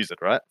idea to use it,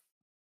 right?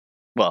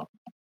 Well.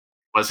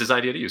 It was his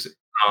idea to use it.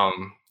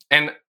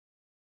 And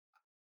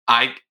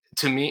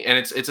to me, and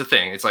it's a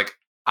thing. It's like,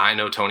 I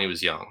know Tony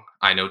was young.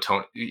 I know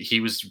Tony, he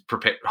was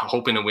prepared,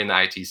 hoping to win the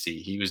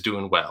ITC. He was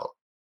doing well.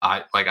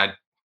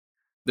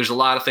 There's a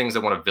lot of things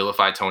that want to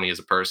vilify Tony as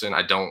a person.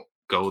 I don't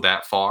go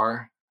that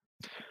far.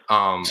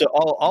 So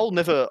I'll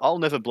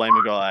never blame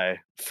a guy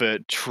for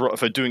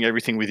doing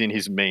everything within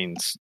his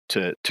means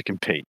to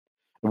compete.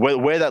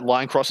 Where that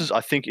line crosses,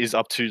 I think, is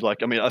up to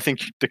I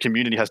think the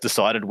community has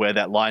decided where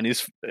that line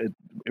is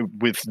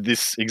with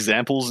this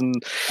examples and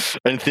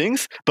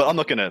things. But I'm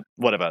not gonna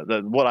whatever.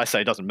 What I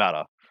say doesn't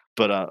matter.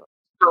 But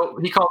so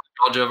he called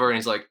the judge over and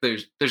he's like,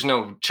 "There's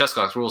no chess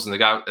clock rules." And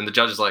the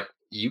judge is like,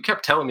 "You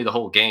kept telling me the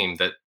whole game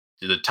that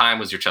the time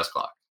was your chess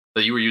clock,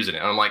 that you were using it."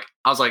 And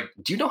I was like,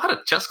 do you know how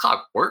the chess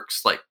clock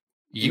works? Like,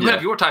 you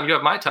have your time, you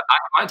have my time, I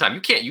have my time.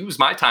 You can't use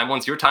my time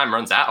once your time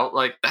runs out.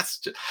 Like, that's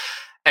just...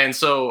 And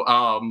so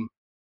I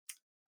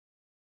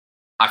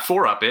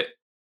 4-up it.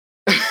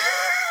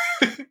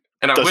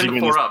 And I win the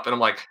 4-up. And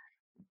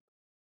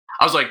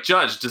I was like,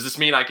 Judge, does this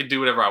mean I can do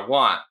whatever I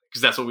want?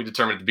 Because that's what we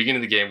determined at the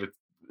beginning of the game.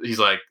 He's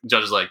like,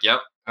 Judge is like, yep.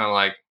 And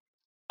I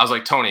was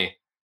like, Tony,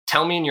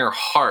 tell me in your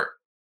heart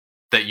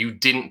that you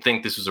didn't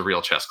think this was a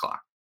real chess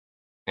clock.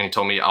 And he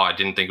told me, I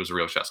didn't think it was a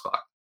real chess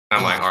clock. And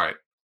I'm like, all right,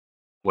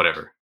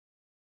 whatever.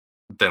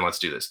 Then let's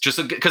do this.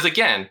 Just because,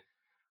 again,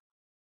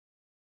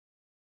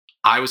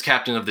 I was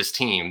captain of this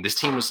team. This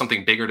team was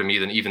something bigger to me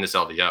than even this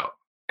LVO.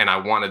 And I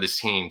wanted this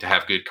team to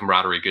have good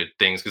camaraderie, good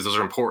things, because those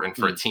are important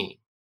for a team.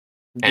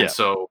 And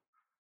so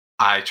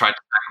I tried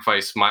to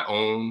sacrifice my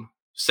own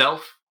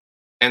self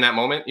in that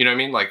moment. You know what I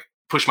mean? Like,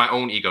 push my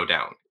own ego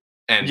down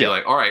and be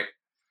like, all right,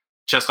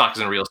 chess clock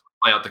isn't real. So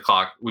play out the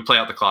clock. We play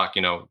out the clock,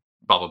 blah,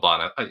 blah,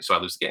 blah. So I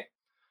lose the game.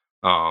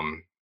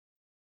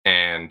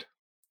 And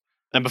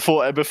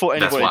before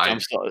anybody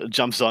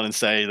jumps on and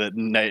say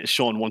that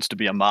Sean wants to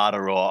be a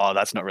martyr or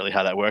that's not really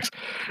how that works,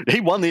 he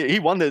won the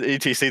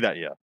ETC that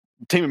year.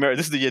 Team America.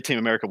 This is the year Team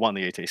America won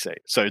the ETC.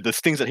 So the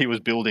things that he was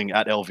building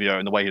at LVO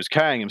and the way he was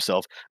carrying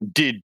himself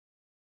did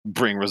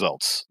bring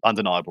results,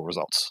 undeniable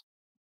results.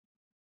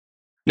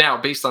 Now,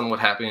 based on what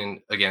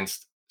happened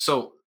against,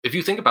 so if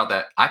you think about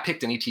that, I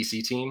picked an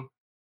ETC team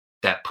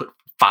that put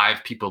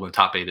 5 people in the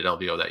top 8 at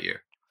LVO that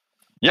year.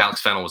 Yep.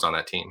 Alex Fennell was on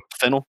that team.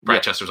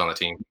 Brad Chester was on the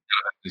team.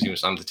 He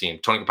was on the team.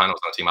 Tony Capano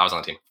was on the team. I was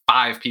on the team.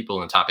 5 people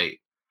in the top 8.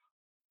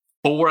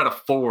 4 out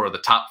of 4 of the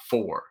top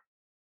 4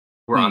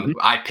 were on.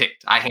 I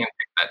handpicked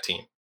that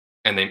team,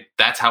 and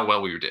that's how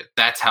well we did.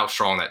 That's how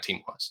strong that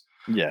team was.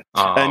 Yeah,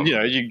 and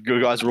you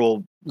guys were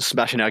all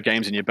smashing out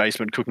games in your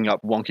basement, cooking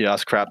up wonky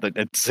ass crap that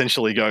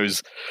essentially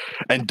goes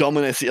and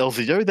dominates the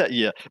LVO that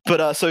year.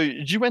 But so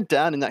you went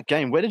down in that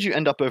game. Where did you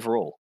end up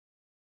overall?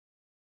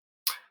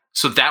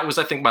 So that was,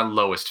 I think, my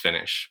lowest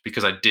finish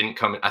because I didn't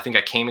come. I think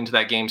I came into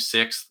that game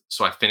 6th,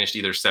 so I finished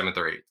either 7th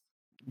or 8th.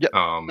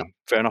 Yeah,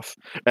 fair enough.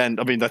 And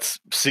I mean, that's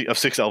of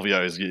 6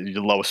 LVOs.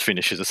 Your lowest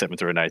finish is a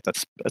 7th or an 8th.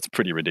 That's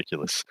pretty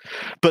ridiculous.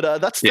 But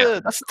that's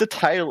the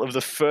tale of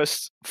the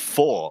first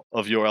 4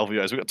 of your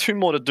LVOs. We've got 2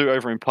 more to do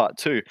over in part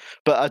 2.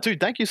 But dude,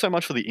 thank you so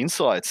much for the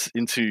insights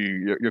into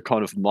your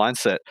kind of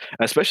mindset,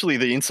 and especially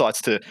the insights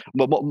to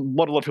what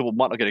a lot of people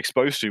might not get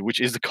exposed to,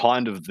 which is the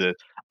kind of the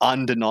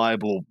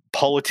undeniable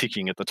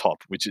politicking at the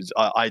top, which is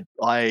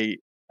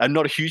I'm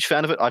not a huge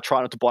fan of it. I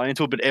try not to buy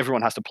into it, but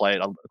everyone has to play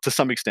it to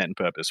some extent and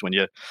purpose when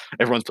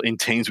everyone's in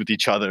teams with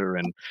each other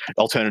and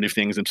alternative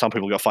things, and some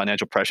people got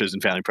financial pressures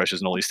and family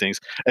pressures and all these things.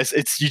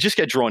 It's you just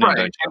get drawn in,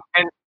 don't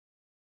you?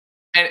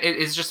 And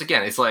it's just,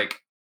 again, it's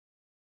like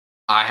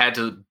I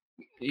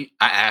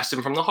asked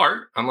him from the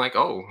heart. I'm like,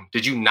 oh,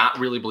 did you not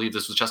really believe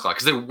this was chess clock?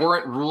 Because there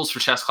weren't rules for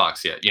chess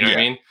clocks yet. You know what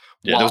I mean?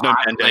 Yeah, there's no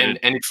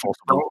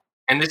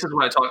and this is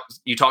what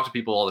you talk to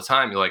people all the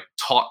time. You like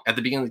talk at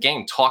the beginning of the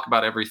game, talk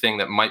about everything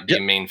that might be a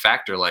main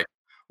factor. Like,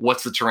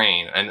 what's the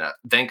terrain? And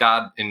thank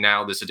God, in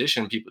now this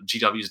edition,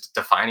 GW is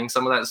defining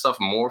some of that stuff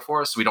more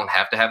for us, so we don't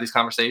have to have these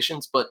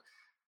conversations. But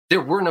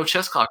there were no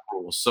chess clock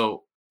rules.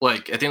 So,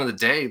 like, at the end of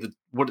the day,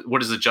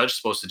 what is the judge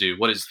supposed to do?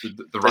 What is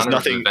the runner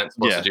of the event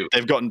supposed to do?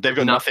 They've got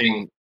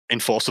nothing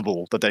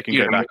enforceable that they can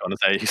go back on and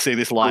say, you see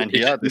this line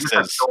here, this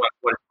says.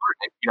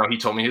 He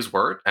told me his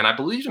word, and I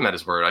believed him at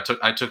his word.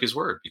 I took his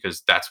word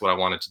because that's what I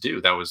wanted to do.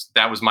 That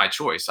was my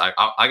choice. I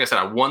like I said,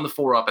 I won the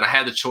 4-up, and I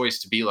had the choice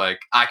to be like,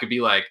 I could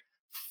be like,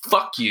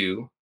 fuck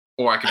you,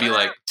 or I could be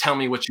like, tell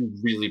me what you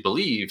really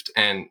believed,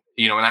 and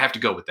and I have to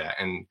go with that.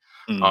 And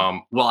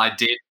while I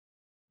did,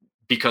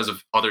 because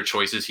of other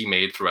choices he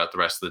made throughout the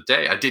rest of the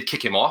day, I did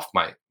kick him off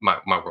my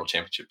world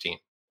championship team,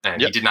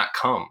 and he did not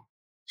come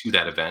to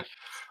that event.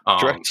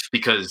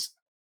 Because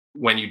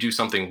when you do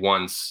something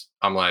once,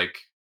 I'm like,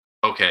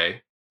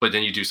 okay, but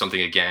then you do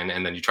something again,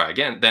 and then you try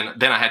again. Then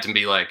I had to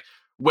be like,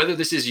 whether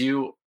this is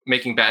you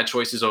making bad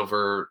choices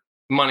over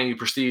money,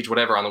 prestige,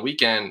 whatever on the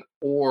weekend,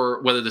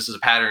 or whether this is a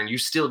pattern, you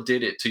still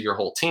did it to your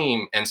whole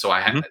team. And so I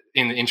had,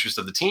 in the interest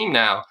of the team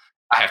now,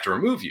 I have to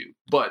remove you.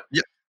 But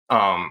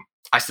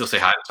I still say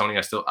hi to Tony.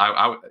 I still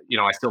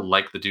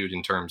like the dude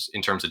in terms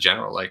of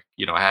general. Like,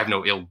 I have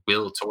no ill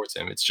will towards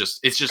him. It's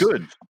just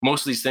good.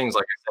 Most of these things,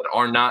 like I said,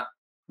 are not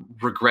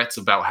regrets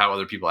about how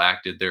other people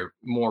acted. They're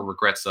more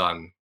regrets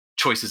on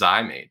choices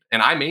I made,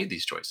 and I made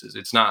these choices.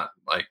 It's not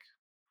like,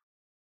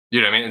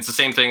 what I mean? It's the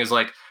same thing as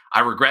like,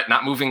 I regret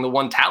not moving the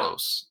 1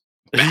 Talos.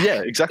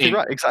 Yeah, exactly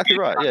right.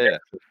 Yeah.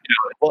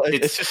 Well,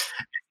 it's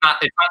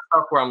not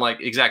stuff where I'm like,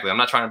 exactly. I'm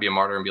not trying to be a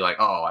martyr and be like,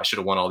 oh, I should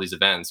have won all these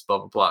events, blah,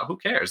 blah, blah. Who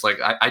cares? Like,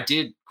 I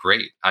did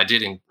great. I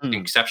did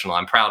exceptional.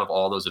 I'm proud of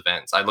all those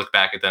events. I look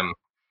back at them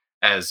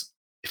as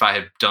if I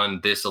had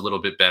done this a little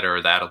bit better,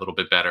 or that a little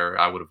bit better,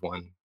 I would have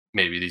won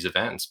maybe these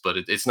events. But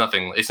it's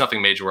nothing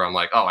major where I'm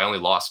like, oh, I only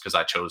lost because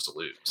I chose to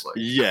lose. Like,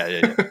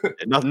 yeah.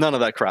 None of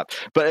that crap.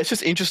 But it's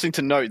just interesting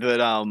to note that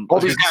all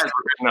these guys were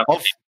good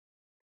enough.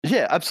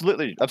 Yeah,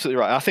 absolutely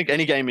right. I think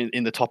any game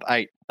in the top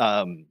 8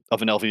 of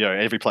an LVO,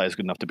 every player is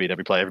good enough to beat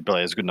every player. Every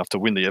player is good enough to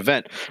win the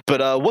event.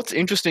 But what's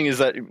interesting is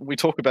that we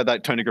talk about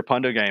that Tony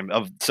Grappando game.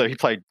 So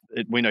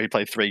we know he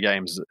played 3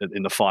 games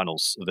in the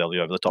finals of the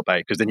LVO, the top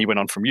 8, because then he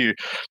went on from you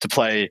to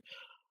play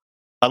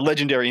a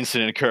legendary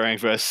incident occurring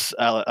versus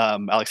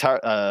Alex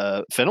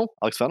Fennell.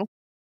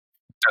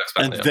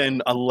 And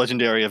then a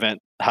legendary event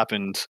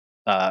happened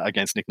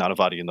against Nick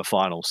Nanavati in the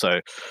final.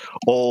 So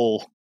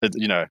all,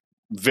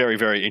 very,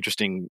 very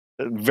interesting,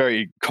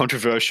 very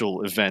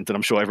controversial event that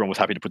I'm sure everyone was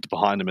happy to put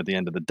behind them at the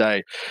end of the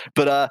day.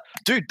 But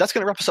dude, that's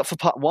going to wrap us up for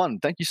part 1.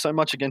 Thank you so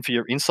much again for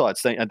your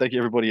insights. And thank you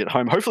everybody at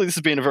home. Hopefully this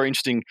has been a very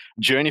interesting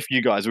journey for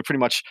you guys. We're pretty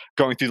much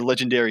going through the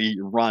legendary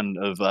run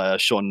of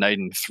Sean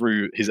Naden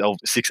through his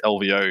 6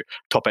 LVO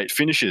top 8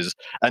 finishes.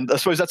 And I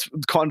suppose that's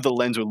kind of the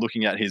lens we're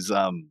looking at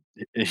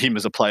him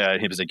as a player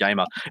and him as a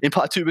gamer. In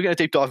part 2, we're going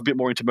to deep dive a bit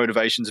more into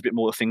motivations, a bit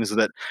more things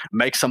that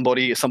make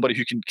somebody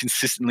who can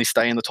consistently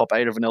stay in the top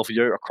 8 of an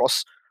LVO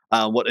across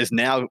what is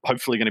now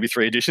hopefully going to be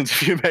 3 editions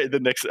if the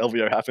next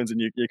LVO happens and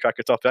you crack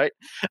a top 8.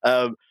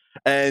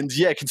 And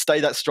yeah, can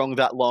stay that strong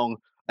that long.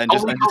 And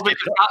Only COVID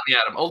could stop me,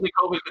 Adam. Only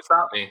COVID could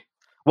stop me.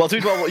 Well,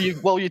 dude,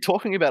 while you're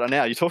talking about it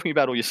now, you're talking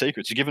about all your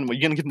secrets. You're going to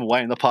give them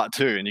away in the part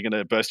 2, and you're going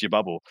to burst your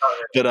bubble.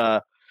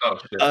 But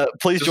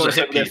please join us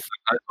over there.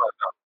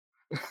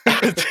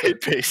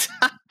 Peace.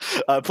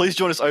 Please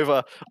join us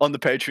over on the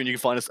Patreon. You can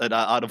find us at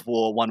Art of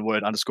War, one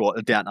word,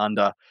 _ down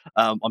under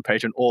on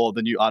Patreon, or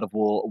the new Art of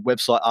War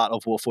website,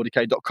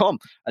 artofwar40k.com.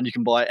 And you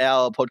can buy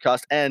our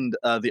podcast and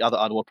the other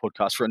Art of War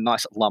podcast for a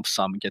nice lump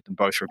sum and get them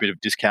both for a bit of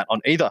discount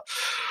on either.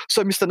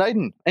 So, Mr.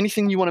 Naden,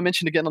 anything you want to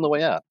mention again on the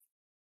way out?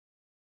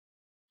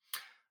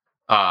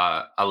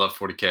 I love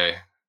 40k,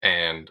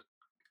 and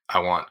I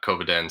want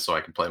COVID to end so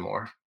I can play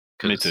more.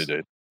 Me too,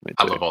 dude.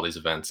 I love all these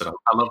events, and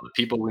I love the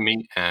people we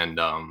meet, and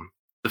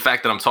the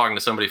fact that I'm talking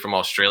to somebody from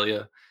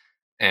Australia,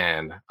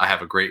 and I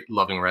have a great,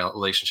 loving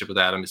relationship with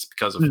Adam. It's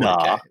because of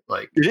 40k.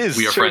 Like, it is.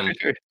 We are friends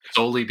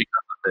solely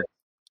because of it.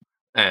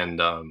 And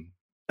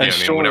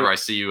whenever I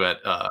see you at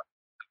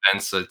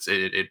events,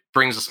 it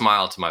brings a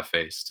smile to my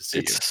face to see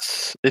you.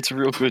 It's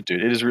real good,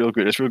 dude. It is real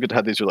good. It's real good to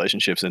have these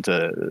relationships and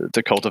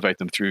to cultivate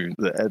them through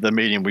the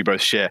medium we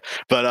both share.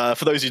 But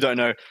for those who don't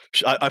know,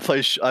 I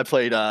played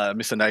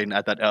Mr. Naden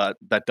at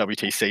that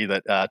WTC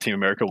that Team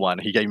America won.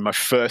 He gave me my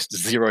first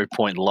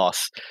 0-point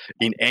loss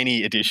in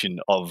any edition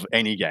of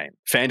any game.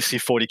 Fantasy,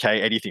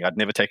 40k, anything. I'd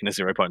never taken a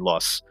 0-point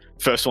loss.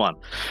 First one.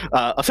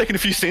 I've taken a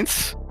few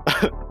since.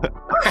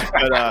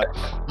 But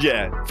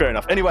yeah, fair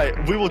enough. Anyway,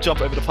 we will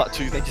jump over to part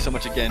 2. Thank you so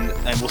much again,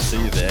 and we'll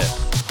see you there.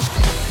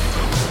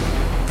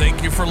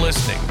 Thank you for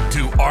listening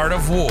to Art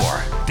of War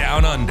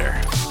Down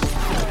Under,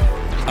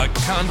 a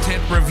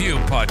content review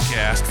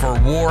podcast for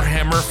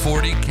Warhammer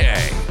 40k,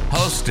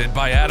 hosted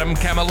by Adam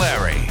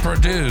Camilleri,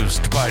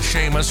 produced by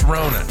Seamus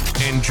Ronan.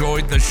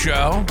 Enjoyed the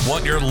show?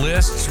 Want your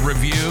lists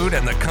reviewed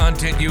and the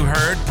content you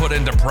heard put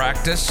into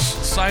practice?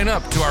 Sign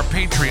up to our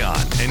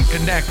Patreon and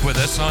connect with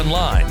us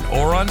online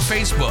or on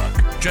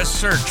Facebook.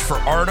 Just search for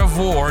Art of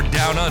War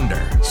Down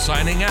Under.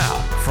 Signing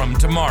out from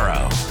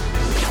tomorrow.